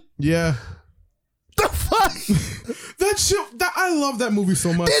son? Yeah. The fuck? That shit. I love that movie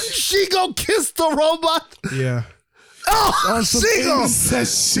so much. Didn't Chico kiss the robot? Yeah. Oh, Chico!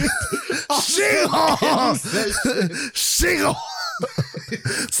 Chico!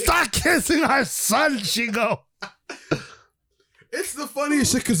 Stop kissing our son, Chico! It's the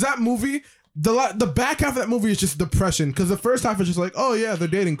funniest shit because that movie, the back half of that movie is just depression. Because the first half is just like, oh yeah, they're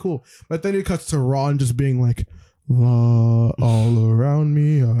dating, cool. But then it cuts to Ron just being like, all around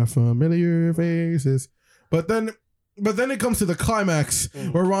me are familiar faces. But then it comes to the climax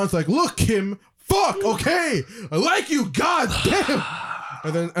where Ron's like, look, Kim, fuck, okay, I like you, god damn.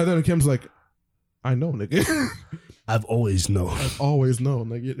 And then Kim's like, I know, nigga. I've always known. I've always known.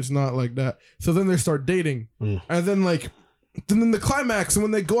 Like, it's not like that. So then they start dating. And then then the climax, and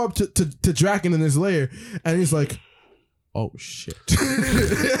when they go up to Draken in his lair, and he's like, oh shit.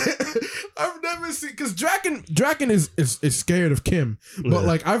 I've never seen, because Draken is scared of Kim. But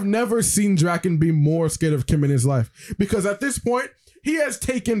like, I've never seen Draken be more scared of Kim in his life. Because at this point, he has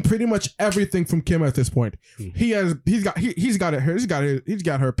taken pretty much everything from Kim at this point. He's got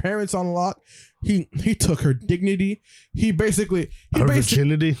her parents on lock. He took her dignity. Her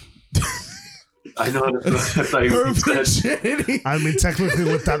virginity. I know. That's what her virginity. I mean, technically,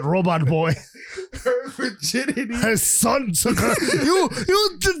 with that robot boy, her virginity. Her son took her. You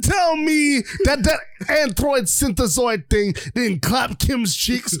to tell me that android synthezoid thing didn't clap Kim's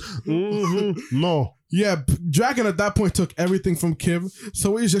cheeks? No. Yeah, Draken at that point took everything from Kim,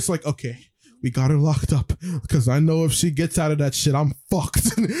 so he's just like, okay, we got her locked up because I know if she gets out of that shit, I'm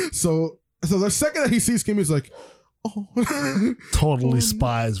fucked. So the second that he sees Kim, he's like, oh. Totally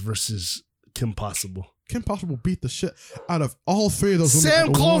Spies versus Kim Possible. Kim Possible beat the shit out of all three of those women.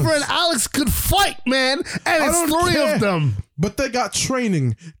 Sam Clover and Alex could fight, man, and it's three of them. But they got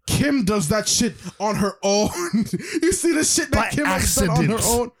training. Kim does that shit on her own. You see the shit that Kim has done on her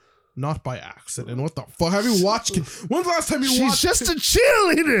own? Not by accident. What the fuck? Have you watched Kim? When's the last time you watched? She's just a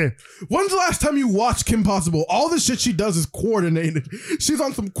cheerleader. When's the last time you watched Kim Possible? All the shit she does is coordinated. She's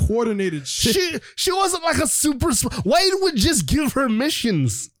on some coordinated shit. She wasn't like a super. Why would just give her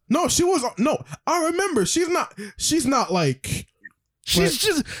missions? No, she was. No, I remember. She's not like. She's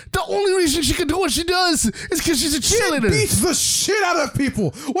just the only reason she can do what she does is because she's a cheerleader. She beats the shit out of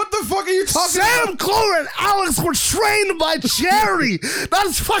people. What the fuck are you talking about? Sam Clover and Alex were trained by Cherry.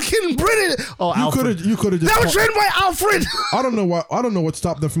 That's fucking British. Oh, you could have just. They were trained by Alfred. I don't know why. I don't know what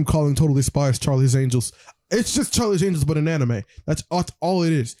stopped them from calling Totally Spies Charlie's Angels. It's just Charlie's Angels, but an anime. That's all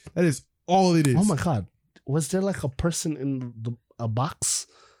it is. That is all it is. Oh my god, was there like a person in a box?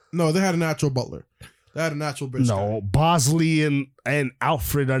 No, they had an actual butler. They had a natural British guy. No, Bosley and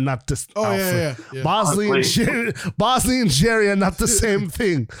Alfred are not the Oh, Alfred. yeah. Bosley and Jerry are not the same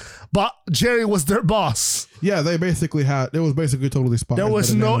thing. But Jerry was their boss. Yeah, they basically had. It was basically totally spies. There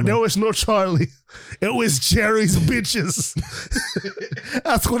was no Charlie. It was Jerry's bitches.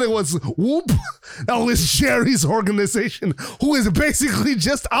 That's what it was. Whoop. That was Jerry's organization, who is basically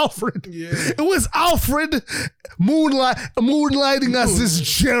just Alfred. Yeah. It was Alfred moonlighting as this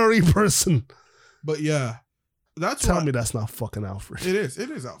Jerry person. But yeah, Tell me that's not fucking Alfred. It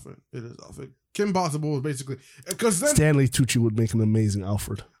is Alfred. It is Alfred. Kim Possible was basically because then Stanley Tucci would make an amazing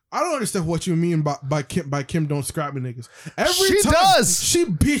Alfred. I don't understand what you mean by Kim don't scrap me niggas. She does. She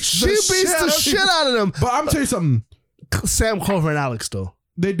beats the shit out of them. But I'm telling you something. Sam Clover and Alex though.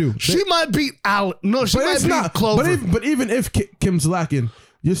 They do. She might beat Alex. No, she might beat Clover. But even if Kim's lacking,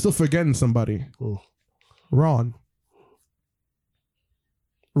 you're still forgetting somebody. Ooh. Ron.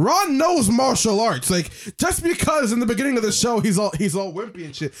 Ron knows martial arts. Like, just because in the beginning of the show he's all wimpy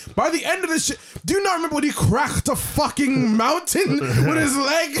and shit. By the end of the shit, do you not remember when he cracked a fucking mountain with his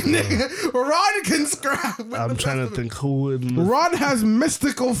leg? Nigga? Ron can scrap. I'm trying to think who would. Ron has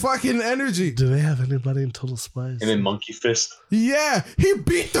mystical fucking energy. Do they have anybody in Total Spies? And then Monkey Fist. Yeah, he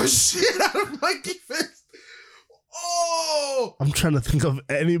beat the shit out of Monkey Fist. Oh, I'm trying to think of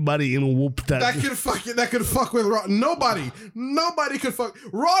anybody in Whoop that could fuck with Ron. Nobody could fuck.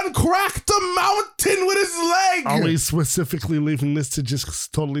 Ron cracked the mountain with his leg. Are we specifically leaving this to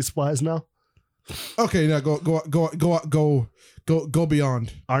just Totally Spies now? Okay, now go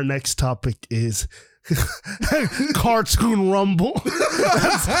beyond. Our next topic is Cartoon Rumble.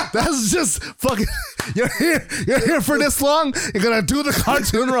 That's just fucking. You're here for this long. You're gonna do the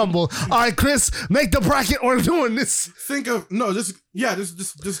Cartoon Rumble. All right, Chris, make the bracket. We're doing this. We're gonna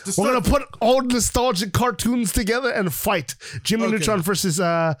put old nostalgic cartoons together and fight. Jimmy Neutron versus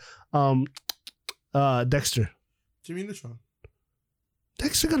Dexter. Jimmy Neutron.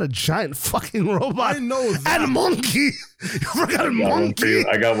 Dexter got a giant fucking robot. I know that. And Monkey. You forgot Monkey.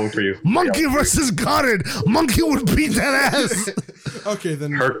 I got one for you. Monkey versus Goddard. Monkey would beat that ass. Okay,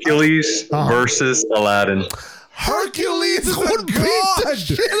 then. Hercules versus Aladdin. Hercules would beat the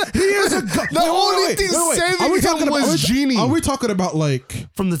shit. He is a god. The only thing saving him was Genie. Are we talking about like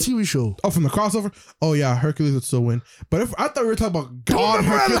from the TV show? Oh, from the crossover? Oh yeah, Hercules would still win. But if I thought we were talking about God,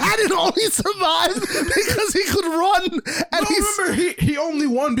 Hercules. Aladdin only survived because he could run. And remember, he only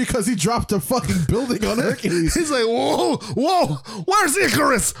won because he dropped a fucking building on Hercules. He's like, whoa, where's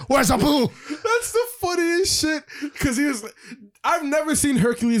Icarus? Where's Abu? That's the funniest shit. Because he was. I've never seen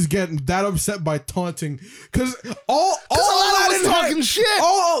Hercules get that upset by taunting. Because all Aladdin was talking shit.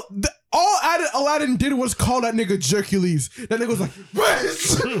 All Aladdin did was call that nigga Jercules. That nigga was like,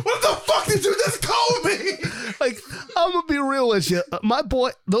 what the fuck did you just call me? Like, I'm gonna be real with you. My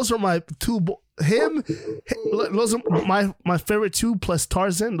boy, those are my two those are my favorite two plus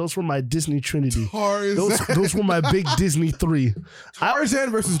Tarzan. Those were my Disney Trinity. Tarzan. Those were my big Disney three.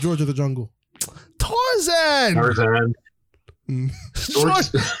 Tarzan versus George of the Jungle. Tarzan.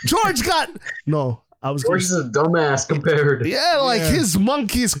 George got no. George is a dumbass compared. Yeah, like his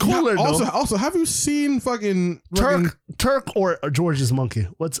monkey is cooler. Also, have you seen fucking Turk or George's monkey?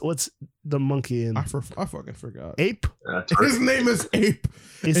 What's the monkey in? I fucking forgot. Ape. His name is Ape.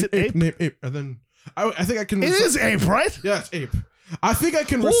 Is it Ape? Name Ape. And then I think I can. It is Ape, right? Yeah, it's Ape. I think I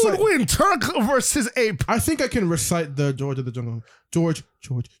can. Who would win, Turk versus Ape? I think I can recite the George of the Jungle. George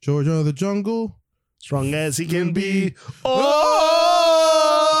of the Jungle. Strong as he can be.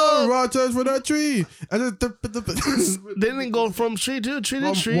 Oh, Rogers for that tree. Then go from tree to tree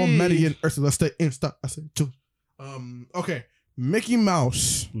to tree. One Median Ursula stay in stop. I said two. Okay. Mickey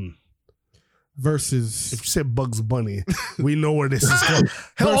Mouse versus. If you said Bugs Bunny, we know where this is going.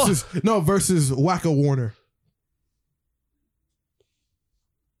 versus Wacko Warner.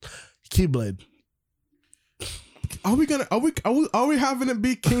 Keyblade. Are we having it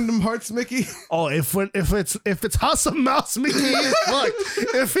be Kingdom Hearts Mickey? Oh, if it's House of Mouse Mickey, fuck.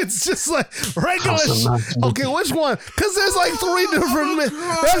 If it's just like regular okay, which one? Because there's like three different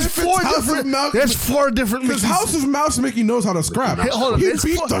there's four different Because House of Mouse Mickey knows how to scrap. Hey, hold on, he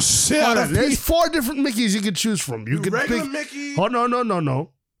beat the shit out of people. There's four different Mickeys you could choose from. You could regular pick Mickey. Oh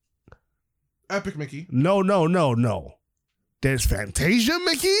no. Epic Mickey. No. There's Fantasia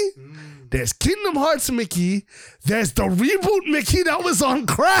Mickey. There's Kingdom Hearts Mickey. There's the reboot Mickey that was on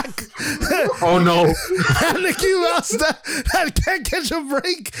crack. Oh no. That Mickey Mouse that can't catch a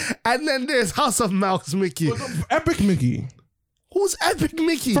break. And then there's House of Mouse Mickey. Epic Mickey. Who's Epic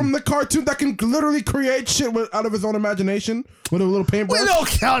Mickey? From the cartoon that can literally create shit out of his own imagination with a little paintbrush. We don't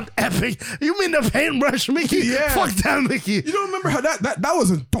count Epic. You mean the paintbrush Mickey? Yeah. Fuck that Mickey. You don't remember how that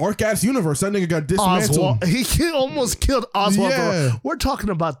was a dark ass universe. That nigga got dismantled. Oswald. He almost killed Oswald. Yeah. We're talking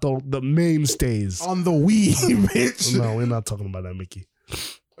about the mainstays. On the Wii, bitch. No, we're not talking about that Mickey.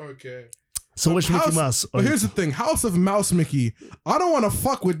 Okay. So which Mickey Mouse? But here's the thing: House of Mouse Mickey. I don't want to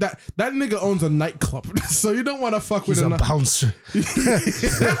fuck with that. That nigga owns a nightclub, so you don't want to fuck with He's a bouncer.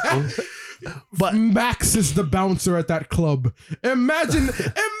 But Max is the bouncer at that club. Imagine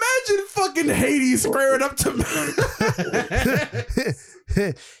fucking Hades squaring up to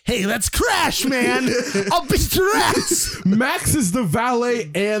Hey, let's crash, man. I'll beat your ass. Max is the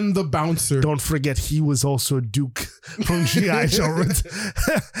valet and the bouncer. Don't forget, he was also Duke from G.I. Joe.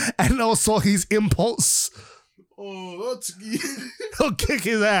 And also, he's Impulse. Oh, He'll kick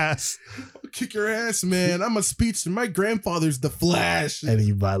his ass. I'll kick your ass, man. I'm a speedster. My grandfather's the Flash. And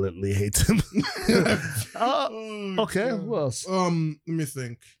he violently hates him. Okay, God. who else? Let me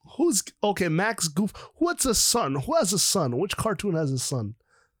think. Okay, Max Goof. What's a son? Who has a son? Which cartoon has a son?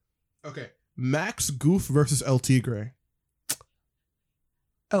 Okay, Max Goof versus LT Gray.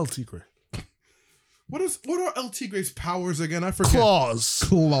 LT Gray. What are LT Gray's powers again? I forget.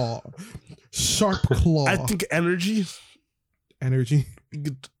 Claw. Sharp claw. I think energy. Energy.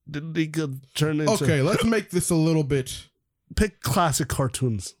 They could turn into. Okay, let's make this a little bit. Pick classic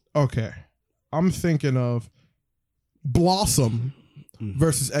cartoons. Okay, I'm thinking of Blossom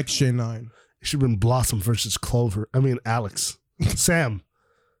versus XJ9. It should have been Blossom versus Clover. I mean Alex. Sam.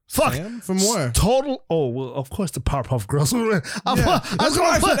 Fuck. Sam? From where? Total. Oh, well, of course the Powerpuff Girls. That's why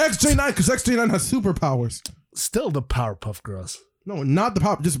I said XJ9 because XJ9 has superpowers. Still the Powerpuff Girls. No, not the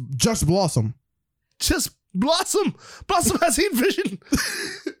pop. Just Blossom. Just Blossom. Blossom has heat vision.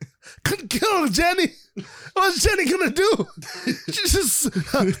 Couldn't kill Jenny. What's Jenny gonna do? She just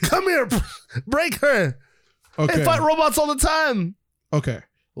come here, break her. Okay. They fight robots all the time. Okay,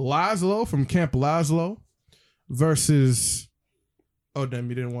 Laszlo from Camp Laszlo versus. Oh damn!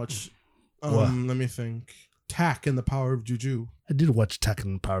 You didn't watch. Let me think. Tak and the Power of Juju. I did watch Tak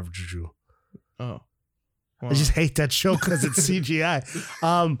and the Power of Juju. Oh. Wow. I just hate that show because it's CGI.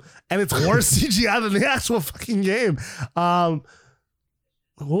 And it's worse CGI than the actual fucking game. What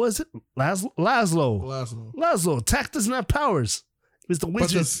was it? Laszlo. Tak doesn't have powers. He was the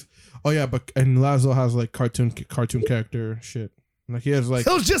wizard. And Laszlo has like cartoon character shit. Like he has like.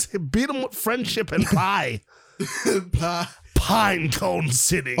 He'll just beat him with friendship and pie. Pine Cone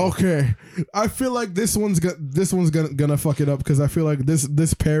City. Okay, I feel like this one's gonna fuck it up because I feel like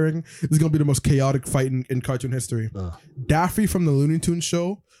this pairing is gonna be the most chaotic fight in cartoon history. Daffy from the Looney Tunes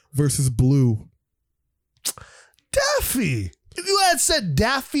show versus Blue. Daffy. If you had said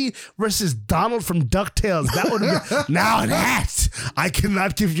Daffy versus Donald from DuckTales, that would have been. Now that I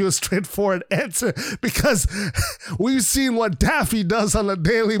cannot give you a straightforward answer because we've seen what Daffy does on a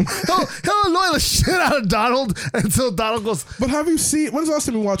daily. He'll annoy the shit out of Donald until Donald goes. But have you seen? When's the last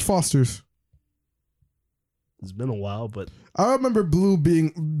time you watched Foster's? It's been a while, but I remember Blue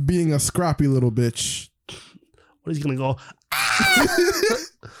being a scrappy little bitch. What is he gonna go?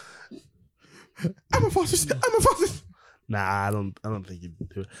 I'm a Foster's. Nah, I don't think you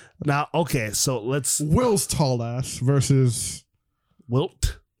do it. Now, okay, so let's Will's tall ass versus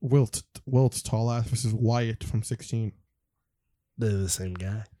Wilt's tall ass versus Wyatt from 16. They're the same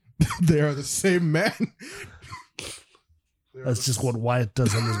guy. They are the same man. That's just what Wyatt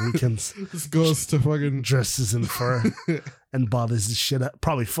does on his weekends. This goes to fucking dresses in fur and bothers the shit out.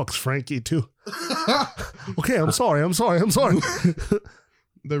 Probably fucks Frankie too. Okay, I'm sorry.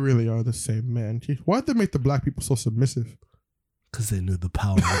 They really are the same man. Why'd they make the black people so submissive? Because they knew the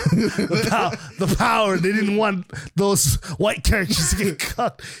power. the power. They didn't want those white characters to get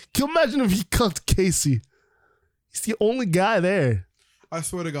cut. Can you imagine if he cut Casey? He's the only guy there. I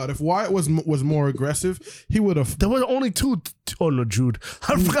swear to God, if Wyatt was more aggressive, he would have. There were only two. Oh no, Jude.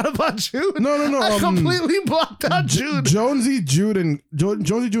 I forgot about Jude. No. I completely blocked out Jude. Jonesy, Jude,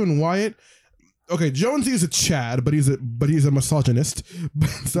 and Wyatt. Okay, Jonesy is a Chad, but he's a misogynist.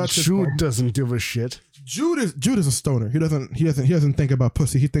 Jude doesn't give a shit. Jude is a stoner. He doesn't think about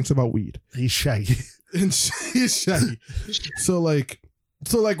pussy. He thinks about weed. He's shaggy. He's shaggy. So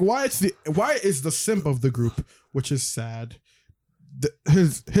Wyatt is the simp of the group, which is sad.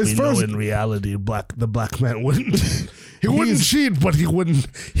 His we first know in reality, the black man wouldn't. He wouldn't cheat, but he wouldn't.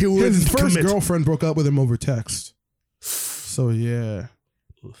 His first commit. girlfriend broke up with him over text. So yeah.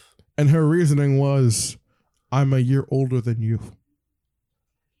 And her reasoning was, I'm a year older than you.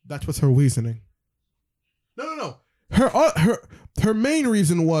 That was her reasoning. No. Her main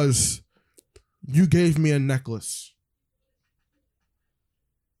reason was, you gave me a necklace.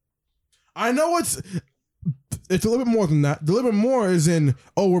 I know it's a little bit more than that. The little bit more is in,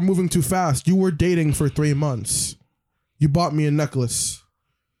 oh, we're moving too fast. You were dating for 3 months. You bought me a necklace.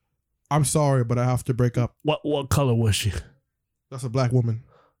 I'm sorry, but I have to break up. What color was she? That's a black woman.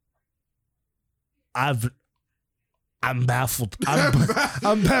 I'm baffled.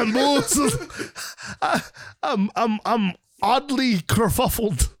 I'm bamboozled. I'm oddly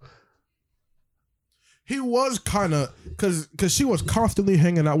kerfuffled. He was kind of, because she was constantly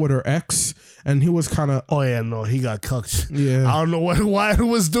hanging out with her ex, and he was kind of... Oh, yeah, no, he got cucked. Yeah. I don't know what Wyatt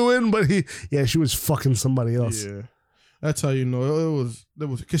was doing, but she was fucking somebody else. Yeah. That's how you know. It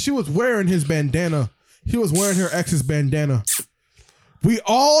was because she was wearing his bandana. He was wearing her ex's bandana. We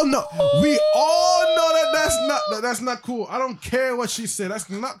all know that's not cool. I don't care what she said. That's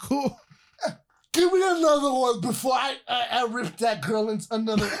not cool. Give me another one before I rip that girl into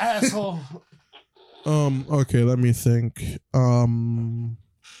another asshole. Okay, let me think. I'm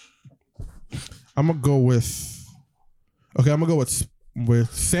gonna go with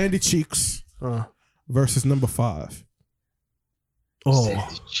Sandy Cheeks versus number 5. Oh,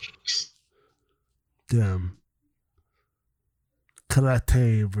 damn.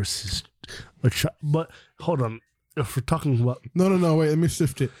 Karate versus but hold on. If we're talking about no, wait, let me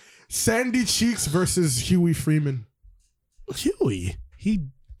shift it. Sandy Cheeks versus Huey Freeman. Huey, he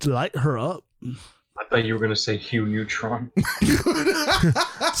light her up. I thought you were gonna say Hugh Neutron.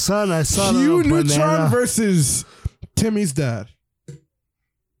 Son, I saw Hugh Neutron versus Timmy's dad.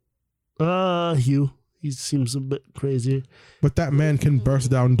 Hugh. He seems a bit crazy. But that man can burst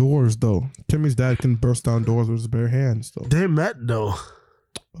down doors, though. Timmy's dad can burst down doors with his bare hands, though. They met, though.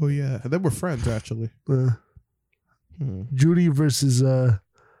 Oh, yeah. They were friends, actually. Judy versus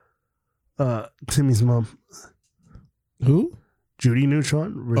Timmy's mom. Who? Judy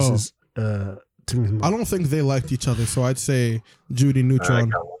Neutron versus Timmy's mom. I don't think they liked each other, so I'd say Judy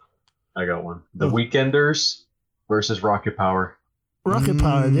Neutron. I got one. The Weekenders versus Rocket Power. Rocket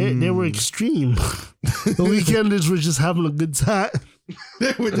Power, they were extreme. The Weekenders were just having a good time.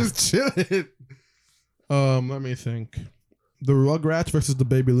 They were just chilling. Let me think. The Rugrats versus the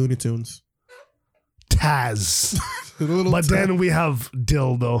Baby Looney Tunes. Taz. But then we have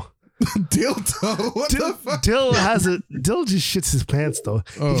Dildo. Dildo? What the fuck? Dill just shits his pants, though.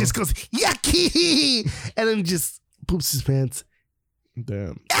 He just goes, yucky! And then just poops his pants.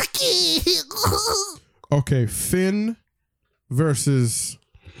 Damn. Yucky! Okay, Finn versus...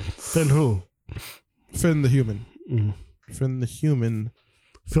 Finn who? Finn the human. Finn the human.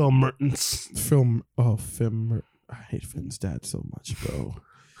 Phil Mertens. Finn Mertens. I hate Finn's dad so much, bro.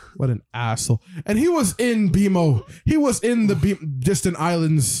 What an asshole. And he was in BMO. He was in the Distant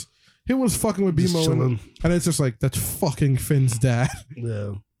Islands. He was fucking with BMO. And it's just like, that's fucking Finn's dad.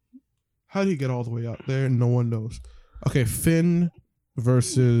 Yeah. How do you get all the way out there? No one knows. Okay, Finn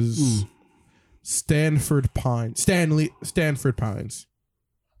versus Stanford Pines. Stanford Pines.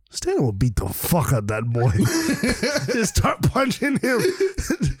 Stan will beat the fuck out of that boy. Just start punching him.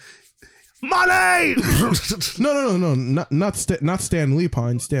 Money! No. Not Stan Lee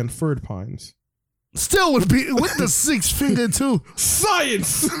Pines. Stanford Pines. Still would be with the 6 finger too.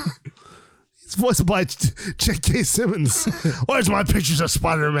 Science. It's voiced by J.K. Simmons. Where's my pictures of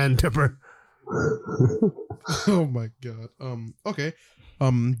Spider-Man, Tipper? Oh my god. Okay.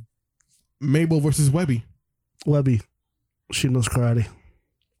 Mabel versus Webby. Webby. She knows karate.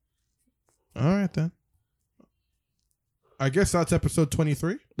 All right then. I guess that's episode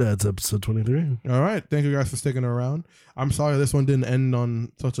 23. That's episode 23. All right. Thank you guys for sticking around. I'm sorry this one didn't end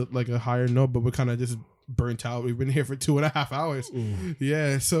on such a higher note, but we're kind of just burnt out. We've been here for 2.5 hours.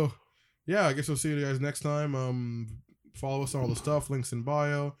 Yeah. So yeah, I guess we'll see you guys next time. Follow us on all the stuff. Links in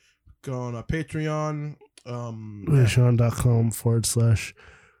bio. Go on Patreon.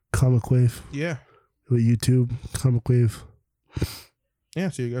 Patreon.com/Comic Wave. Yeah. With YouTube, Comic Wave. Yeah.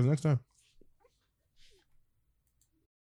 See you guys next time.